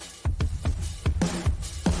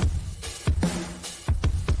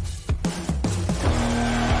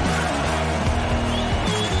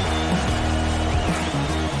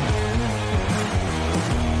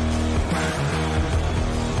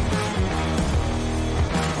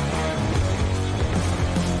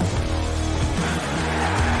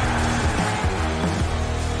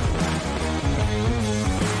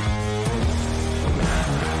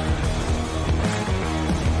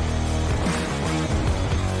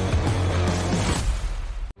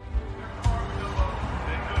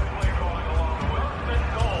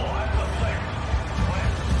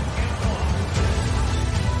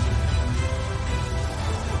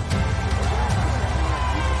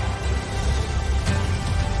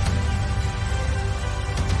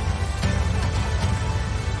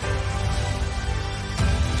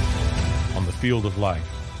 Field of life,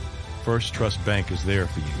 First Trust Bank is there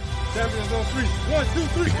for you. Champions on 3. 1, 2,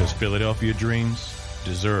 3. Because Philadelphia dreams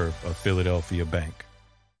deserve a Philadelphia bank.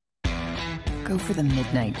 Go for the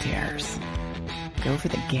midnight dares. Go for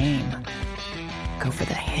the game. Go for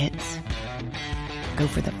the hits. Go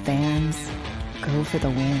for the fans. Go for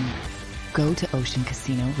the win. Go to Ocean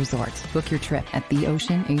Casino Resort. Book your trip at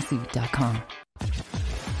theoceanac.com.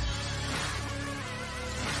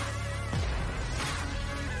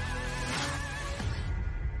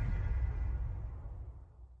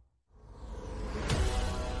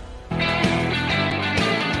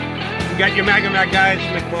 got your Mac guys,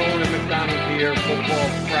 McMullen and McDonald here. Football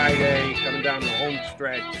Friday, coming down the home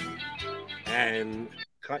stretch and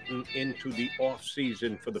cutting into the off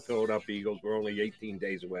season for the Philadelphia Eagles. We're only 18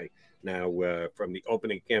 days away now from the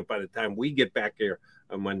opening camp. By the time we get back here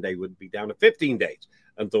on Monday, we'll be down to 15 days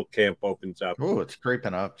until camp opens up. Oh, it's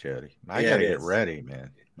creeping up, Jody. I got to get ready,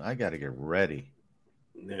 man. I got to get ready.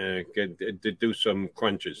 To do some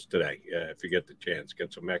crunches today if you get the chance.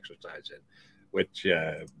 Get some exercise in, which,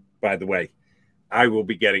 by the way, I will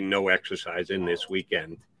be getting no exercise in this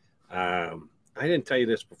weekend. I didn't tell you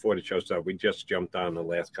this before the show started. We just jumped on the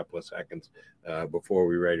last couple of seconds before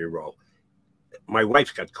we were ready to roll. My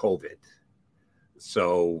wife's got COVID.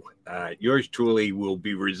 So yours truly will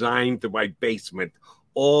be resigned to my basement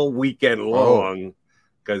all weekend long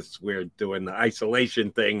because we're doing the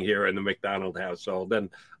isolation thing here in the McDonald household.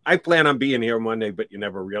 And I plan on being here Monday, but you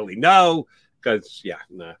never really know because,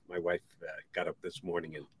 my wife got up this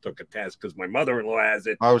morning and took a test because my mother-in-law has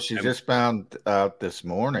it. Oh, she just found out this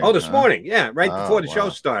morning. Oh, this morning. Yeah, right before the show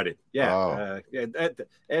started. Yeah.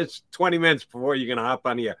 It's 20 minutes before you're going to hop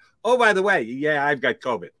on the air. Oh, by the way, I've got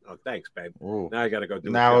COVID. Oh, thanks, babe. Ooh. Now I got to go do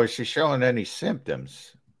it. Now, is she showing any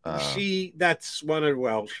symptoms? She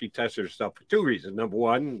tested herself for two reasons. Number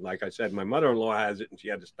one, like I said, my mother-in-law has it, and she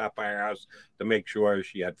had to stop by her house to make sure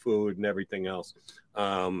she had food and everything else.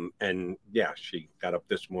 She got up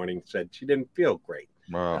this morning and said she didn't feel great.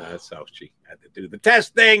 So she had to do the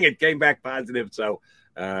test thing. It came back positive. So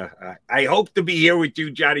I hope to be here with you,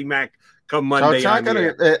 Johnny Mac, come Monday. So it's not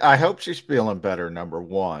gonna. I hope she's feeling better. Number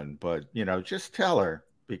one, but just tell her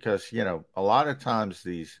because a lot of times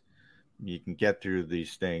you can get through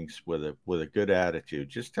these things with a good attitude.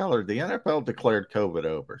 Just tell her the NFL declared COVID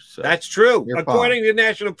over. So that's true. According to the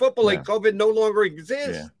National Football League, COVID no longer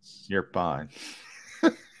exists. Yeah, you're fine.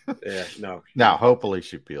 No. Now, hopefully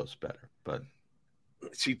she feels better, but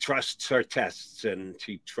she trusts her tests and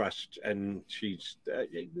she's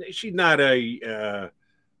not a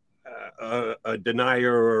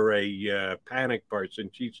denier or a panic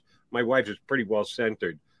person. My wife is pretty well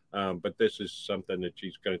centered. But this is something that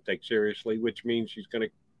she's going to take seriously, which means she's going to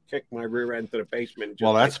kick my rear end to the basement.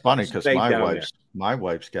 Well, that's funny because my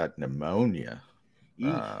wife's got pneumonia.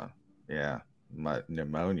 My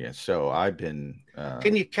pneumonia. So I've been.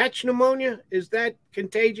 Can you catch pneumonia? Is that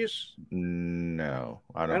contagious? No,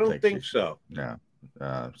 I don't think so. No.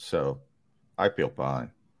 So I feel fine,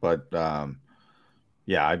 but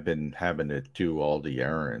I've been having to do all the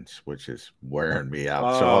errands, which is wearing me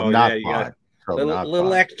out. So I'm not fine.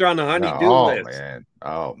 Little extra on the honey-do list.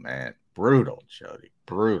 Oh man, brutal, Jody,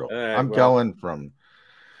 brutal. I'm going from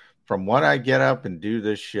when I get up and do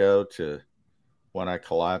this show to when I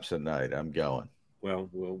collapse at night. I'm going. Well,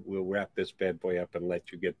 we'll wrap this bad boy up and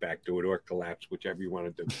let you get back to it or collapse, whichever you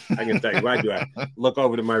want to do. I can tell you what I do. I look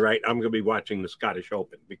over to my right. I'm going to be watching the Scottish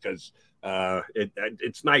Open because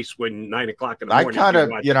it's nice when 9 o'clock in the morning.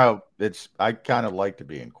 I kind of like to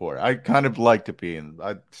be in court. I kind of like to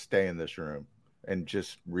I'd stay in this room and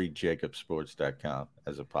just read jacobsports.com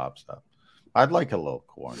as it pops up. I'd like a little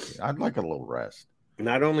quarantine. I'd like a little rest.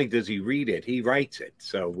 Not only does he read it, he writes it.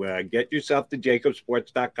 So get yourself to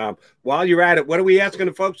jacobsports.com. While you're at it, what are we asking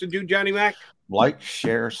the folks to do, Johnny Mac? Like,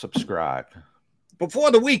 share, subscribe. Before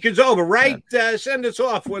the week is over, right? Send us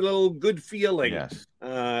off with a little good feeling. Yes.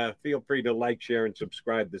 Feel free to like, share, and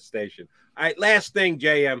subscribe to the station. All right, last thing,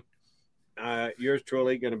 JM. Yours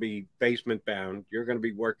truly going to be basement bound. You're going to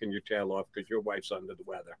be working your tail off because your wife's under the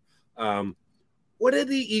weather. What are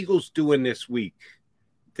the Eagles doing this week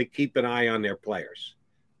to keep an eye on their players?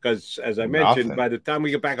 Because as I mentioned, by the time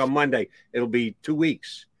we get back on Monday, it'll be 2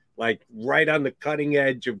 weeks, like right on the cutting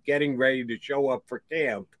edge of getting ready to show up for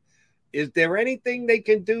camp. Is there anything they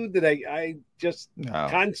can do that I just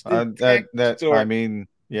constant text or,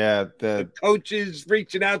 the coaches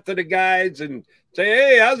reaching out to the guys and say,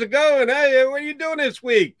 hey, how's it going? Hey, what are you doing this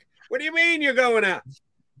week? What do you mean you're going out?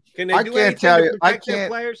 Can they do anything to protect their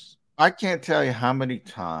players? I can't tell you how many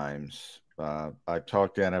times I've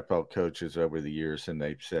talked to NFL coaches over the years, and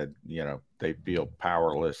they've said, they feel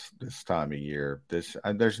powerless this time of year.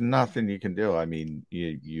 There's nothing you can do. I mean,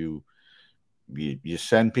 you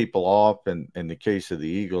send people off, and in the case of the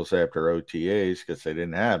Eagles after OTAs, because they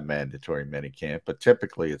didn't have mandatory minicamp, but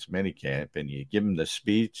typically it's minicamp, and you give them the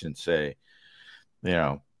speech and say,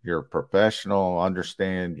 you're a professional,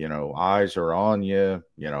 understand, eyes are on you,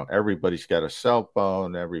 everybody's got a cell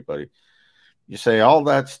phone, you say all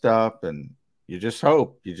that stuff, and you just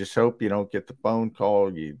hope you don't get the phone call,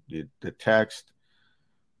 the text.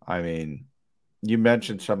 I mean, you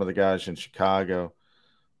mentioned some of the guys in Chicago.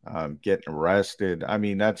 getting arrested. I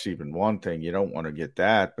mean, that's even one thing. You don't want to get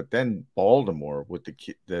that. But then Baltimore with the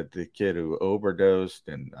kid who overdosed.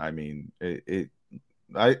 And I mean,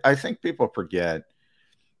 I think people forget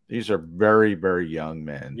these are very, very young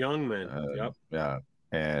men. Young men. Yep. Yeah.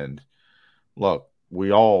 And look,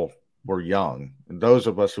 we all were young. And those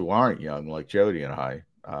of us who aren't young, like Jody and I,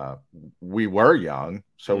 we were young.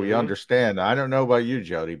 So we understand. I don't know about you,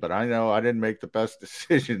 Jody, but I know I didn't make the best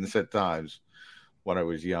decisions at times when I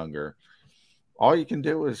was younger. All you can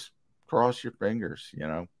do is cross your fingers, you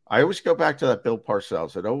know. I always go back to that Bill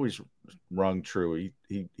Parcells. It always rung true.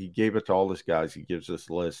 He gave it to all his guys. He gives this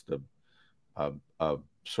list of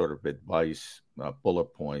sort of advice,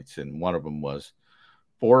 bullet points, and one of them was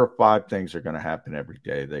 4 or 5 things are going to happen every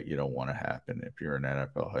day that you don't want to happen if you're an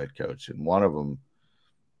NFL head coach, and one of them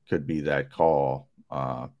could be that call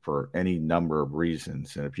for any number of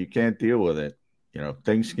reasons. And if you can't deal with it, you know,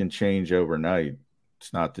 things can change overnight.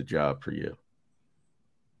 It's not the job for you.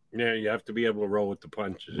 Yeah, you have to be able to roll with the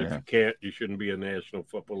punches. Yeah. If you can't, you shouldn't be a National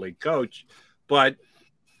Football League coach. But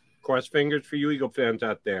cross fingers for you Eagle fans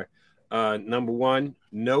out there. Number one,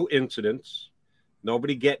 no incidents.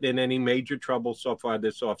 Nobody getting in any major trouble so far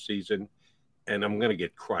this offseason. And I'm going to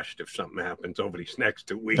get crushed if something happens over these next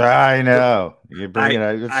 2 weeks. I know. You bring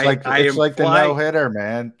it. It's like the no-hitter,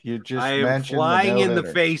 man. You just mentioned I am flying in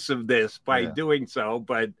the face of this by doing so,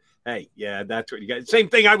 but hey, yeah, that's what you got. Same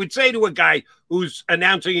thing I would say to a guy who's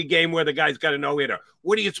announcing a game where the guy's got a no-hitter.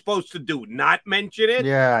 What are you supposed to do? Not mention it?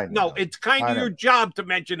 Yeah. No, it's kind of your job to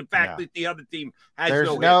mention the fact that the other team has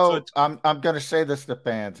no hit. So I'm going to say this to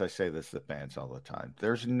fans. I say this to fans all the time.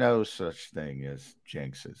 There's no such thing as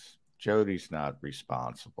jinxes. Jody's not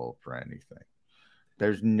responsible for anything.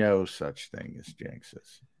 There's no such thing as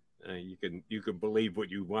jinxes. You can believe what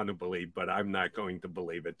you want to believe, but I'm not going to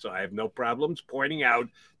believe it. So I have no problems pointing out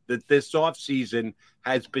that this offseason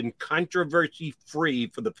has been controversy-free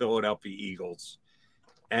for the Philadelphia Eagles.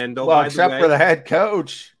 And except for the head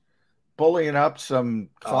coach bullying up some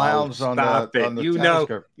clowns on the tennis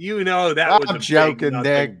court. You know that was I'm joking,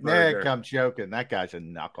 Nick. Nick, I'm joking. That guy's a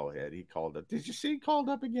knucklehead. He called up. Did you see he called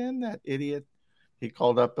up again? That idiot. He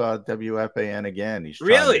called up WFAN again. He's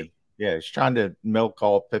he's trying to milk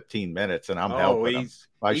all 15 minutes, and I'm helping him.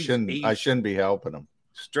 I shouldn't be helping him.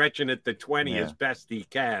 Stretching it to 20 as best he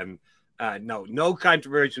can. No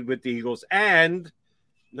controversy with the Eagles, and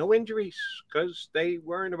no injuries because they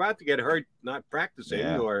weren't about to get hurt, not practicing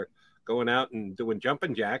or going out and doing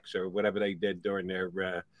jumping jacks or whatever they did during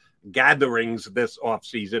their gatherings this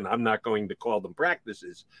offseason. I'm not going to call them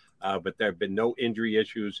practices, but there have been no injury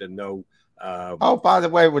issues and no. By the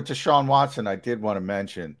way, with Deshaun Watson, I did want to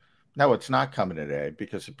mention, no, it's not coming today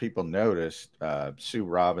because if people noticed, Sue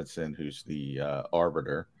Robinson, who's the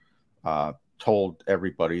arbiter, told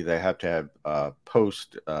everybody they have to have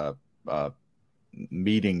post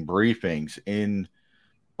meeting briefings in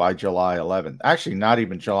by July 11th. Actually, not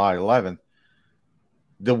even July 11th,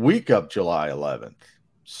 the week of July 11th.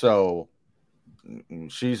 So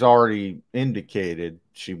she's already indicated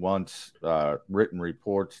she wants written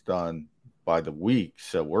reports done by the week.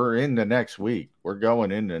 So we're in the next week. We're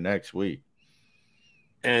going into next week.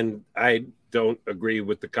 And I don't agree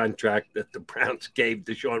with the contract that the Browns gave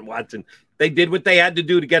Deshaun Watson. They did what they had to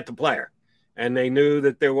do to get the player. And they knew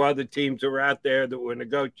that there were other teams that were out there that were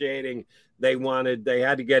negotiating. They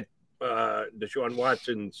had to get Deshaun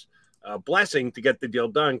Watson's blessing to get the deal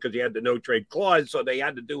done because he had the no-trade clause, so they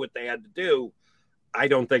had to do what they had to do. I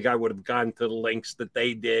don't think I would have gone to the lengths that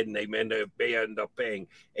they did, and they end up paying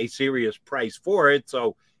a serious price for it.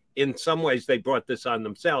 So in some ways, they brought this on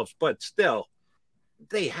themselves. But still,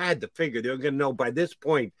 they had to figure they were going to know by this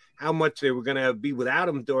point how much they were going to be without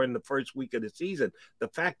him during the first week of the season. The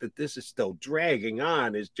fact that this is still dragging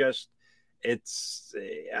on is just –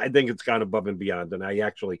 I think it's gone above and beyond. And I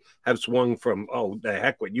actually have swung from, the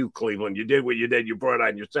heck with you, Cleveland. You did what you did. You brought it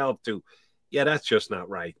on yourself to, yeah, that's just not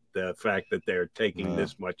right. The fact that they're taking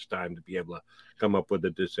this much time to be able to come up with a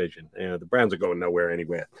decision. The Browns are going nowhere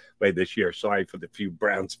anyway this year. Sorry for the few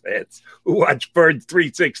Browns fans who watch Bird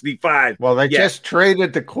 365. Well, they just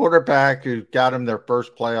traded the quarterback who got them their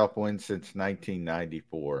first playoff win since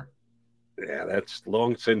 1994. Yeah, that's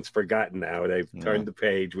long since forgotten now. They've turned the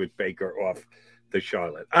page with Baker off to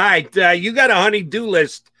Charlotte. All right, you got a honey-do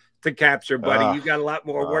list to capture, buddy. You got a lot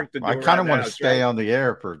more work to do. I kind of want to stay on the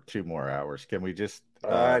air for 2 more hours. Can we just?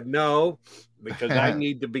 No, because I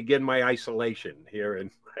need to begin my isolation here in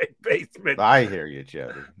my basement. I hear you,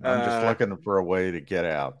 Jody. I'm just looking for a way to get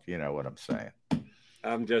out. You know what I'm saying?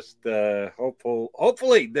 I'm just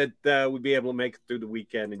hopefully that we'll be able to make it through the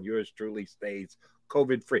weekend and yours truly stays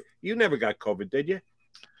COVID-free. You never got COVID, did you?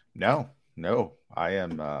 No, No, I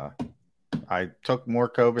am. I took more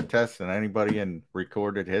COVID tests than anybody in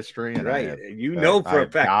recorded history, and right, for a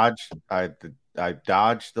fact, I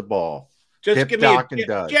dodged the ball. Just give me a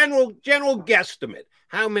general guesstimate.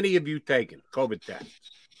 How many have you taken COVID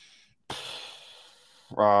tests?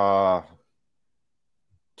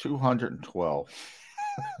 212.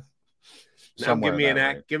 Now give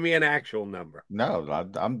me an actual number. No,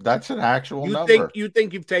 that's an actual number. You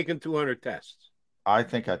think you've taken 200 tests? I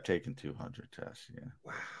think I've taken 200 tests. Yeah.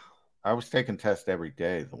 Wow. I was taking tests every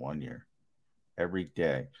day the one year, every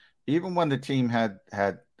day. Even when the team had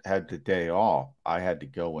the day off, I had to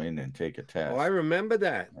go in and take a test. Oh, I remember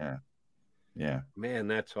that. Yeah. Man,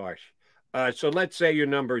 that's harsh. So let's say your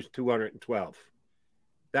number is 212.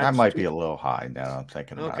 That might be a little high now. I'm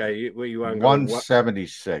thinking about it. Okay, you want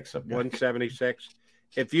 176. 176.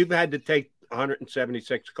 If you've had to take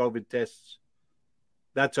 176 COVID tests,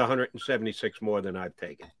 that's 176 more than I've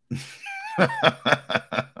taken.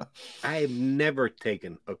 I have never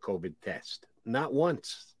taken a COVID test. Not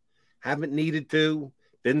once. Haven't needed to.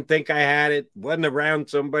 Didn't think I had it. Wasn't around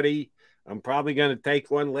somebody. I'm probably going to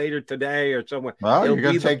take one later today or somewhere. Well, you're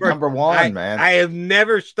going to take number one, man. I have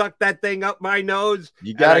never stuck that thing up my nose.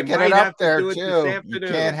 You got to get it up there, too. You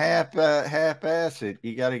can't half-ass it.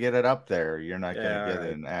 You got to get it up there. You're not going to get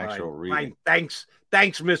an actual reading. Fine.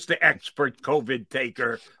 Thanks, Mr. Expert COVID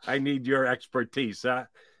Taker. I need your expertise, huh?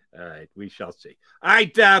 All right, we shall see. All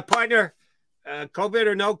right, partner, COVID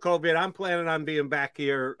or no COVID, I'm planning on being back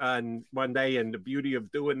here on Monday, and the beauty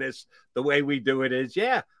of doing this the way we do it is,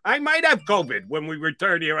 I might have COVID when we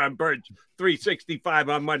return here on Birds 365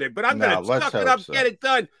 on Monday, but I'm going to suck it up, get it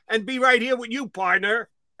done, and be right here with you, partner.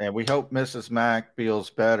 And we hope Mrs. Mack feels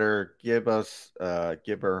better. Give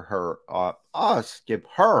her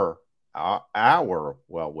our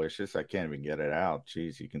well wishes. I can't even get it out.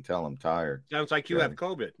 Jeez, you can tell I'm tired. Sounds like you have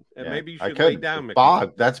COVID, and maybe you should lay down.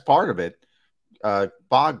 Bog, that's part of it.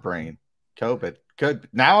 Bog brain, COVID. Good.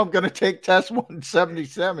 Now I'm going to take test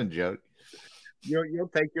 177, Joe. You'll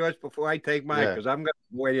take yours before I take mine, because I'm going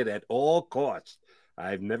to avoid it at all costs.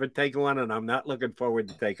 I've never taken one, and I'm not looking forward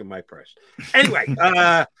to taking my first. Anyway,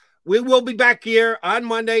 we will be back here on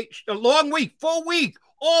Monday. A long week, full week.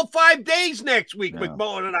 All 5 days next week.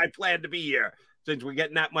 McMullen and I plan to be here since we're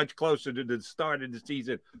getting that much closer to the start of the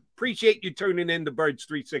season. Appreciate you tuning in to Birds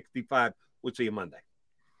 365. We'll see you Monday.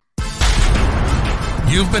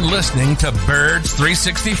 You've been listening to Birds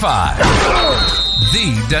 365,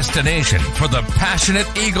 the destination for the passionate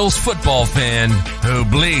Eagles football fan who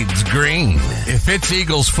bleeds green. If it's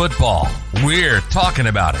Eagles football, we're talking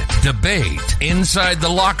about it. Debate inside the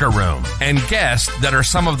locker room and guests that are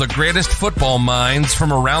some of the greatest football minds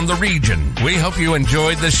from around the region. We hope you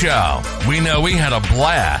enjoyed the show. We know we had a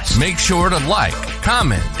blast. Make sure to like,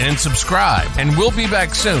 comment, and subscribe, and we'll be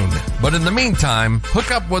back soon. But in the meantime,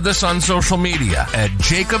 hook up with us on social media at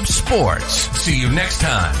Jacob Sports. See you next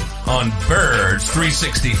time on Birds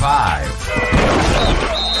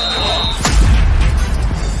 365.